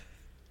that.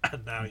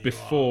 And now you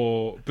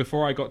before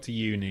I got to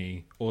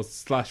uni,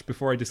 /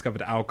 before I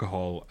discovered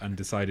alcohol and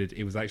decided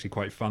it was actually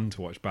quite fun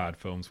to watch bad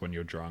films when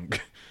you're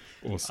drunk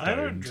or stoned. I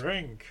don't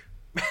drink.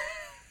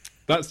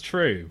 That's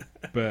true,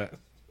 but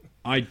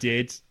I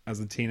did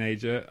as a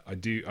teenager. I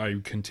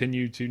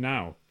continue to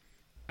now.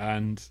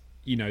 And,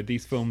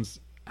 these films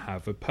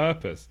have a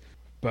purpose.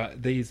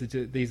 But these are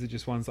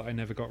just ones that I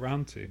never got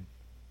round to.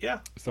 Yeah.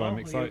 So I'm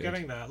excited. You're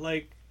getting there.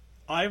 Like,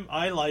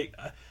 I like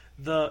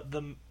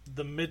the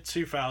mid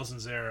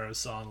 2000s era of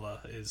Sandler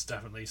is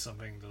definitely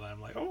something that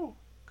I'm like, oh,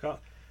 God.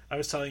 I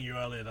was telling you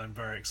earlier that I'm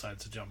very excited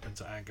to jump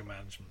into Anger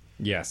Management.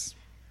 Yes,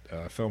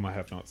 a film I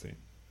have not seen.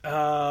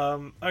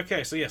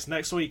 Okay, so yes,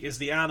 next week is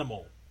The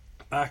Animal.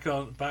 Back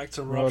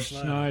to Rob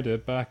Schneider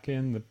back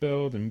in the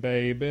building,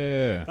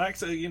 baby. Back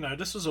to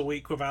this was a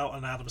week without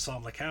an Adam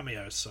Sandler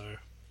cameo, so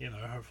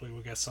hopefully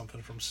we'll get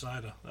something from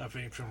Snyder. I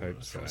think from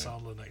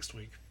Sandler next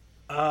week.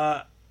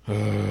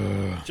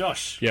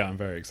 Josh. Yeah, I'm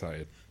very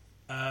excited.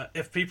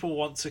 If people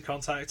want to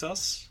contact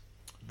us,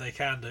 they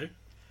can do.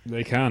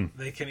 They can.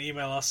 They can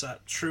email us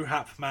at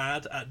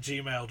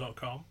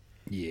truehapmad@gmail.com.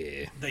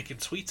 Yeah. They can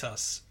tweet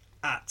us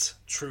at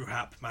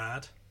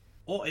truehapmad,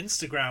 or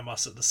Instagram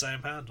us at the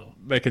same handle.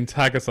 They can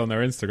tag us on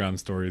their Instagram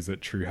stories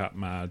at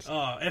truehapmad.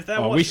 Oh, if they're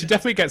watching... we should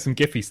definitely get some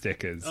Giphy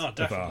stickers. Oh,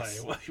 definitely.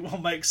 Of us.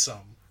 We'll make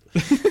some.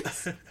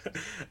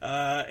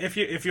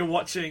 If you're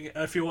watching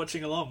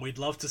along, we'd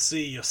love to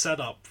see your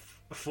setup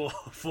for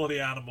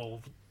The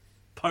Animal.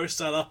 Post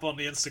that up on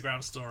the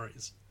Instagram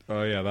stories.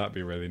 Oh yeah, that'd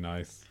be really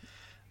nice.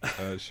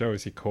 Show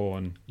us your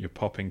corn, your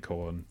popping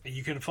corn.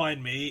 You can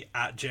find me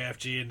at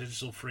JFG in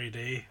Digital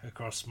 3D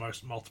across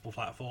multiple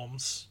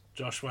platforms.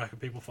 Josh, where can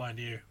people find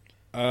you?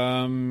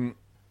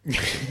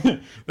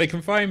 They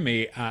can find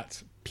me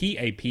at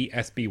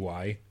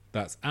PAPSBY.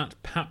 That's at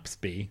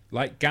Papsby,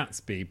 like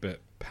Gatsby,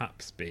 but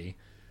Papsby.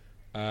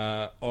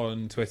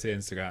 On Twitter,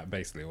 Instagram,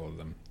 basically all of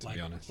them, to be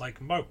honest. Like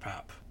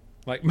Mopap.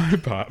 Like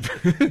Mopap.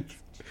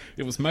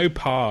 It was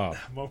Mopar.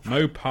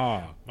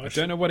 Mopar. I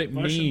don't know what it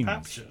means.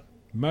 Capture.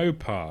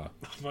 Mopar.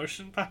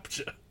 Motion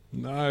capture.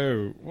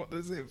 No. What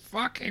does it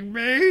fucking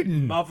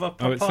mean? Mother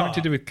papa. Oh, it's something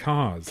to do with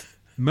cars.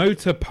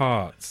 Motor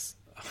parts.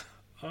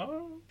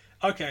 Oh.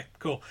 Okay,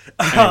 cool.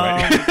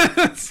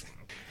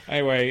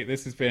 Anyway,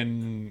 this has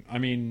been... I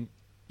mean,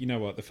 you know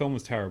what? The film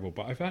was terrible,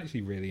 but I've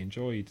actually really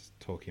enjoyed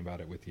talking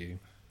about it with you.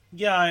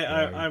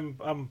 Yeah, Yeah.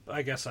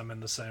 I guess I'm in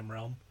the same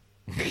realm.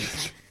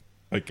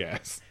 I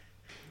guess.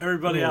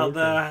 Everybody Oh, out okay.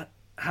 there,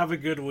 have a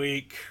good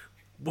week.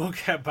 We'll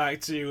get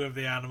back to you with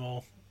the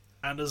animal.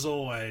 And as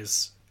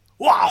always,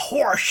 wow,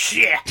 horse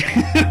shit!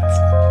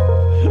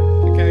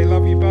 Okay,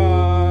 love you.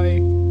 Bye.